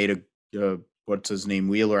 They made what's his name,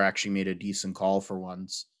 Wheeler actually made a decent call for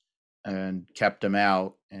once and kept him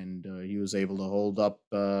out, and he was able to hold up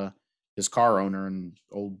his car owner, and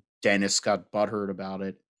old Dennis got butthurt about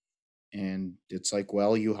it. And it's like,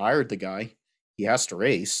 well, you hired the guy. He has to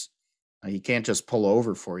race. He can't just pull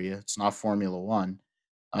over for you. It's not Formula One.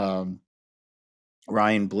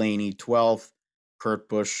 Ryan Blaney, 12th. Kurt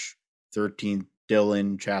Busch, 13th.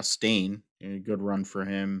 Dylan Chastain, a good run for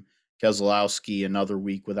him. Keselowski, another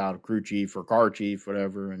week without a crew chief or car chief,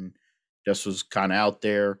 whatever, and just was kind of out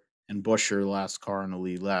there. And Buescher, last car on the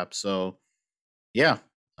lead lap. So, yeah,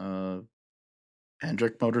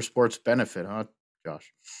 Hendrick Motorsports benefit, huh,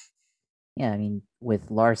 Josh? Yeah, I mean,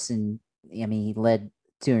 with Larson, I mean, he led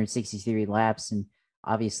 263 laps, and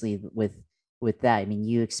obviously with that, I mean,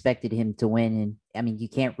 you expected him to win, and I mean, you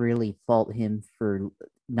can't really fault him for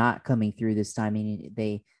not coming through this time. I mean,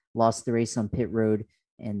 they lost the race on pit road,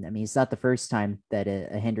 and I mean, it's not the first time that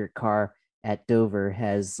a Hendrick car at Dover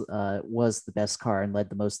has was the best car and led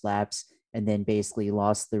the most laps, and then basically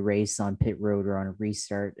lost the race on pit road or on a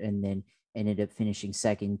restart, and then ended up finishing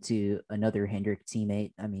second to another Hendrick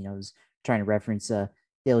teammate. I mean, I was trying to reference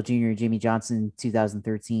Dale Jr. Jimmy Johnson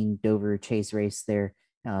 2013 Dover Chase race there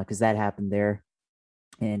because that happened there.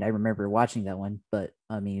 And I remember watching that one, but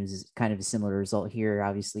I mean, it was kind of a similar result here.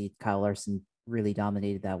 Obviously, Kyle Larson really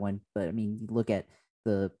dominated that one, but I mean, you look at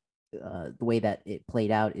the way that it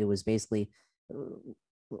played out. It was basically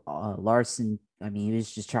Larson. I mean, he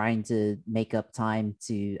was just trying to make up time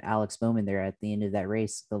to Alex Bowman there at the end of that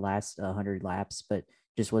race, the last 100 laps, but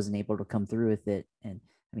just wasn't able to come through with it. And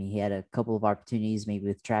I mean, he had a couple of opportunities, maybe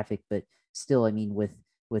with traffic, but still, I mean, with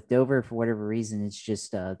Dover, for whatever reason, it's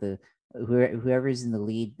just the whoever's in the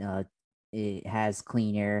lead, it has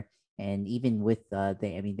clean air. And even with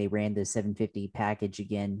they ran the 750 package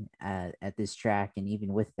again at this track, and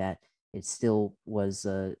even with that, it still was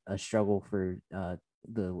a struggle for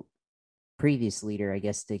the previous leader, I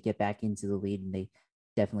guess, to get back into the lead, and they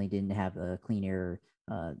definitely didn't have a clean air,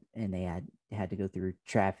 and they had to go through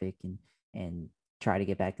traffic and try to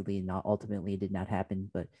get back to the lead, and ultimately it did not happen.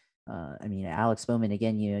 But I mean, Alex Bowman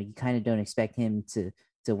again, you kind of don't expect him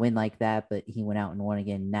to win like that, but he went out and won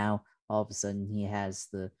again. Now all of a sudden he has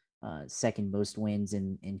the second most wins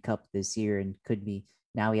in Cup this year, and could be,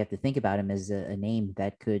 now we have to think about him as a name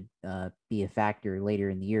that could be a factor later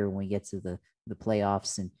in the year when we get to the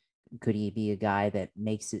playoffs. And could he be a guy that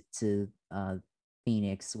makes it to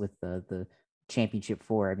Phoenix with the championship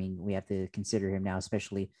four? I mean, we have to consider him now,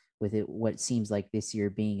 especially with it what seems like this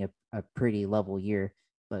year being a pretty level year.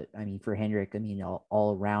 But I mean, for Hendrick, I mean,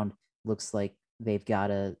 all around looks like they've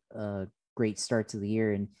got a great start to the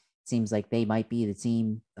year, and it seems like they might be the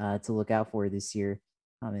team to look out for this year.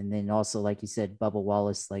 And then also, like you said, Bubba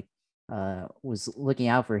Wallace, like was looking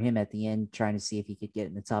out for him at the end, trying to see if he could get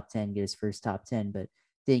in the top 10, get his first top 10, but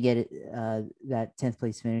didn't get it that 10th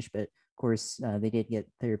place finish. But of course, they did get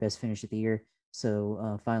their best finish of the year.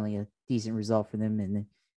 So finally, a decent result for them. And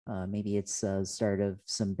then maybe it's start of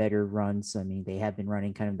some better runs. I mean, they have been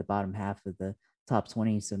running kind of the bottom half of the top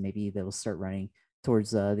 20, so maybe they'll start running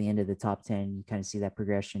towards the end of the top 10. You kind of see that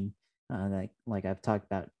progression like I've talked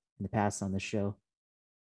about in the past on the show.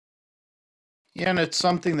 Yeah, and it's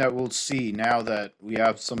something that we'll see now that we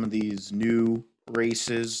have some of these new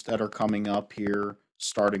races that are coming up here,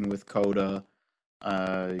 starting with Coda.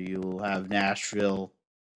 You'll have Nashville,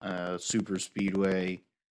 Super Speedway.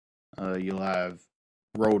 You'll have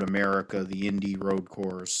Road America, the Indy Road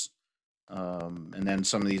Course. And then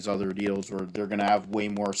some of these other deals where they're going to have way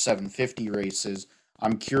more 750 races.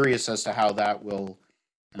 I'm curious as to how that will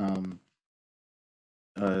um,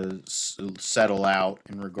 settle out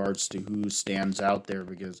in regards to who stands out there,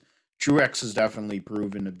 because Truex has definitely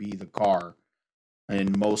proven to be the car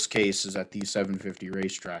in most cases at these 750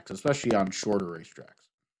 racetracks, especially on shorter racetracks.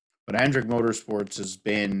 But Hendrick Motorsports has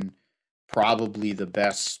been probably the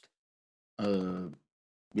best,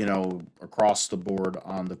 across the board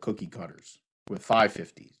on the cookie cutters with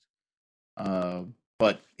 550s.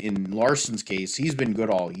 But in Larson's case, he's been good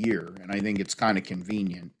all year, and I think it's kind of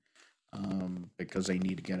convenient because they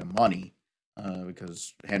need to get him money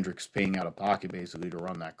because Hendrick's paying out of pocket basically to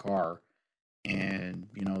run that car. And,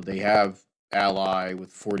 they have Ally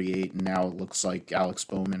with 48, and now it looks like Alex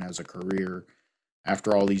Bowman has a career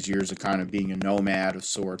after all these years of kind of being a nomad of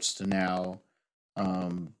sorts to now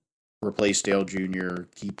replace Dale Jr.,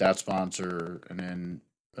 keep that sponsor, and then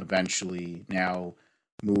eventually now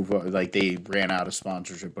move, like they ran out of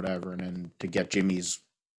sponsorship, whatever, and then to get Jimmy's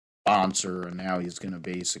sponsor, and now he's going to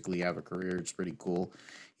basically have a career. It's pretty cool.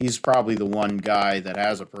 He's probably the one guy that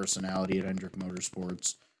has a personality at Hendrick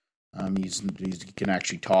Motorsports. He can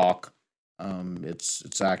actually talk.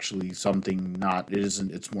 It's actually something not. It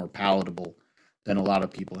isn't. It's more palatable than a lot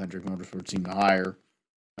of people Hendrick Motorsports seem to hire.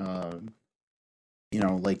 Um,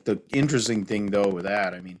 like the interesting thing though with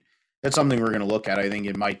that, I mean, that's something we're going to look at. I think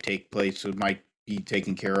it might take place. It might be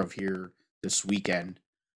taken care of here this weekend.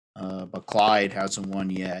 But Clyde hasn't won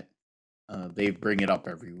yet. They bring it up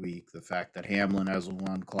every week. The fact that Hamlin hasn't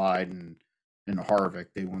won, Clyde and Harvick,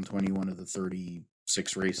 they won 21 of the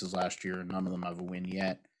 36 races last year, and none of them have a win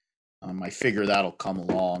yet. I figure that'll come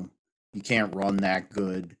along. You can't run that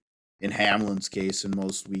good in Hamlin's case in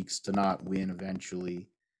most weeks to not win eventually.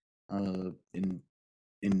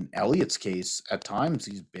 In Elliott's case, at times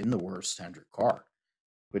he's been the worst Hendrick car,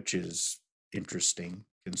 which is interesting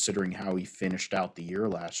considering how he finished out the year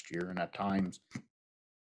last year and at times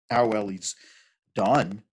how well he's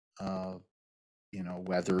done.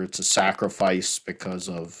 Whether it's a sacrifice because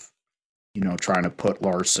of, trying to put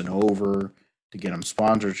Larson over to get him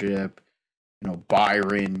sponsorship,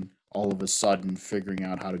 Byron all of a sudden figuring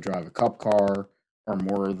out how to drive a cup car, or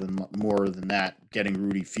more than that, getting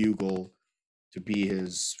Rudy Fugle to be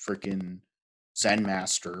his freaking Zen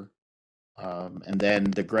master. And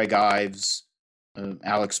then the Greg Ives,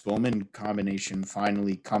 Alex Bowman combination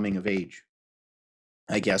finally coming of age,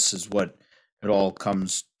 I guess, is what it all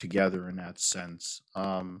comes together in that sense.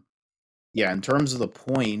 Yeah, in terms of the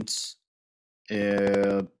points,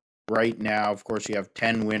 right now, of course, you have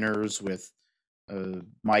 10 winners with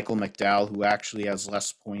Michael McDowell, who actually has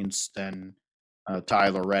less points than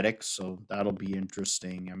Tyler Reddick, so that'll be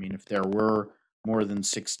interesting. I mean, if there were more than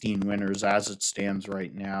 16 winners as it stands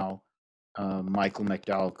right now, Michael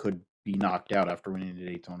McDowell could be knocked out after winning the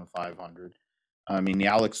Daytona 500. I mean, the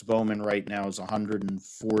Alex Bowman right now is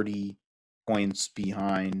 140 points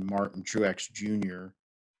behind Martin Truex Jr.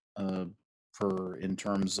 For in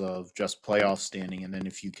terms of just playoff standing, and then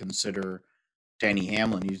if you consider Denny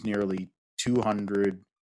Hamlin, he's nearly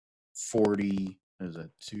 240. Is it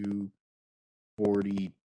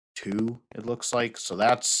 242? It looks like, so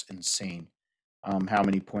that's insane. How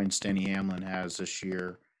many points Denny Hamlin has this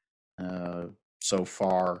year so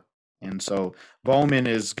far, and so Bowman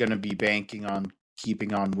is going to be banking on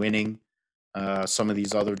keeping on winning. Some of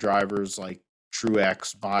these other drivers like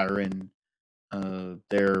Truex, Byron,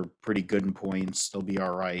 they're pretty good in points. They'll be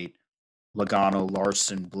all right. Logano,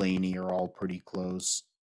 Larson, Blaney are all pretty close.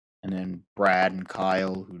 And then Brad and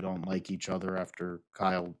Kyle, who don't like each other after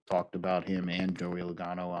Kyle talked about him and Joey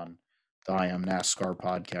Logano on the I Am NASCAR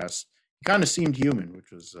podcast. He kind of seemed human,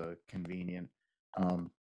 which was convenient.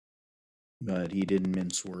 But he didn't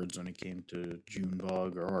mince words when it came to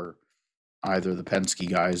Junebug or either the Penske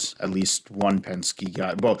guys. At least one Penske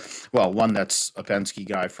guy. Well, one that's a Penske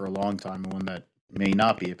guy for a long time, and one that may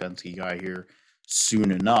not be a Penske guy here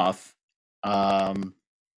soon enough.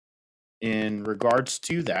 In regards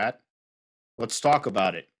to that, let's talk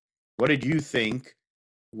about it. What did you think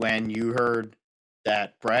when you heard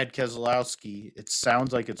that Brad Keselowski? It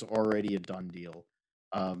sounds like it's already a done deal.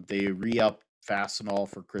 They re-upped Fastenal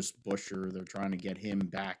for Chris Buescher. They're trying to get him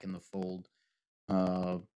back in the fold.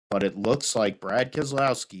 But it looks like Brad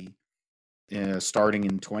Keselowski, starting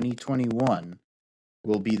in 2021,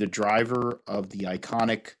 will be the driver of the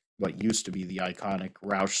iconic, what used to be the iconic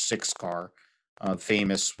Roush 6 car,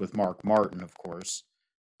 famous with Mark Martin, of course.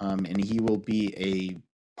 And he will be a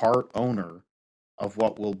part owner of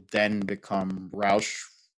what will then become Roush,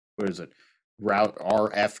 what is it?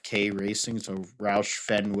 RFK Racing, so Roush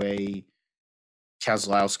Fenway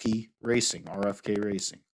Keselowski Racing, RFK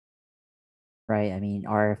Racing. Right. I mean,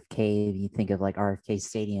 RFK, you think of like RFK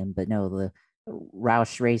Stadium, but no, the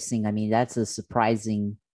Roush Racing, I mean, that's a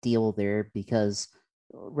surprising deal there because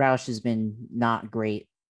Roush has been not great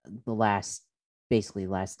basically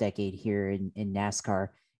last decade here in NASCAR.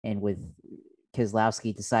 And with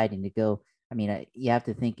Keselowski deciding to go, I mean, you have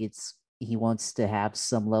to think he wants to have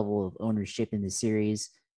some level of ownership in the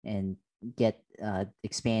series and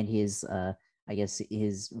expand his, I guess,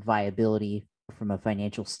 his viability from a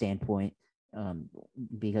financial standpoint.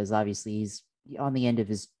 Because obviously he's on the end of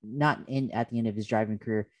his at the end of his driving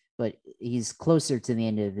career, but he's closer to the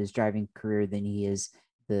end of his driving career than he is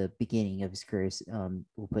the beginning of his career.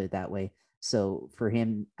 We'll put it that way. So for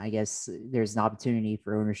him, I guess there's an opportunity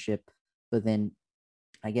for ownership, but then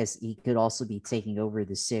I guess he could also be taking over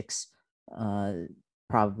the 6.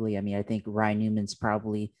 Probably. I mean, I think Ryan Newman's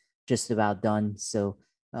probably just about done. So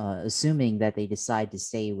assuming that they decide to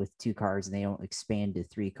stay with 2 cars and they don't expand to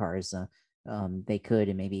 3 cars, they could,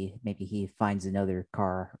 and maybe he finds another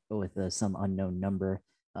car with some unknown number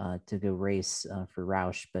to go race for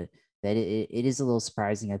Roush. But that it is a little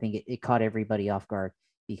surprising. I think it caught everybody off guard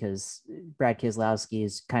because Brad Keselowski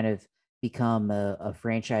is kind of become a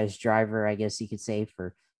franchise driver, I guess you could say,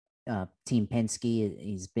 for Team Penske.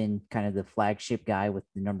 He's been kind of the flagship guy with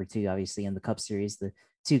the number two, obviously, in the Cup Series. The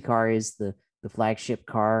two car is the flagship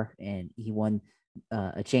car, and he won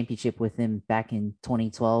a championship with him back in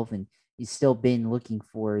 2012, and he's still been looking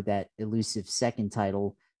for that elusive second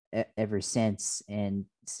title ever since, and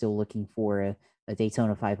still looking for a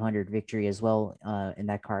Daytona 500 victory as well in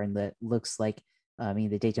that car. And that looks like, I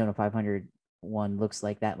mean, the Daytona 500 one looks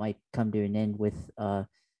like that might come to an end with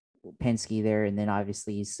Penske there, and then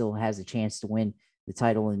obviously he still has a chance to win the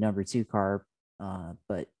title in the number two car.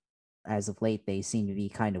 But as of late, they seem to be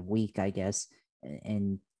kind of weak, I guess,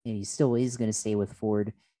 and he still is going to stay with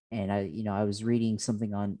Ford. And I was reading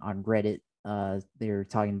something on Reddit. They were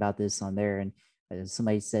talking about this on there, and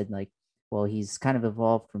somebody said like, well, he's kind of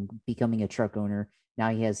evolved from becoming a truck owner.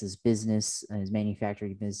 Now he has his business, his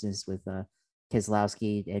manufacturing business with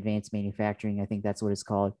Keselowski Advanced Manufacturing. I think that's what it's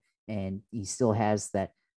called, and he still has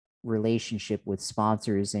that relationship with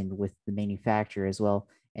sponsors and with the manufacturer as well.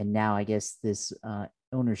 And now I guess this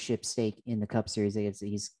ownership stake in the Cup Series, I guess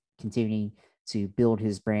he's continuing to build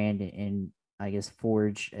his brand and I guess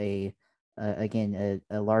forge again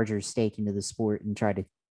a larger stake into the sport and try to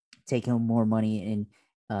take home more money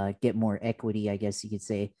and get more equity, I guess you could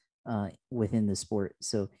say, within the sport.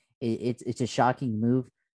 So it's a shocking move,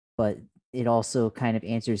 but it also kind of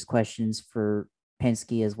answers questions for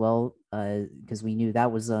Penske as well, because we knew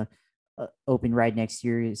that was a open ride next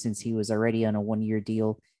year since he was already on a 1-year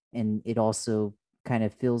deal, and it also kind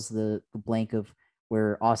of fills the blank of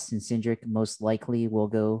where Austin Cindric most likely will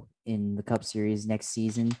go in the Cup Series next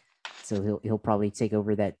season. So he'll probably take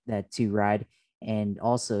over that 2 ride, and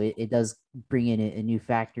also it does bring in a new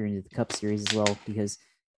factor into the Cup Series as well, because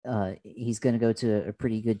he's going to go to a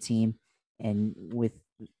pretty good team, and with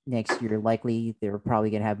next year likely they're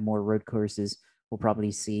probably going to have more road courses. We'll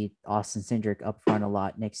probably see Austin Cindric up front a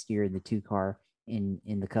lot next year in the 2 car in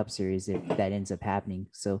the Cup Series if that ends up happening.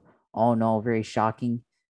 So all in all, very shocking,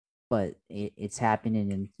 but it's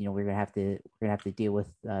happening, and we're gonna have to deal with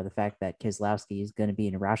the fact that Keselowski is going to be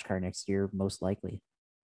in a Roush car next year, most likely.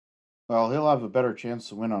 Well, he'll have a better chance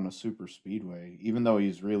to win on a super speedway, even though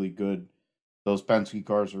he's really good. Those Penske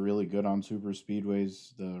cars are really good on super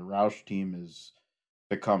speedways. The Roush team has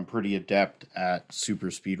become pretty adept at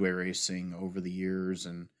super speedway racing over the years,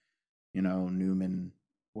 and Newman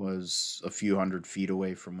was a few hundred feet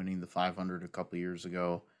away from winning the 500 a couple years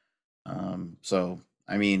ago. So,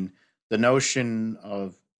 I mean, the notion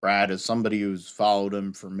of Brad as somebody who's followed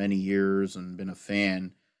him for many years and been a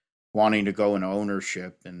fan, wanting to go into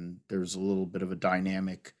ownership, and there's a little bit of a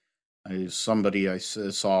dynamic. Somebody I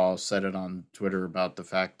saw said it on Twitter about the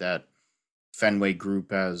fact that Fenway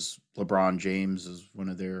Group has LeBron James as one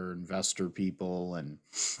of their investor people, and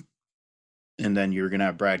then you're gonna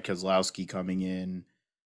have Brad Keselowski coming in.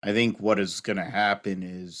 I think what is gonna happen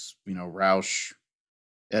is Roush,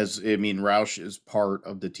 Roush is part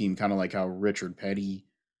of the team, kind of like how Richard Petty,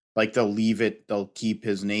 like they'll keep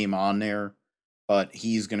his name on there, but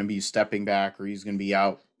he's going to be stepping back, or he's going to be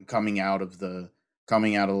coming out of the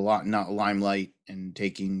lot, not limelight, and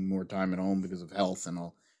taking more time at home because of health and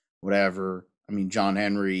all, whatever. I mean, John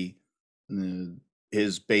Henry,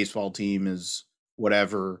 his baseball team is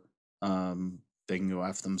whatever. They can go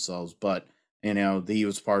F themselves, but he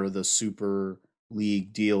was part of the Super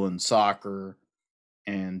League deal in soccer,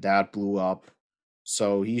 and that blew up.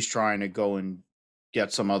 So he's trying to go and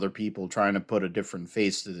get some other people, trying to put a different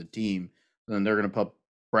face to the team. Then they're going to put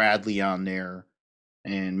Bradley on there,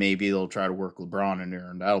 and maybe they'll try to work LeBron in there,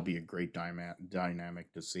 and that'll be a great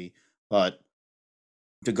dynamic to see. But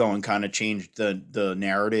to go and kind of change the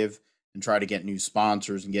narrative and try to get new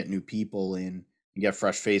sponsors and get new people in and get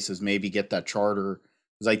fresh faces, maybe get that charter,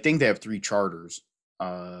 because I think they have 3 charters.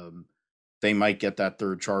 They might get that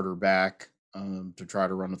 3rd charter back to try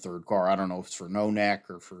to run a 3rd car. I don't know if it's for No-Neck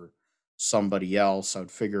or for somebody else.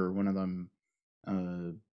 I'd figure one of them,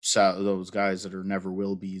 those guys that are never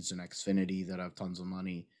will be's in Xfinity that have tons of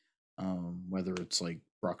money, whether it's like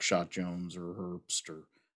Buckshot Jones or Herbst or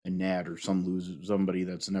a Ned or somebody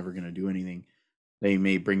that's never going to do anything. They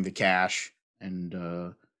may bring the cash and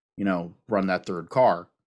run that 3rd car.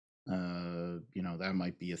 That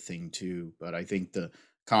might be a thing too. But I think the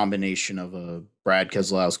combination of a Brad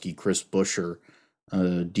Keselowski, Chris Buescher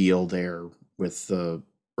deal there with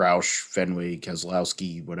Roush, Fenway,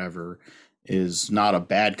 Keselowski, whatever, is not a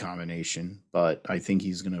bad combination. But I think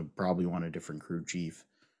he's going to probably want a different crew chief.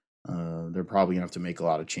 They're probably going to have to make a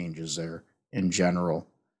lot of changes there in general.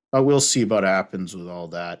 But we'll see what happens with all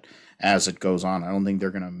that as it goes on. I don't think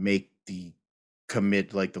they're going to make the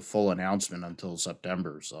full announcement until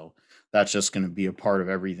September. So that's just going to be a part of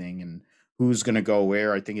everything. And who's going to go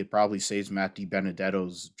where. I think it probably saves Matt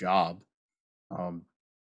DiBenedetto's job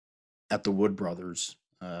at the Wood Brothers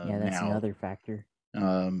Yeah, that's now. another factor.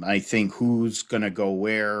 I think who's going to go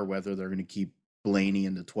where, whether they're going to keep Blaney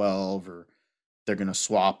in the 12 or they're going to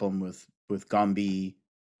swap him with Gumby,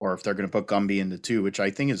 or if they're going to put Gumby in the 2, which I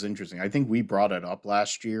think is interesting. I think we brought it up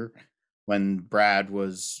last year when Brad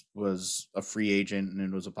was a free agent and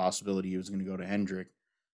it was a possibility he was going to go to Hendrick,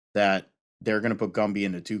 that they're going to put Gumby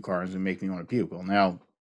in the 2 car and make me want to puke. Well, now,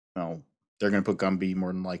 no, they're going to put Gumby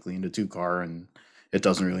more than likely in the 2 car, and it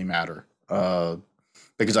doesn't really matter.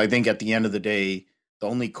 Because I think at the end of the day, the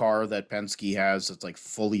only car that Penske has that's like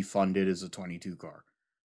fully funded is a 22 car.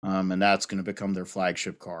 And that's going to become their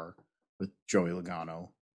flagship car with Joey Logano.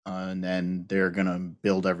 And then they're going to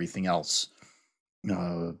build everything else.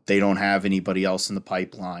 They don't have anybody else in the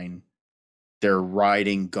pipeline. They're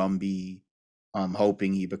riding Gumby,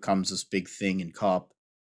 hoping he becomes this big thing in Cup.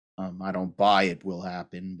 I don't buy it will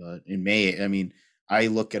happen, but it may. I mean, I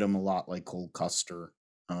look at him a lot like Cole Custer,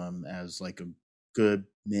 as like a good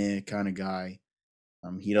meh kind of guy.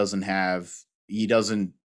 He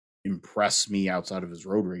doesn't impress me outside of his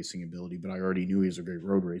road racing ability, but I already knew he was a great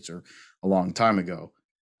road racer a long time ago.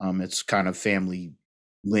 It's kind of family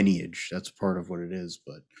lineage. That's part of what it is.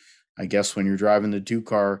 But I guess when you're driving the 2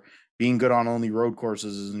 car, being good on only road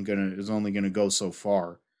courses is only gonna go so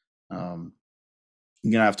far. You're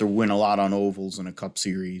gonna have to win a lot on ovals in a Cup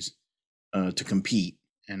Series to compete,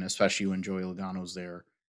 and especially when Joey Logano's there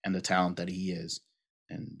and the talent that he is.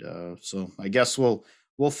 And so I guess we'll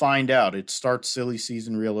find out. It starts silly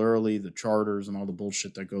season real early, the charters and all the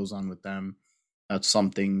bullshit that goes on with them. That's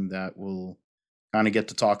something that we'll kind of get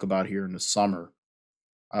to talk about here in the summer.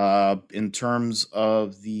 In terms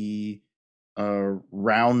of the in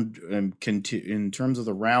terms of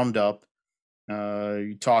the roundup,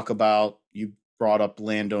 you brought up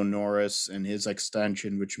Lando Norris and his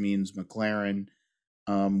extension, which means McLaren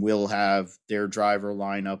will have their driver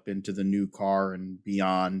line up into the new car and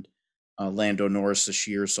beyond. Lando Norris this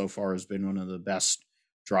year so far has been one of the best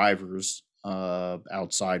drivers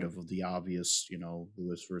outside of the obvious,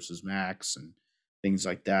 Lewis versus Max and things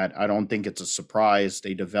like that. I don't think it's a surprise.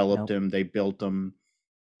 They developed him, they built him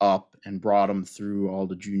up and brought him through all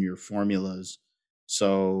the junior formulas.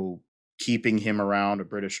 So keeping him around, a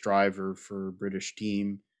British driver for a British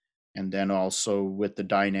team, and then also with the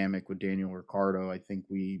dynamic with Daniel Ricciardo, I think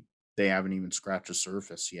they haven't even scratched the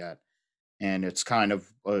surface yet. And it's kind of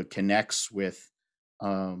connects with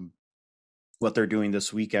what they're doing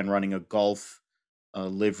this weekend, running a Gulf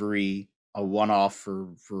livery, a one-off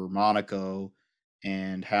for Monaco,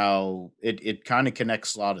 and how it kind of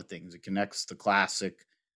connects a lot of things. It connects the classic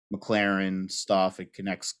McLaren stuff. It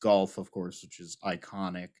connects Gulf, of course, which is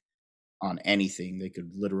iconic on anything. They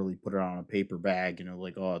could literally put it on a paper bag,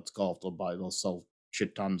 like, oh, it's Gulf. They'll sell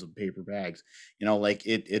shit tons of paper bags. Like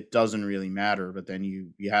it doesn't really matter. But then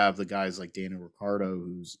you have the guys like Daniel Ricciardo,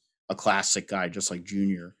 who's a classic guy, just like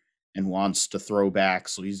Junior, and wants to throw back.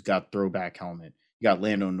 So he's got throwback helmet. You got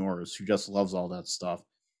Lando Norris, who just loves all that stuff.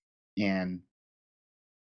 And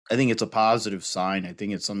I think it's a positive sign. I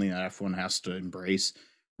think it's something that F1 has to embrace,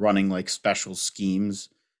 running like special schemes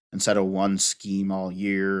instead of one scheme all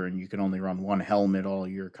year, and you can only run one helmet all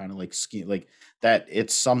year, kind of like scheme like that.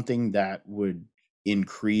 It's something that would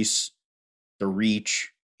increase the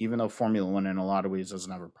reach, even though Formula One in a lot of ways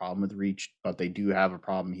doesn't have a problem with reach, but they do have a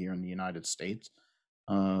problem here in the United States.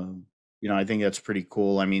 I think that's pretty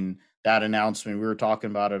cool. I mean, that announcement, we were talking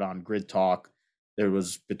about it on Grid Talk. There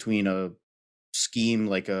was between a scheme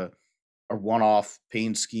like a one-off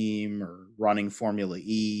paint scheme or running Formula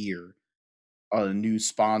E or a new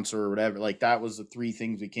sponsor or whatever. Like that was the 3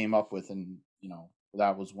 things we came up with, and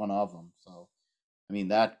that was one of them. So I mean,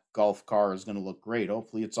 that Gulf car is going to look great.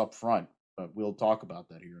 Hopefully it's up front, but we'll talk about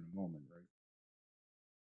that here in a moment, right?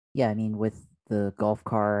 Yeah, I mean, with the Gulf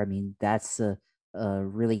car, I mean, that's a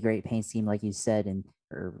really great paint scheme, like you said,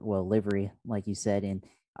 livery, like you said. And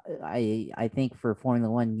I think for Formula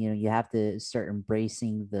One, you have to start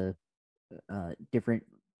embracing the different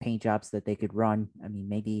paint jobs that they could run. I mean,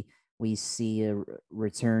 maybe we see a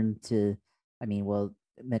return to,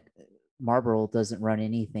 Marlboro doesn't run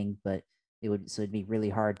anything, but it'd be really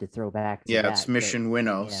hard to throw back to it's Mission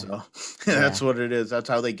Winnow, so Yeah. that's what it is. That's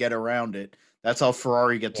how they get around it. That's how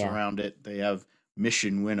Ferrari gets around it. They have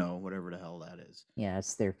Mission Winnow, whatever the hell that is. Yeah,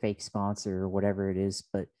 it's their fake sponsor or whatever it is.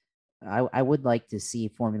 But I would like to see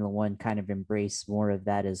Formula One kind of embrace more of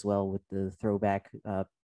that as well with the throwback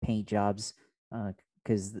paint jobs,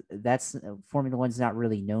 because that's Formula One's not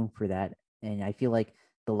really known for that. And I feel like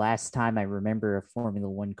the last time I remember a Formula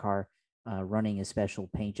One car running a special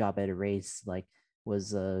paint job at a race, like,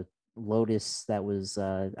 was Lotus that was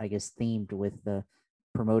I guess themed with the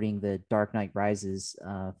promoting the Dark Knight Rises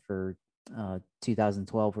for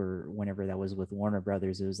 2012 or whenever that was with Warner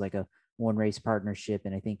Brothers. It was like a one race partnership,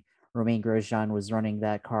 and I think Romain Grosjean was running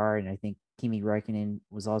that car, and I think Kimi Räikkönen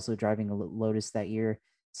was also driving a Lotus that year.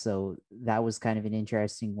 So that was kind of an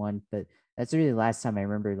interesting one, but that's really the last time I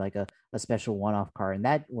remember like a special one-off car, and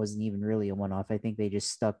that wasn't even really a one-off. I think they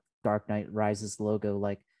just stuck Dark Knight Rises logo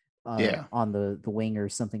like Yeah. on the wing or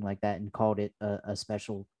something like that and called it a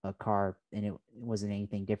special car, and it wasn't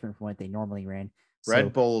anything different from what they normally ran. Red So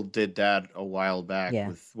Bull did that a while back yeah,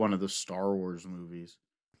 with one of the Star Wars movies.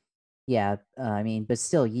 yeah. I mean, but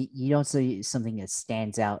still, you don't see something that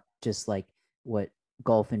stands out just like what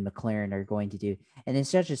Golf and McLaren are going to do, and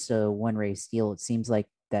it's not just a one race deal. It seems like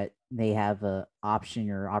that they have a option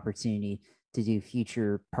or opportunity to do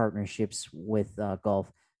future partnerships with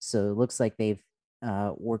Golf. So it looks like they've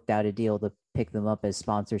worked out a deal to pick them up as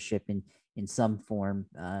sponsorship in some form.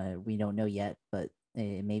 We don't know yet, but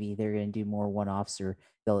maybe they're going to do more one offs or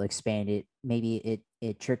they'll expand it. Maybe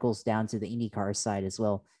it trickles down to the IndyCar side as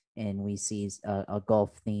well, and we see a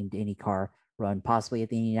golf themed IndyCar run possibly at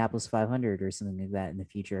the Indianapolis 500 or something like that in the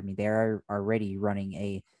future. I mean, they are already running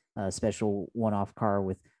a special one off car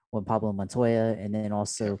with Juan Pablo Montoya, and then Yeah.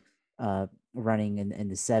 also running in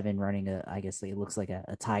the seven, running I guess it looks like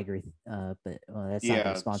a tiger, but that's not their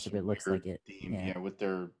Yeah, sponsor, it's a but it looks like weird it. theme. Yeah, Yeah, with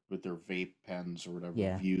their vape pens or whatever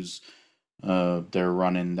yeah, views. They're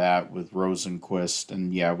running that with Rosenquist,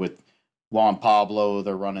 and yeah, with Juan Pablo,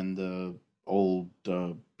 they're running the old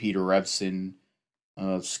Peter Revson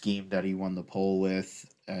scheme that he won the pole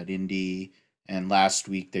with at Indy. And last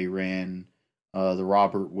week they ran the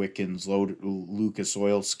Robert Wickens Lucas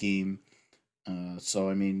Oil scheme. So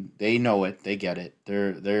I mean, they know it, they get it.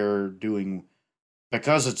 They're doing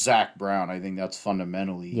because it's Zach Brown. I think that's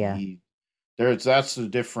fundamentally yeah, that's the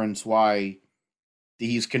difference why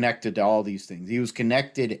he's connected to all these things. He was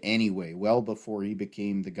connected anyway, well before he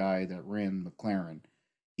became the guy that ran McLaren.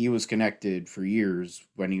 He was connected for years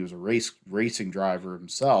when he was a racing driver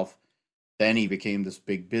himself. Then he became this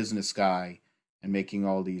big business guy and making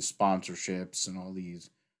all these sponsorships and all these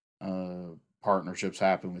uh, partnerships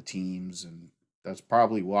happen with teams, and that's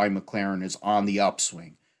probably why McLaren is on the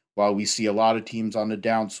upswing, while we see a lot of teams on the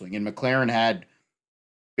downswing. And McLaren had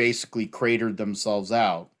basically cratered themselves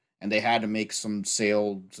out, and they had to make some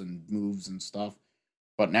sales and moves and stuff.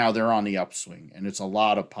 But now they're on the upswing, and it's a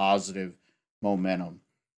lot of positive momentum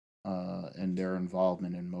and their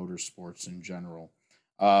involvement in motorsports in general.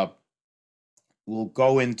 Uh, we'll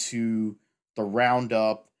go into the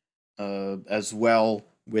roundup as well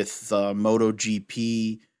with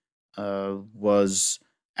MotoGP was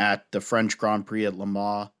at the French Grand Prix at Le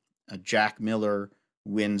Mans. Jack Miller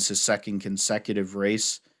wins his second consecutive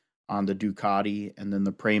race on the Ducati, and then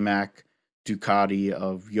the Pramac Ducati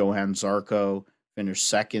of Johan Zarco finished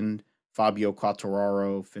second. Fabio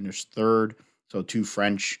Quartararo finished third. So two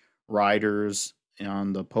French riders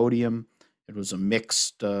on the podium. It was a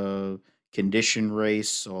mixed condition race,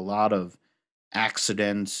 so a lot of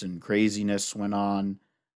accidents and craziness went on.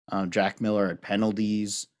 Jack Miller had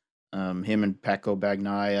penalties. Him and Pecco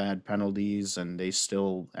Bagnaia had penalties, and they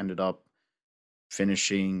still ended up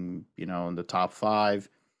finishing, in the top five.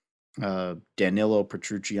 Danilo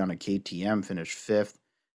Petrucci on a KTM finished fifth.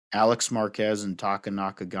 Alex Marquez and Taka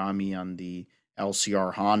Nakagami on the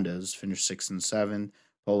LCR Hondas finished sixth and seventh.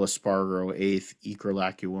 Pol Espargaro eighth. Iker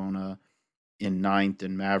Lecuona in ninth,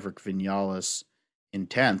 and Maverick Vinales in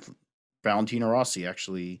 10th. Valentino Rossi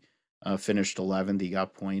actually finished 11th. He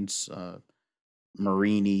got points.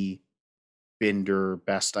 Marini, Binder,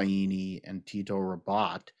 Bastianini, and Tito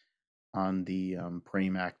Rabat on the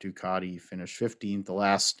Pramac Ducati finished 15th. The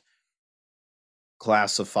last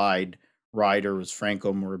classified rider was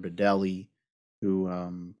Franco Morbidelli,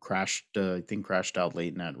 who crashed, I think, crashed out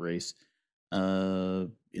late in that race.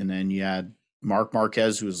 And then you had Mark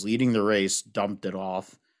Marquez, who was leading the race, dumped it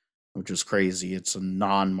off, which is crazy. It's a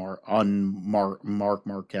Mark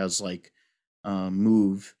Marquez like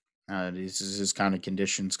move. His kind of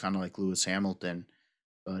conditions, kind of like Lewis Hamilton,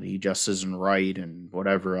 but he just isn't right, and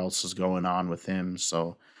whatever else is going on with him.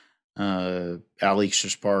 So Alex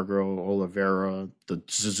Espargaro, Oliveira, the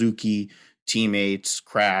Suzuki teammates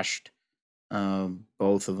crashed.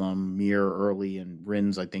 Both of them, Mir early and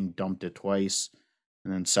Rins, I think, dumped it twice.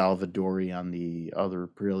 And then Salvadori on the other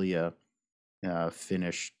Aprilia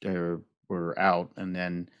finished were out. And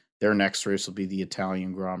then their next race will be the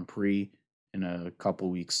Italian Grand Prix in a couple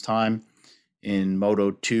weeks' time. In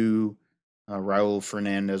Moto 2, Raul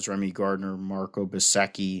Fernandez, Remy Gardner, Marco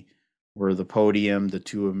Bezzecchi were the podium. The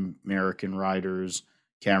two American riders,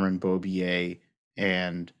 Cameron Beaubier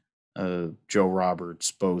and Joe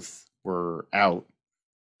Roberts both were out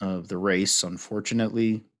of the race,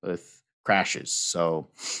 unfortunately, with crashes. So,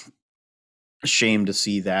 a shame to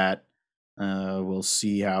see that. We'll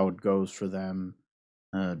see how it goes for them.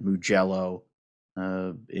 Mugello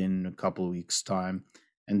in a couple of weeks' time,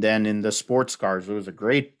 and then in the sports cars, it was a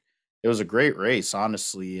great race,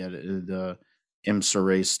 honestly. At the IMSA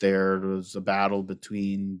race, there it was a battle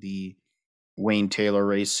between the Wayne Taylor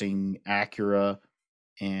Racing Acura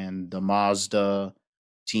and the Mazda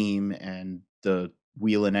team and the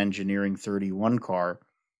Whelen Engineering 31 car.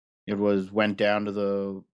 It went down to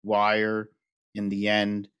the wire in the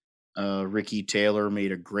end. Ricky Taylor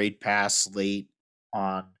made a great pass late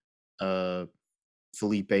on uh,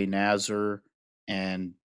 Felipe Nasr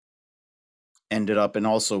and ended up and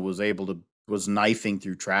also was knifing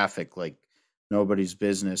through traffic like nobody's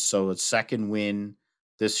business. So a second win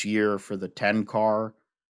this year for the 10 car,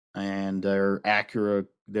 and their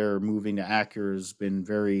moving to Acura has been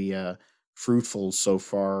very fruitful so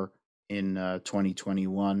far in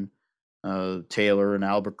 2021. Taylor and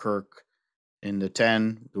Albuquerque in the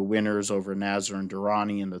 10, the winners over Nasr and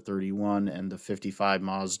Durrani in the 31, and the 55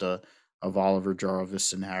 Mazda of Oliver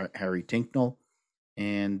Jarvis and Harry Tinknell.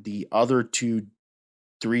 And the other three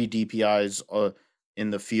DPIs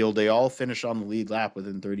in the field, they all finished on the lead lap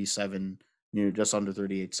within 37, just under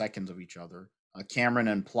 38 seconds of each other. Cameron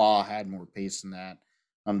and Pla had more pace than that.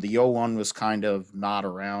 The 01 was kind of not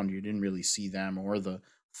around. You didn't really see them or the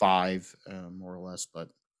 5, more or less, but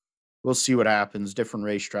we'll see what happens. Different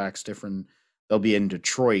racetracks, different. They'll be in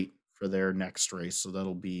Detroit for their next race, so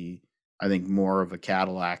that'll be, I think, more of a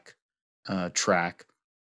Cadillac track.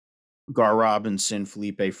 Gar Robinson,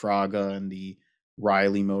 Felipe Fraga, and the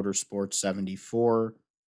Riley Motorsports 74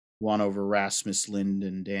 won over Rasmus Lind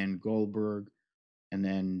and Dan Goldberg, and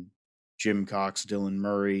then Jim Cox, Dylan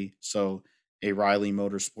Murray. So a Riley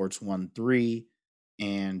Motorsports 1-3,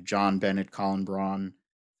 and John Bennett, Colin Braun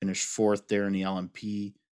finished fourth there in the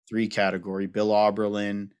LMP3 category. Bill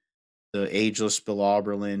Auberlin, the ageless Bill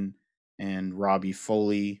Auberlin, and Robbie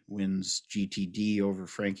Foley wins GTD over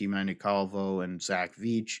Frankie Manicalvo and Zach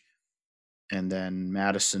Veach. And then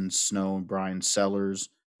Madison Snow and Brian Sellers,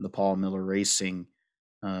 the Paul Miller Racing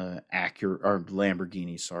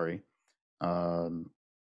Lamborghini, sorry,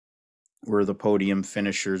 were the podium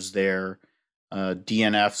finishers there.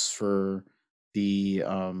 DNFs for the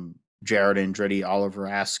Jared Andretti, Oliver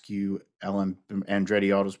Askew, Andretti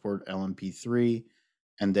Autosport LMP3,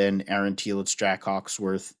 and then Aaron Telitz, Jack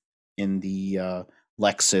Hawksworth in the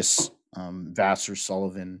Lexus Vassar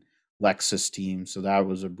Sullivan Lexus team. So that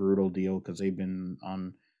was a brutal deal because they've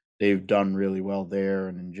done really well there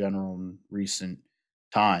and in general in recent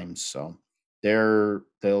times. So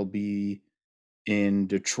they'll be in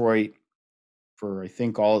Detroit for, I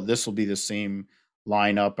think, all this will be the same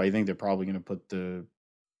lineup. I think they're probably going to put the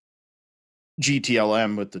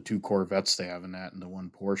GTLM with the 2 Corvettes they have in that and the 1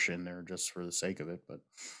 Porsche in there just for the sake of it, but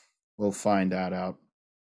we'll find that out.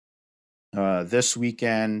 This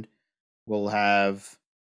weekend we'll have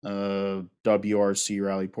WRC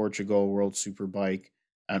Rally Portugal World Superbike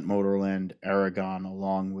at Motorland Aragon,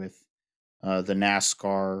 along with the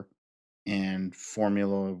NASCAR and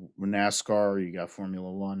NASCAR. You got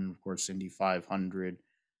Formula One, of course, Indy 500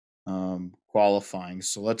 qualifying.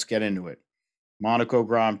 So let's get into it. Monaco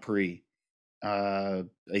Grand Prix. I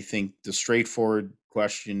think the straightforward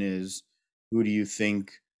question is, who do you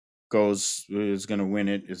think is going to win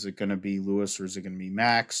it? Is it going to be Lewis or is it going to be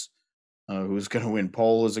Max? Who's going to win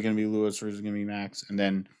pole? Is it going to be Lewis or is it going to be Max? And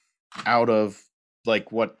then out of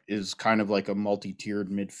like what is kind of like a multi-tiered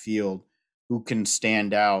midfield, who can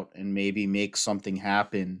stand out and maybe make something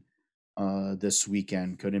happen this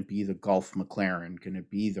weekend? Could it be the Gulf McLaren? Can it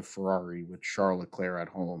be the Ferrari with Charles Leclerc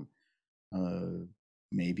at home?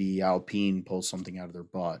 Maybe Alpine pulls something out of their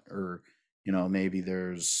butt, or maybe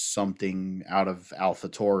there's something out of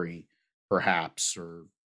AlphaTauri, perhaps, or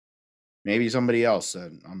maybe somebody else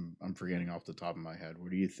that I'm forgetting off the top of my head.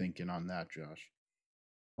 What are you thinking on that, Josh?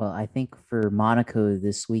 Well, I think for Monaco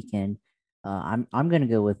this weekend, I'm going to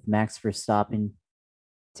go with Max Verstappen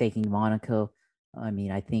taking Monaco. I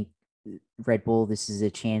mean, I think Red Bull, this is a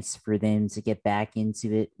chance for them to get back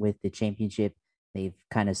into it with the championship. They've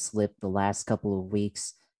kind of slipped the last couple of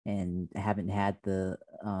weeks and haven't had the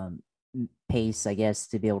pace, I guess,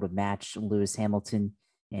 to be able to match Lewis Hamilton.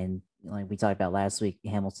 And like we talked about last week,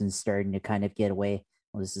 Hamilton's starting to kind of get away.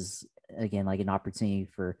 Well, this is again like an opportunity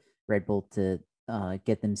for Red Bull to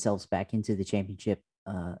get themselves back into the championship.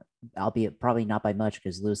 Albeit probably not by much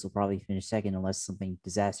because Lewis will probably finish second unless something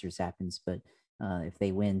disastrous happens. But if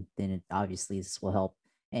they win, then obviously this will help.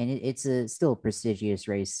 And it's still a prestigious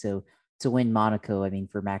race. So to win Monaco, I mean,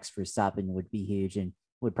 for Max Verstappen would be huge and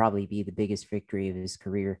would probably be the biggest victory of his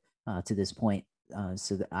career to this point.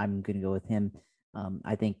 I'm going to go with him.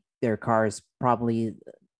 I think their car is probably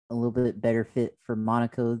a little bit better fit for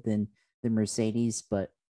Monaco than the Mercedes,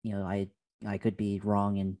 but I could be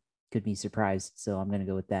wrong and could be surprised. So I'm going to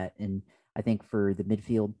go with that. And I think for the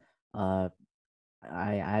midfield, uh,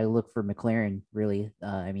 I look for McLaren really.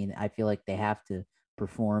 I mean, I feel like they have to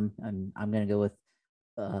perform. I'm going to go with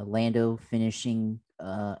Lando finishing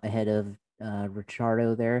ahead of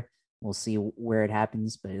Ricciardo there. We'll see where it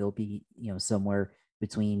happens, but it'll be somewhere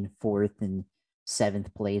between fourth and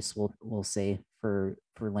seventh place. We'll say for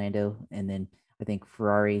Lando, and then I think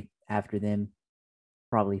Ferrari after them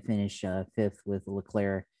probably finish fifth with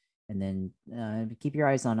Leclerc, and then keep your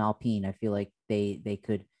eyes on Alpine. I feel like they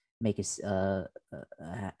could make us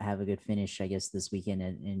have a good finish, I guess, this weekend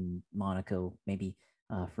in Monaco. Maybe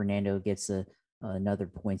Fernando gets another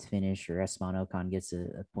points finish, or Esteban Ocon gets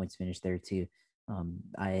a points finish there too.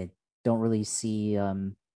 I don't really see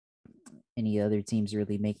any other teams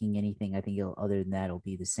really making anything. I think other than that, it'll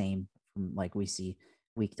be the same from like we see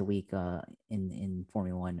week to week in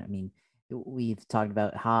Formula One. I mean, we've talked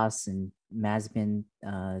about Haas and Mazepin,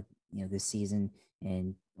 this season,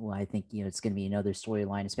 and well, I think it's going to be another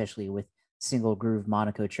storyline, especially with single groove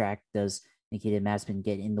Monaco track. Does Nikita Mazepin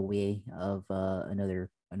get in the way of another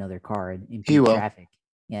car and impede traffic?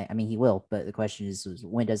 Yeah, I mean he will, but the question is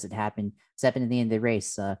when does it happen? It's happened at the end of the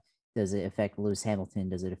race. Does it affect Lewis Hamilton?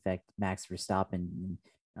 Does it affect Max Verstappen?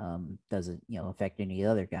 Does it affect any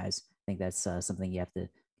other guys? I think that's something you have to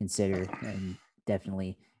consider, and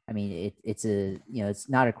definitely. I mean, it's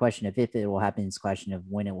not a question of if it will happen; it's a question of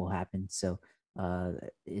when it will happen. So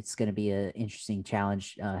it's going to be an interesting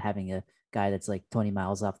challenge having a guy that's like 20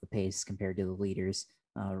 miles off the pace compared to the leaders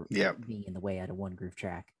being in the way at a one groove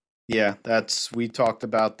track. Yeah, we talked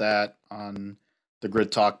about that on the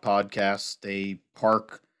Grid Talk podcast. They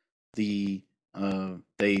park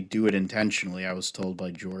they do it intentionally. I was told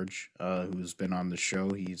by George, who's been on the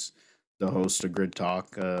show. He's the host of Grid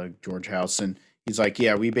Talk, George Howson. He's like,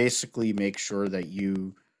 yeah, we basically make sure that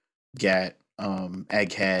you get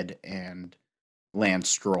Egghead and Lance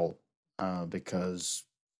Stroll because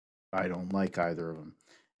I don't like either of them.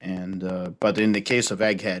 And but in the case of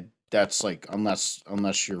Egghead, that's like unless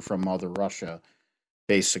you're from Mother Russia,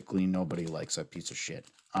 basically nobody likes that piece of shit.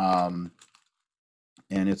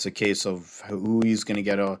 And it's a case of who he's going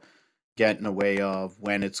to get in the way of,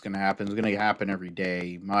 when it's going to happen. It's going to happen every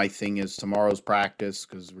day. My thing is tomorrow's practice,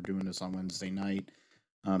 because we're doing this on Wednesday night.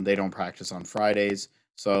 They don't practice on Fridays,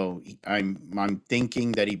 so I'm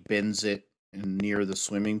thinking that he bins it near the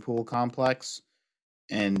swimming pool complex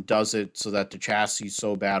and does it so that the chassis is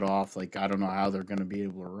so bad off. Like, I don't know how they're going to be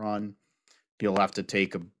able to run. He'll have to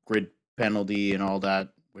take a grid penalty and all that,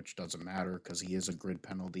 which doesn't matter because he is a grid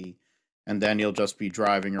penalty. And then he'll just be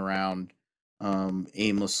driving around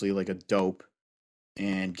aimlessly like a dope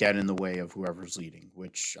and get in the way of whoever's leading,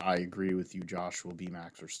 which I agree with you, Josh, will be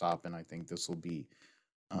Max Verstappen. I think this will be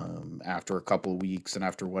after a couple of weeks and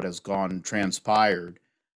after what has transpired.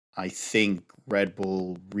 I think Red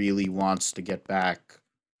Bull really wants to get back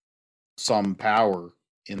some power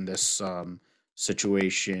in this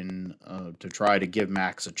situation to try to give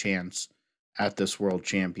Max a chance at this World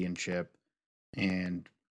Championship. And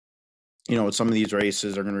some of these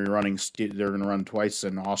races are going to be running. They're going to run twice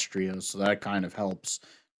in Austria, so that kind of helps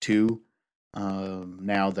too.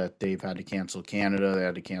 Now that they've had to cancel Canada, they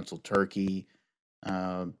had to cancel Turkey,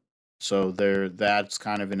 so that's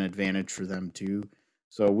kind of an advantage for them too.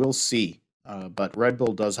 So we'll see. But Red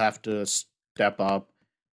Bull does have to step up.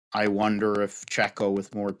 I wonder if Checo,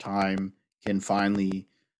 with more time, can finally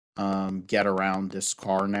get around this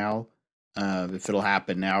car now. If it'll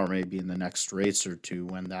happen now or maybe in the next race or two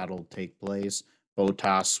when that'll take place.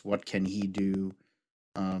 Bottas, what can he do?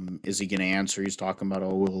 Is he going to answer? He's talking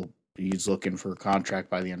about, he's looking for a contract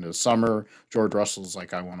by the end of the summer. George Russell's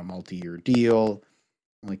like, I want a multi-year deal.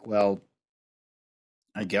 I'm like, well,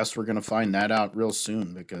 I guess we're going to find that out real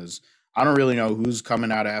soon because I don't really know who's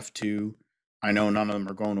coming out of F2. I know none of them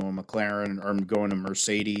are going to a McLaren or going to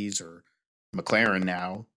Mercedes or McLaren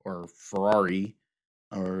now or Ferrari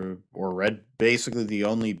or Red. Basically, the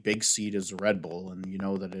only big seat is a Red Bull, and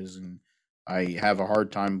that is. And I have a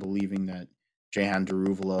hard time believing that Jehan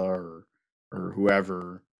Daruvula or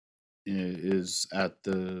whoever is at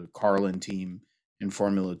the Carlin team in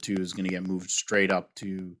Formula 2 is going to get moved straight up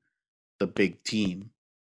to the big team.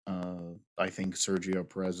 I think Sergio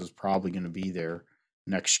Perez is probably going to be there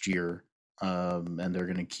next year, and they're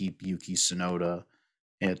going to keep Yuki Tsunoda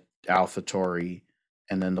at AlphaTauri,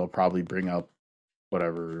 and then they'll probably bring up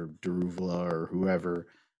whatever Daruvula or whoever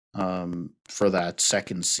for that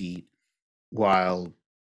second seat, while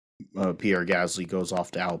Pierre Gasly goes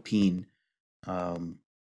off to Alpine. Um,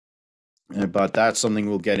 but that's something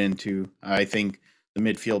we'll get into. I think the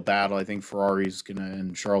midfield battle. I think Ferrari's gonna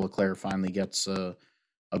and Charles Leclerc finally gets a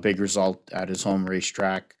big result at his home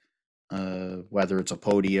racetrack. Whether it's a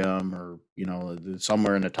podium or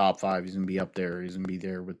somewhere in the top five, he's gonna be up there. He's gonna be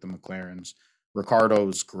there with the McLarens.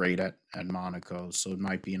 Ricardo's great at Monaco, so it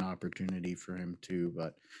might be an opportunity for him too.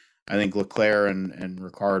 But I think Leclerc and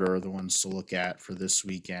Ricardo are the ones to look at for this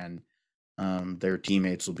weekend. Their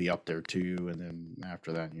teammates will be up there too, and then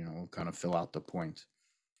after that, we'll kind of fill out the points.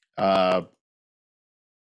 What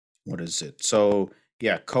is it? So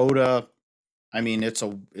yeah, Coda. I mean, it's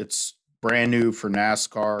brand new for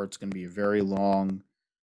NASCAR. It's going to be a very long.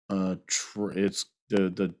 It's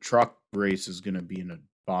the truck race is going to be an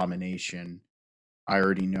abomination. I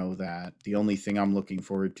already know that. The only thing I'm looking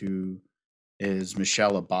forward to is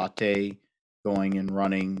Michelle Abate going and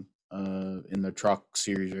running in the truck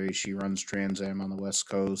series race. She runs Trans Am on the West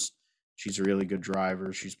Coast. She's a really good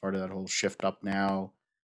driver. She's part of that whole Shift Up Now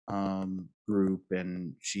group,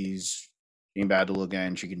 and she's ain't bad to look at,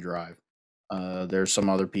 and she can drive. There's some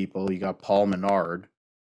other people. You got Paul Menard.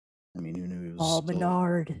 I mean, who knew he was Paul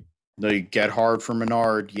Menard? They get hard for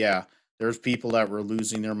Menard. Yeah, there's people that were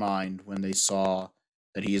losing their mind when they saw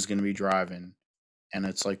that he is going to be driving, and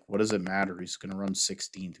it's like, what does it matter? He's going to run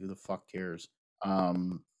 16th. Who the fuck cares? I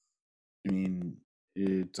mean,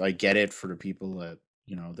 I get it for the people that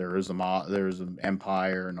there's an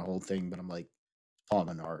empire and the whole thing, but I'm like, Paul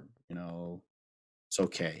Menard. It's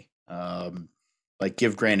okay. Like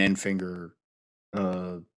give Grant Enfinger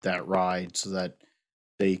that ride so that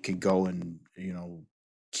they could go and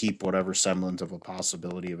keep whatever semblance of a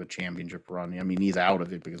possibility of a championship run. I mean, he's out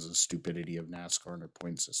of it because of the stupidity of NASCAR and their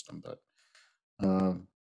point system. But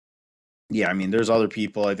yeah, I mean, there's other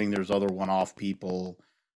people. I think there's other one-off people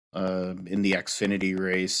in the Xfinity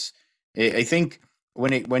race. I think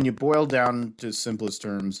when you boil down to simplest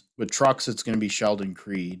terms, with trucks, it's going to be Sheldon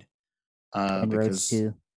Creed And Rhodes because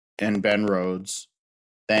too. and Ben Rhodes.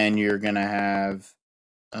 Then you're going to have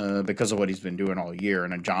because of what he's been doing all year,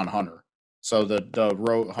 and a John Hunter. So the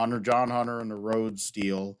John Hunter, and the Rhodes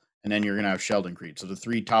deal, and then you're gonna have Sheldon Creed. So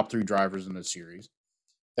the top three drivers in the series.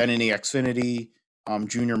 Then in the Xfinity,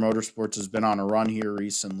 Junior Motorsports has been on a run here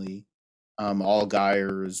recently.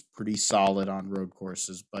 Allgaier is pretty solid on road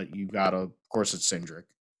courses, but you got of course it's Cindric,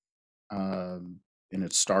 and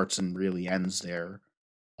it starts and really ends there.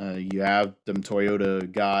 You have them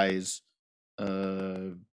Toyota guys.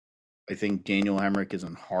 I think Daniel Hemrick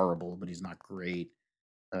isn't horrible, but he's not great.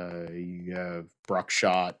 You have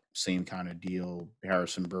Bruckshot, same kind of deal.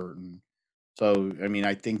 Harrison Burton. So I mean,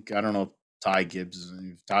 I don't know if Ty Gibbs is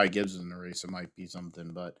in the race. It might be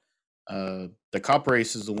something, but the Cup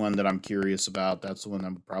race is the one that I'm curious about. That's the one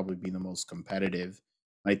that would probably be the most competitive.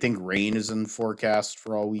 I think rain is in forecast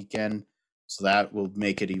for all weekend, so that will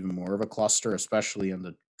make it even more of a cluster, especially on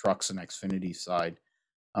the trucks and Xfinity side.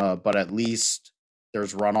 But at least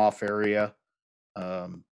there's runoff area.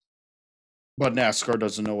 But NASCAR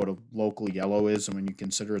doesn't know what a local yellow is, and when you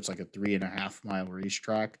consider it's like a 3.5 mile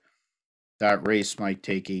racetrack, that race might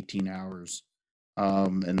take 18 hours.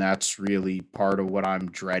 And that's really part of what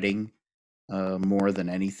I'm dreading more than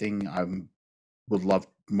anything. I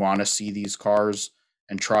want to see these cars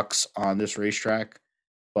and trucks on this racetrack,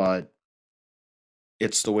 but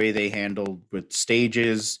it's the way they handled with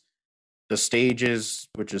the stages,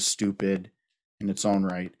 which is stupid in its own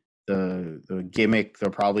right. The gimmick, they'll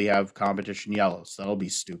probably have competition yellows. That'll be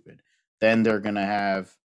stupid. Then they're gonna have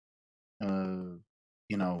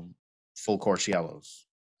you know, full course yellows.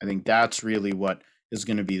 I think that's really what is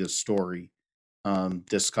gonna be the story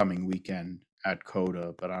this coming weekend at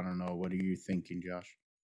Coda. But I don't know. What are you thinking, Josh?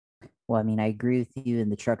 Well, I mean, I agree with you in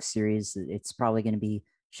the truck series. It's probably going to be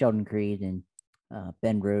Sheldon Creed and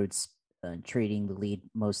Ben Rhodes trading the lead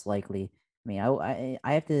most likely. I mean,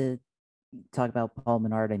 I have to talk about Paul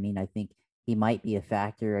Menard. I mean, I think he might be a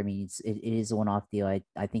factor. I mean, it is a one-off deal.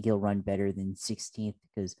 I think he'll run better than 16th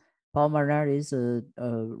because Paul Menard is a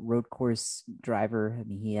road course driver. I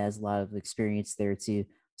mean, he has a lot of experience there too.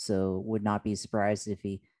 So would not be surprised if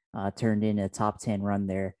he turned in a top 10 run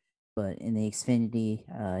there. But in the Xfinity,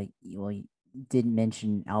 well, you didn't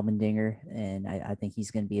mention Almendinger, and I think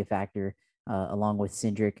he's going to be a factor along with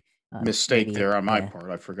Cindric. Mistake Maybe, there on my part.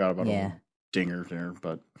 I forgot about yeah, Dinger there,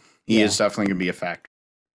 but he is definitely going to be a factor.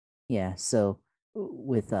 yeah. So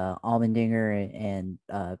with Almendinger and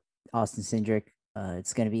Austin Cindric,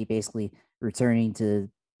 it's going to be basically returning to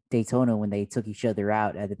Daytona when they took each other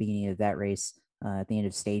out at the beginning of that race at the end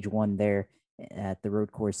of stage one there at the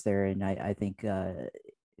road course there, and I think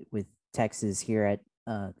with Texas here at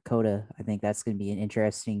COTA. I think that's going to be an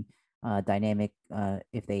interesting dynamic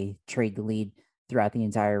if they trade the lead throughout the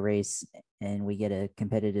entire race and we get a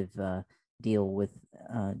competitive deal with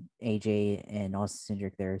AJ and Austin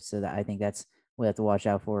Cindric there. So that I think that's we have to watch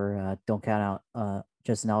out for. Don't count out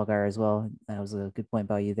Justin Allgaier as well. That was a good point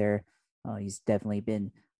by you there. He's definitely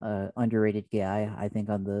been underrated guy, I think,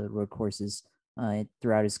 on the road courses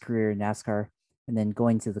throughout his career in NASCAR. And then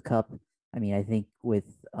going to the Cup, I mean, I think with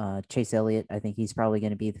Chase Elliott, I think he's probably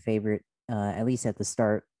going to be the favorite, at least at the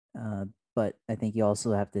start. But I think you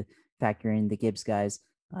also have to factor in the Gibbs guys,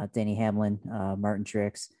 Denny Hamlin, Martin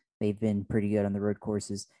Truex. They've been pretty good on the road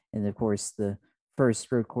courses. And of course, the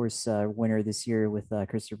first road course winner this year with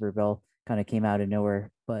Christopher Bell kind of came out of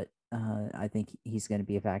nowhere. But I think he's going to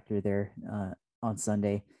be a factor there on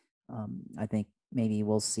Sunday. I think maybe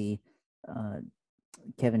we'll see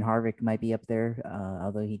Kevin Harvick might be up there,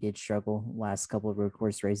 although he did struggle last couple of road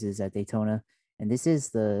course races at Daytona. And this is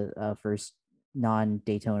the first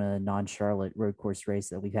non-Daytona, non-Charlotte road course race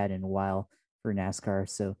that we've had in a while for NASCAR.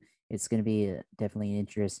 So it's going to be definitely an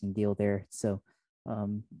interesting deal there. So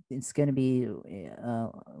it's going to be a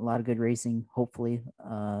lot of good racing, hopefully.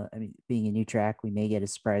 I mean, being a new track, we may get a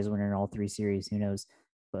surprise winner in all three series. Who knows?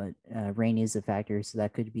 But rain is a factor, so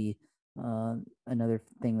that could be another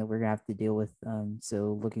thing that we're gonna have to deal with.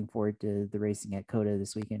 So looking forward to the racing at COTA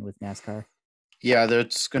this weekend with NASCAR. Yeah,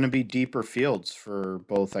 there's going to be deeper fields for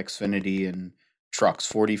both Xfinity and trucks.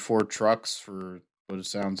 44 trucks for what it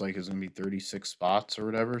sounds like is going to be 36 spots or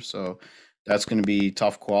whatever. So that's going to be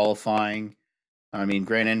tough qualifying. I mean,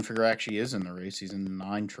 Grant Enfinger actually is in the race. He's in the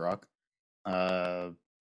 9 truck.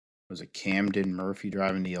 Was it Camden Murphy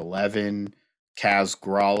driving the 11? Kaz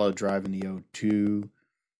Grala driving the 02.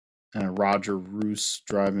 Roger Roos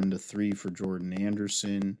driving the 3 for Jordan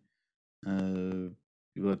Anderson.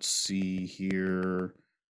 Let's see here.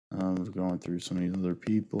 Going through some of these other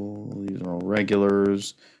people. These are all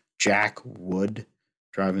regulars. Jack Wood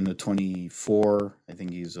driving the 24. I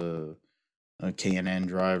think he's a K&N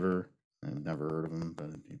driver. I've never heard of him, but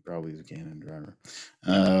he probably is a K&N driver.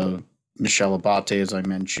 Michelle Abate, as I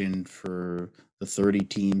mentioned, for the 30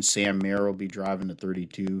 team. Sam Mayer will be driving the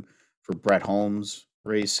 32 for Brett Holmes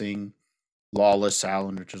Racing. Lawless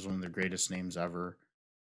Allen, which is one of the greatest names ever,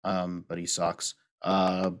 but he sucks.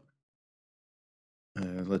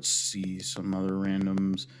 Let's see some other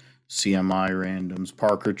randoms. CMI randoms.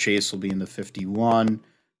 Parker Chase will be in the 51.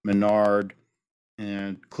 Menard.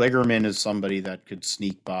 And Kligerman is somebody that could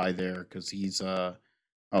sneak by there because he's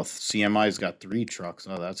CMI's got 3 trucks.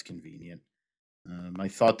 Oh, that's convenient. I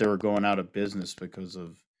thought they were going out of business because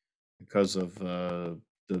of the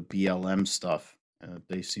BLM stuff.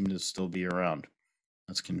 They seem to still be around.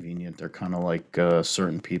 That's convenient. They're kind of like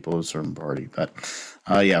certain people, a certain party. But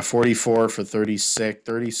yeah, 44 for 36.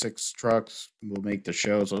 36 trucks will make the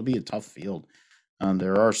show. So it'll be a tough field.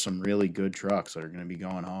 There are some really good trucks that are going to be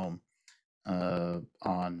going home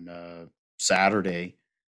on Saturday.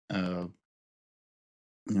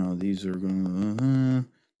 These are going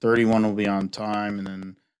 31 will be on time, and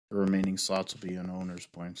then the remaining slots will be on owner's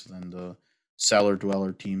points. Then the cellar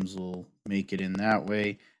dweller teams will make it in that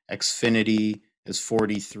way. Xfinity is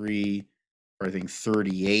 43, or I think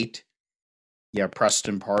 38. Yeah,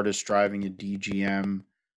 Preston Pardus driving a DGM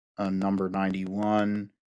number 91.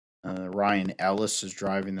 Ryan Ellis is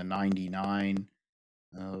driving the 99.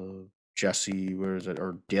 Jesse, where is it?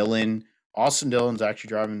 Or Dylan. Austin Dillon's actually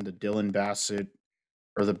driving the Dylan Bassett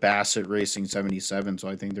or the Bassett Racing 77. So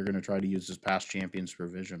I think they're going to try to use his past champions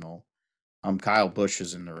provisional. Kyle Busch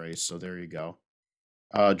is in the race, so there you go.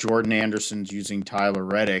 Jordan Anderson's using Tyler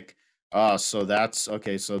Reddick. So that's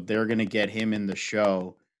okay. So they're going to get him in the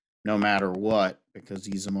show no matter what because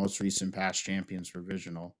he's the most recent past champions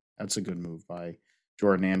provisional. That's a good move by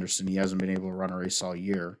Jordan Anderson. He hasn't been able to run a race all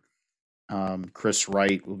year. Chris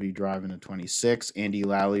Wright will be driving a 26. Andy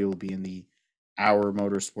Lally will be in the Hour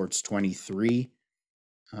Motorsports 23.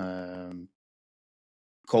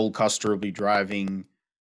 Cole Custer will be driving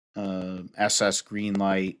SS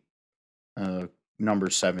Greenlight number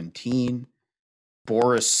 17.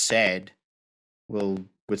 Boris Said will,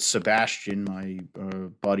 with Sebastian, my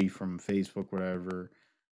buddy from Facebook, whatever,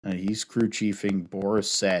 he's crew chiefing Boris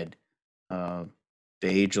Said, the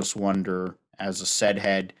Ageless Wonder, as a Said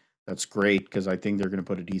head. That's great because I think they're going to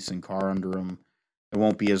put a decent car under him. It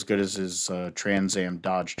won't be as good as his Trans Am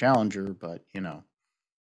Dodge Challenger, but you'll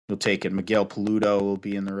take it. Miguel Paludo will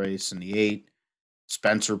be in the race in the 8.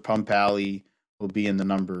 Spencer Pumpalley will be in the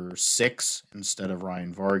number 6 instead of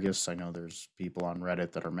Ryan Vargas. I know there's people on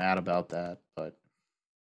Reddit that are mad about that, but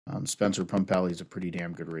Spencer Pumpalley is a pretty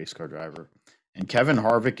damn good race car driver. and Kevin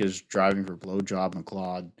Harvick is driving for Blowjob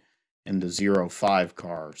McLeod in the 05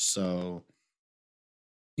 car. So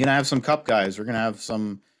you're gonna have some Cup guys. We're gonna have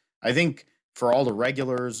some. I think for all the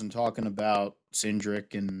regulars and talking about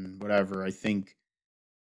Cindric and whatever, I think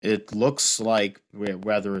it looks like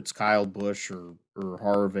whether it's Kyle Busch or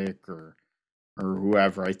Harvick or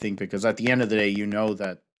whoever. I think because at the end of the day, you know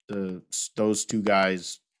that those two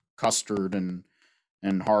guys, Custard and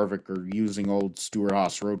Harvick, are using old Stewart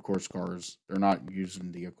Haas road course cars. They're not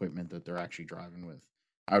using the equipment that they're actually driving with.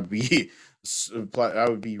 I would be I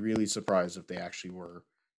would be really surprised if they actually were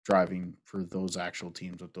driving for those actual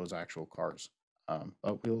teams with those actual cars.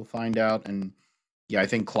 But we'll find out. And yeah, I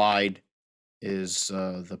think Clyde is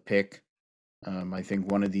the pick. I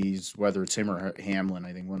think one of these, whether it's him or Hamlin,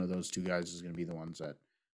 I think one of those two guys is going to be the ones that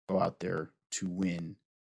go out there to win.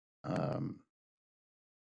 Um,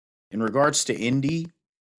 in regards to Indy,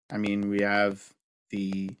 I mean, we have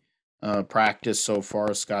the practice so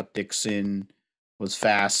far. Scott Dixon was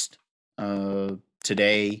fast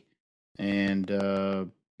today, and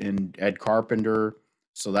Ed Carpenter,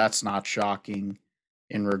 so that's not shocking.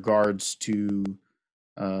 In regards to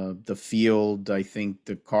the field, I think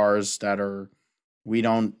the cars that are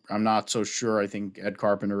I'm not so sure. I think Ed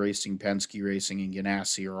Carpenter Racing, Penske Racing, and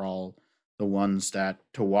Ganassi are all the ones that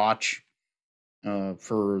to watch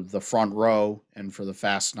for the front row and for the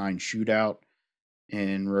Fast Nine shootout.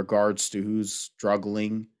 In regards to who's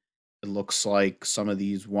struggling, it looks like some of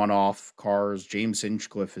these one-off cars. James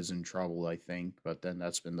Hinchcliffe is in trouble, I think, but then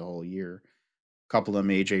that's been the whole year. A couple of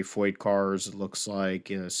them AJ Foyt cars. It looks like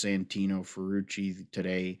Santino Ferrucci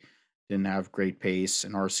today didn't have great pace,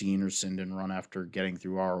 and RC Anderson didn't run after getting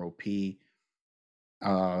through ROP.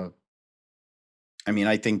 Uh, I mean,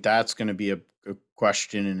 I think that's going to be a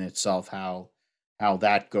question in itself how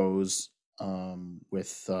that goes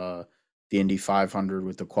with the Indy 500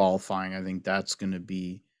 with the qualifying. I think that's going to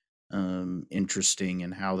be interesting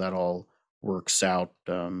and how that all works out.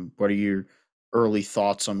 What are your early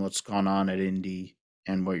thoughts on what's gone on at Indy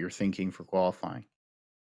and what you're thinking for qualifying?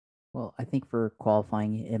 Well, I think for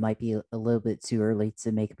qualifying, it might be a little bit too early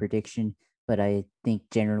to make a prediction, but I think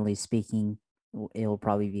generally speaking, it'll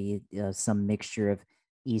probably be some mixture of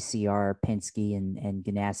ECR, Penske, and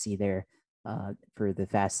Ganassi there for the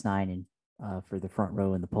Fast Nine and for the front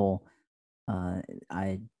row and the pole.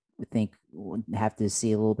 I think we'll have to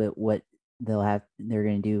see a little bit what they're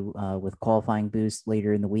going to do with qualifying boost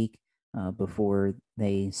later in the week before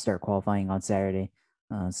they start qualifying on Saturday.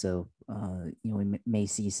 We may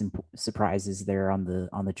see some surprises there on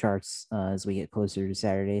the charts as we get closer to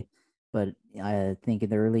Saturday. But I think in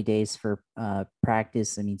the early days for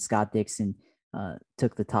practice, I mean, Scott Dixon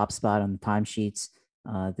took the top spot on the timesheets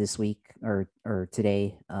this week or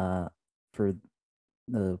today for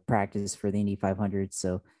the practice for the Indy 500.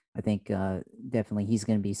 So I think definitely he's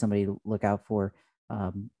going to be somebody to look out for.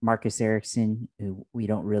 Marcus Ericsson, who we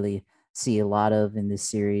don't really see a lot of in this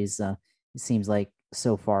series. It seems like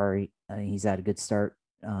so far he's had a good start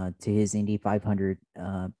to his Indy 500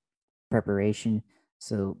 preparation.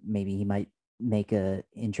 So maybe he might make a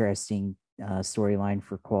interesting storyline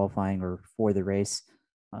for qualifying or for the race.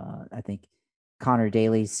 I think Connor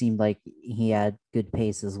Daly seemed like he had good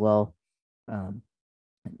pace as well. Um,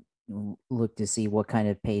 look to see what kind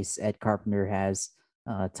of pace Ed Carpenter has.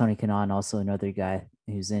 Tony Kanaan, also another guy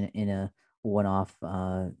who's in a one-off.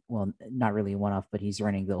 Well, not really a one-off, but he's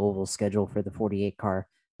running the oval schedule for the 48 car.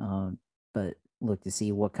 But look to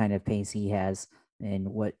see what kind of pace he has and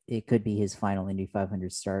what it could be his final Indy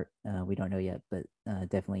 500 start. We don't know yet, but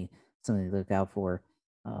definitely something to look out for.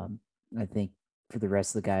 I think for the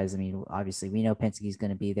rest of the guys, I mean, obviously we know Penske's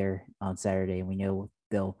going to be there on Saturday, and we know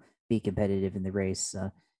they'll be competitive in the race.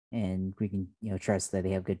 And we can trust that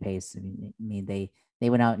they have good pace. I mean they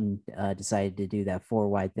went out and decided to do that 4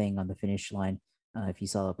 wide thing on the finish line. If you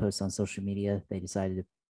saw a post on social media, they decided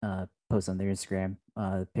to post on their Instagram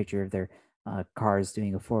a picture of their cars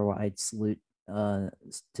doing a 4 wide salute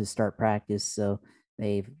to start practice. So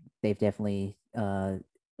they've definitely.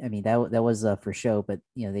 I mean that was for show, but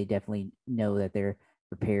they definitely know that they're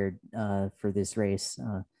prepared for this race.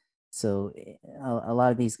 So a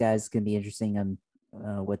lot of these guys can be interesting on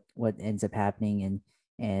what ends up happening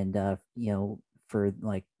and for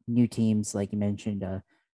like new teams like you mentioned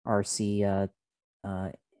RC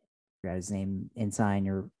forgot his name Ensign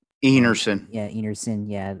or Enerson. yeah Enerson,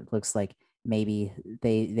 yeah, it looks like maybe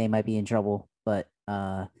they might be in trouble, but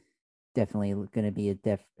definitely going to be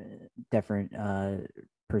a different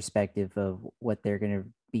perspective of what they're going to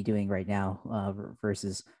be doing right now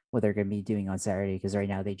versus what they're going to be doing on Saturday, because right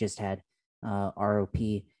now they just had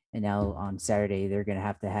ROP, and now on Saturday they're going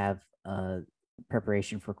to have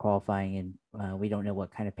preparation for qualifying, and we don't know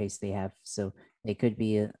what kind of pace they have. So they could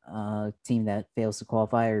be a team that fails to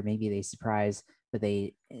qualify, or maybe they surprise, but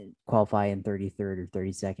they qualify in 33rd or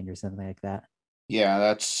 32nd or something like that. Yeah,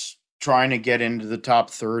 that's trying to get into the top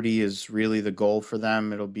 30 is really the goal for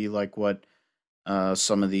them. It'll be like what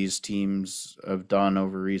some of these teams have done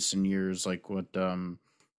over recent years, like what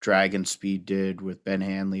Dragon Speed did with Ben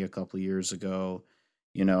Hanley a couple of years ago.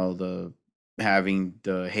 You know, the having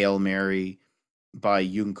the Hail Mary by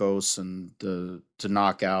Juncos and the to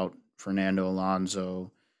knock out Fernando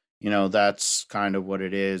Alonso. You know, that's kind of what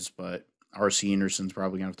it is, but RC Anderson's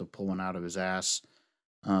probably gonna have to pull one out of his ass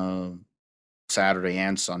uh, Saturday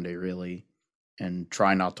and Sunday, really, and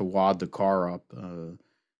try not to wad the car up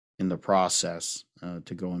in the process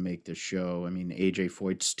to go and make this show. I mean, AJ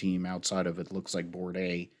Foyt's team outside of it looks like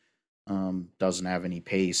Bourdais doesn't have any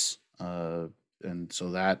pace, and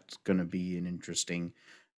so that's going to be an interesting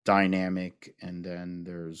dynamic. And then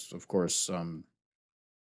there's of course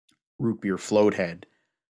Root Beer Floathead,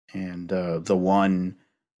 and the one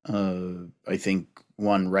I think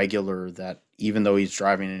one regular that even though he's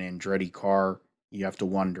driving an Andretti car, you have to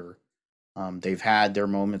wonder. They've had their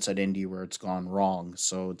moments at Indy where it's gone wrong,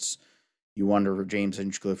 so it's you wonder for James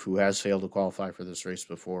Hinchcliffe, who has failed to qualify for this race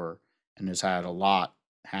before and has had a lot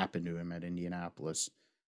happen to him at Indianapolis.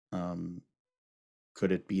 Um,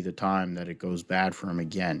 could it be the time that it goes bad for him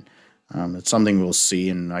again? It's something we'll see,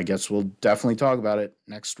 and I guess we'll definitely talk about it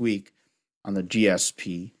next week on the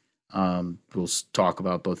GSP. We'll talk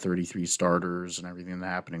about the 33 starters and everything that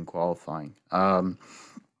happened in qualifying.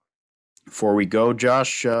 Before we go,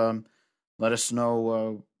 Josh, let us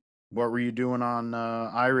know what were you doing on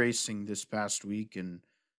iRacing this past week, and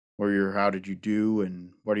how did you do,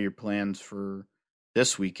 and what are your plans for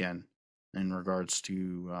this weekend in regards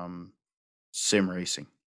to sim racing?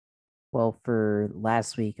 Well, for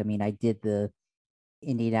last week, I mean, I did the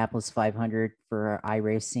Indianapolis 500 for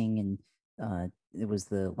iRacing, and it was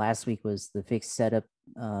the last week was the fixed setup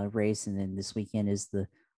race, and then this weekend is the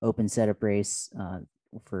open setup race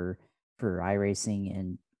for iRacing.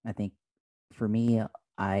 And I think for me,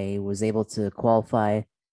 I was able to qualify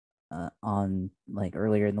on like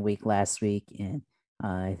earlier in the week last week, and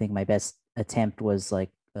I think my best attempt was like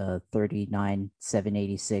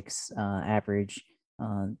 39,786 average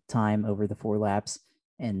time over the 4 laps.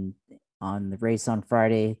 And on the race on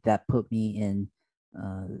Friday, that put me in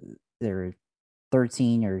uh, there were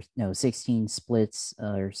 13 or no 16 splits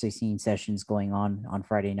or 16 sessions going on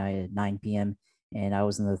Friday night at 9 p.m. and I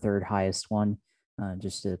was in the third highest one.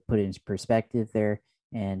 Just to put it into perspective there,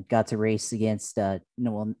 and got to race against no,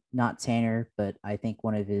 well, not Tanner, but I think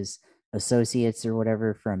one of his associates or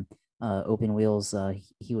whatever from Open Wheels.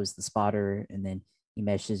 He was the spotter, and then he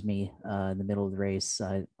messages me in the middle of the race,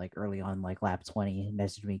 like early on, like lap 20. He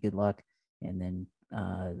messaged me good luck, and then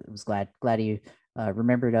was glad he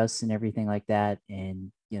remembered us and everything like that,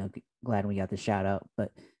 and glad we got the shout out.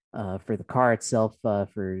 But for the car itself,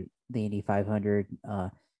 for the Indy 500,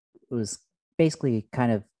 it was basically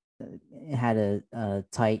kind of had a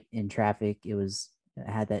tight in traffic. It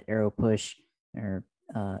had that arrow push or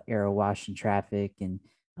arrow wash in traffic, and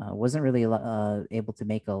wasn't really able to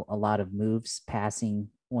make a lot of moves passing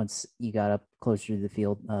once you got up closer to the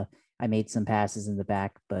field. I made some passes in the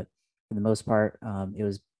back, but for the most part, it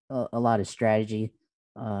was a lot of strategy.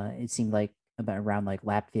 It seemed like about around like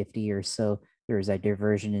lap 50 or so, there was a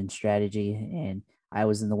diversion in strategy, and I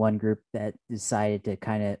was in the one group that decided to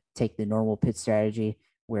kind of take the normal pit strategy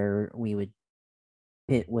where we would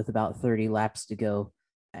pit with about 30 laps to go,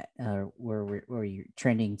 where you're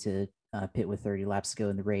trending to pit with 30 laps to go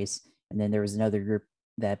in the race. And then there was another group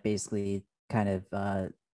that basically kind of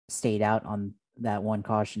stayed out on that one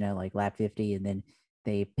caution at like lap 50, and then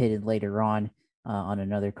they pitted later on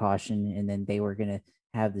another caution, and then they were going to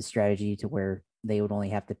have the strategy to where they would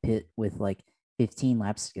only have to pit with like 15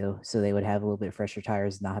 laps to go, so they would have a little bit fresher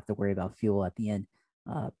tires and not have to worry about fuel at the end.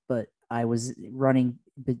 But I was running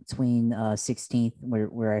between 16th,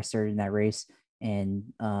 where I started in that race, and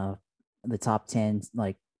the top 10,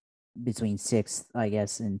 like between 6th, I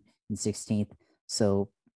guess, and 16th. So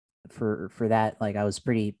for that, like I was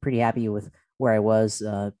pretty happy with where I was,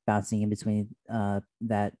 bouncing in between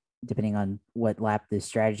that, depending on what lap the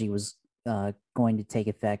strategy was going to take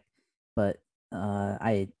effect. But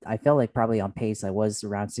I felt like probably on pace I was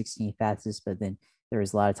around 16th fastest, but then there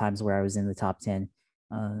was a lot of times where I was in the top 10.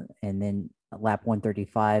 And then lap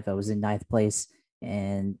 135, I was in ninth place,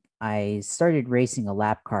 and I started racing a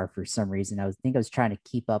lap car for some reason. I was trying to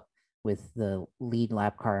keep up with the lead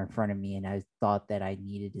lap car in front of me, and I thought that I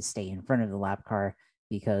needed to stay in front of the lap car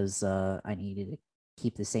because I needed to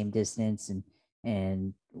keep the same distance and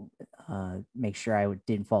and make sure I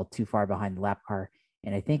didn't fall too far behind the lap car.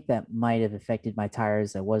 And I think that might have affected my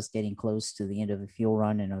tires. I was getting close to the end of a fuel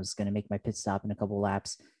run, and I was going to make my pit stop in a couple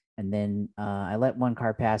laps. And then I let one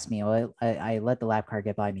car pass me. I let the lap car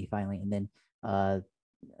get by me finally, and then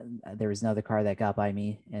there was another car that got by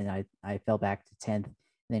me, and I fell back to 10th. And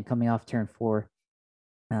then coming off turn 4,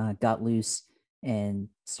 got loose and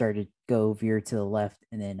started to go veer to the left,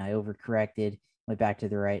 and then I overcorrected, went back to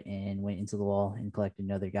the right, and went into the wall and collected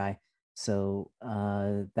another guy. So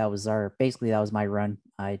that was that was my run.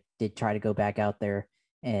 I did try to go back out there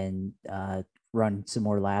and run some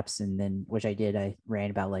more laps, and then which I did. I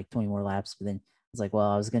ran about like 20 more laps, but then I was like, well,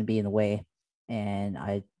 I was going to be in the way, and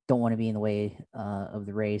I don't want to be in the way of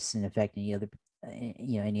the race and affect any other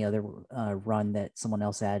any other run that someone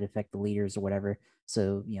else had, affect the leaders or whatever.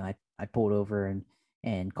 So I pulled over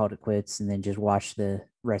and called it quits, and then just watched the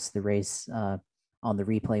rest of the race on the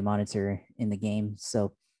replay monitor in the game.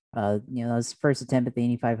 So that was first attempt at the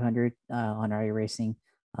Indy 500 on iRacing.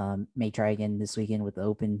 May try again this weekend with the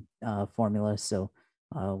open formula. So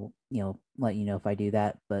let you know if I do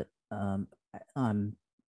that. But I'm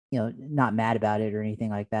not mad about it or anything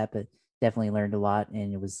like that, but definitely learned a lot,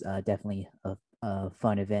 and it was definitely a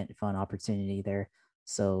fun event, fun opportunity there.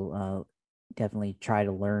 So definitely try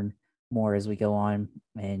to learn more as we go on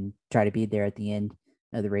and try to be there at the end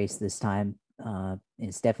of the race this time.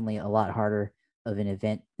 It's definitely a lot harder of an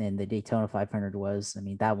event than the Daytona 500 was. I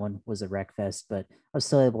mean, that one was a wreck fest, but I was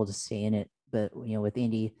still able to stay in it. But with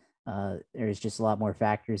Indy, there's just a lot more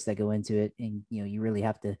factors that go into it, and you really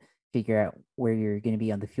have to figure out where you're going to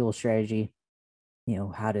be on the fuel strategy.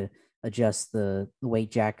 How to adjust the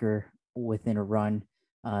weight jacker within a run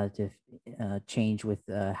to change with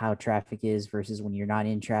how traffic is versus when you're not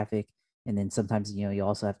in traffic. And then sometimes you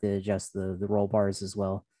also have to adjust the roll bars as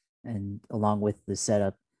well, and along with the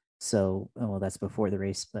setup. So well, that's before the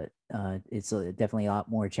race, but it's definitely a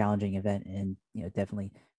lot more challenging event, and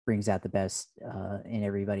definitely brings out the best in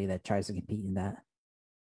everybody that tries to compete in that.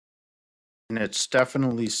 And it's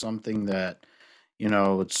definitely something that,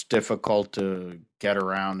 it's difficult to get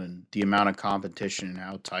around, and the amount of competition and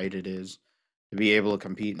how tight it is to be able to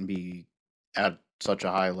compete and be at such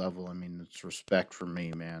a high level. I mean, it's respect for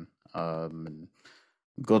me, man. And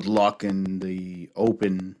good luck in the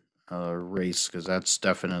open race, because that's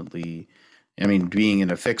definitely, I mean, being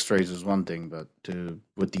in a fixed race is one thing, but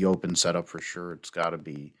with the open setup for sure, it's got to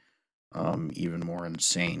be even more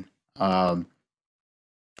insane. Where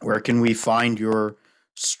can we find your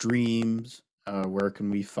streams? Where can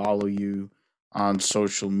we follow you on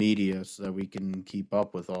social media so that we can keep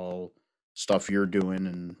up with all stuff you're doing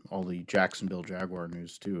and all the Jacksonville Jaguar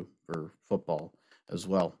news too for football as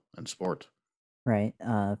well and sport? Right.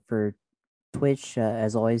 For Twitch,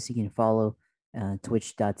 as always, you can follow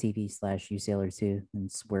twitch.tv/usailor2. And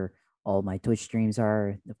it's where all my Twitch streams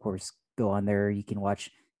are. Of course, go on there. You can watch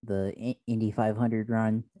the Indy 500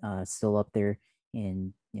 run, still up there,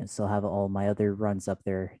 and still have all my other runs up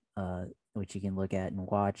there, which you can look at and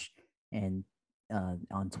watch. And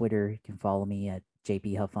on Twitter, you can follow me at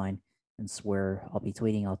JP Huffine, and swear I'll be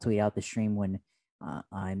tweeting. I'll tweet out the stream when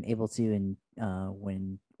I'm able to, and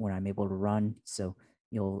when I'm able to run. So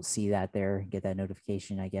you'll see that there, get that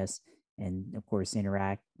notification, I guess, and of course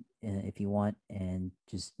interact if you want, and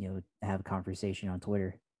just have a conversation on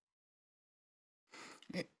Twitter.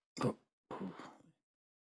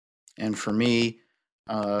 And for me,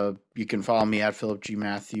 you can follow me at Philip G.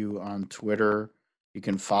 Matthew on Twitter. You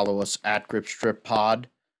can follow us at Gripstrip Pod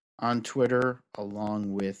on Twitter,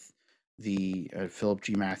 along with the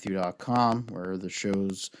philipgmatthew.com, where the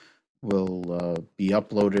shows will be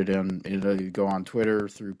uploaded, and it'll go on Twitter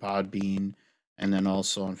through Podbean, and then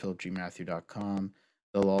also on philipgmatthew.com.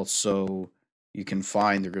 They'll also, you can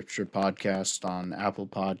find the Gripstrip Podcast on Apple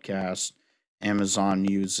Podcast, Amazon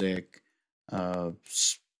Music,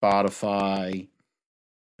 Spotify,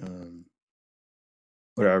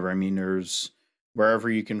 whatever. I mean, there's wherever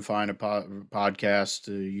you can find a podcast,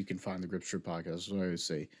 you can find the Gripstrip Podcast. That's what I always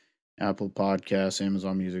say. Apple Podcasts,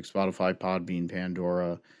 Amazon Music, Spotify, Podbean,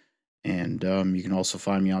 Pandora. And you can also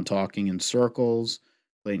find me on Talking in Circles,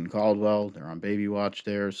 Clayton Caldwell. They're on Baby Watch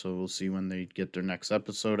there, so we'll see when they get their next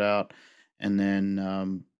episode out. And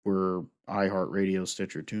then we're iHeartRadio,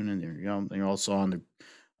 Stitcher, TuneIn. There you go. They're also on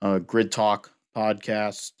the Grid Talk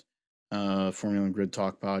podcast, Formula and Grid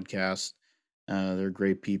Talk podcast. They're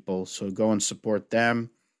great people, so go and support them.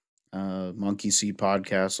 Monkey See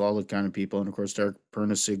Podcast, all the kind of people, and of course Derek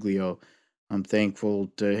Pernasiglio. I'm thankful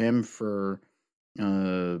to him for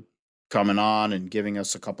coming on and giving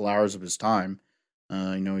us a couple hours of his time.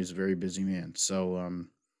 I know he's a very busy man, so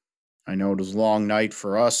I know it was a long night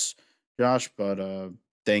for us Josh. But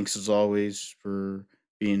thanks as always for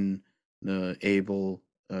being the able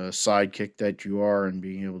sidekick that you are and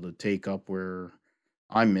being able to take up where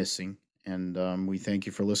I'm missing. And we thank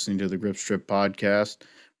you for listening to the Grip Strip podcast.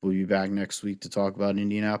 We'll be back next week to talk about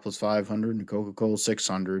Indianapolis 500 and Coca Cola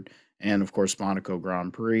 600, and of course Monaco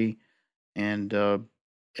Grand Prix, and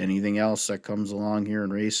anything else that comes along here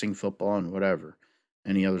in racing, football, and whatever,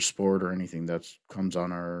 any other sport or anything that comes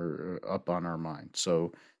on our up on our mind.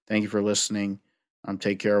 So thank you for listening.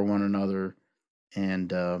 Take care of one another,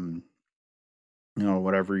 and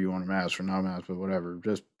whatever you want to mask or not mask, but whatever,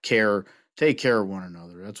 just take care of one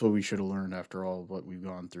another. That's what we should have learned after all of what we've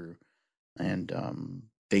gone through, and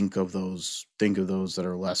think of those that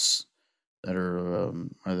are less, that are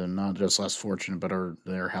either not just less fortunate, but are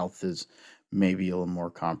their health is maybe a little more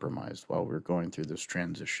compromised while we're going through this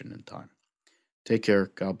transition in time. Take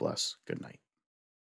care. God bless. Good night.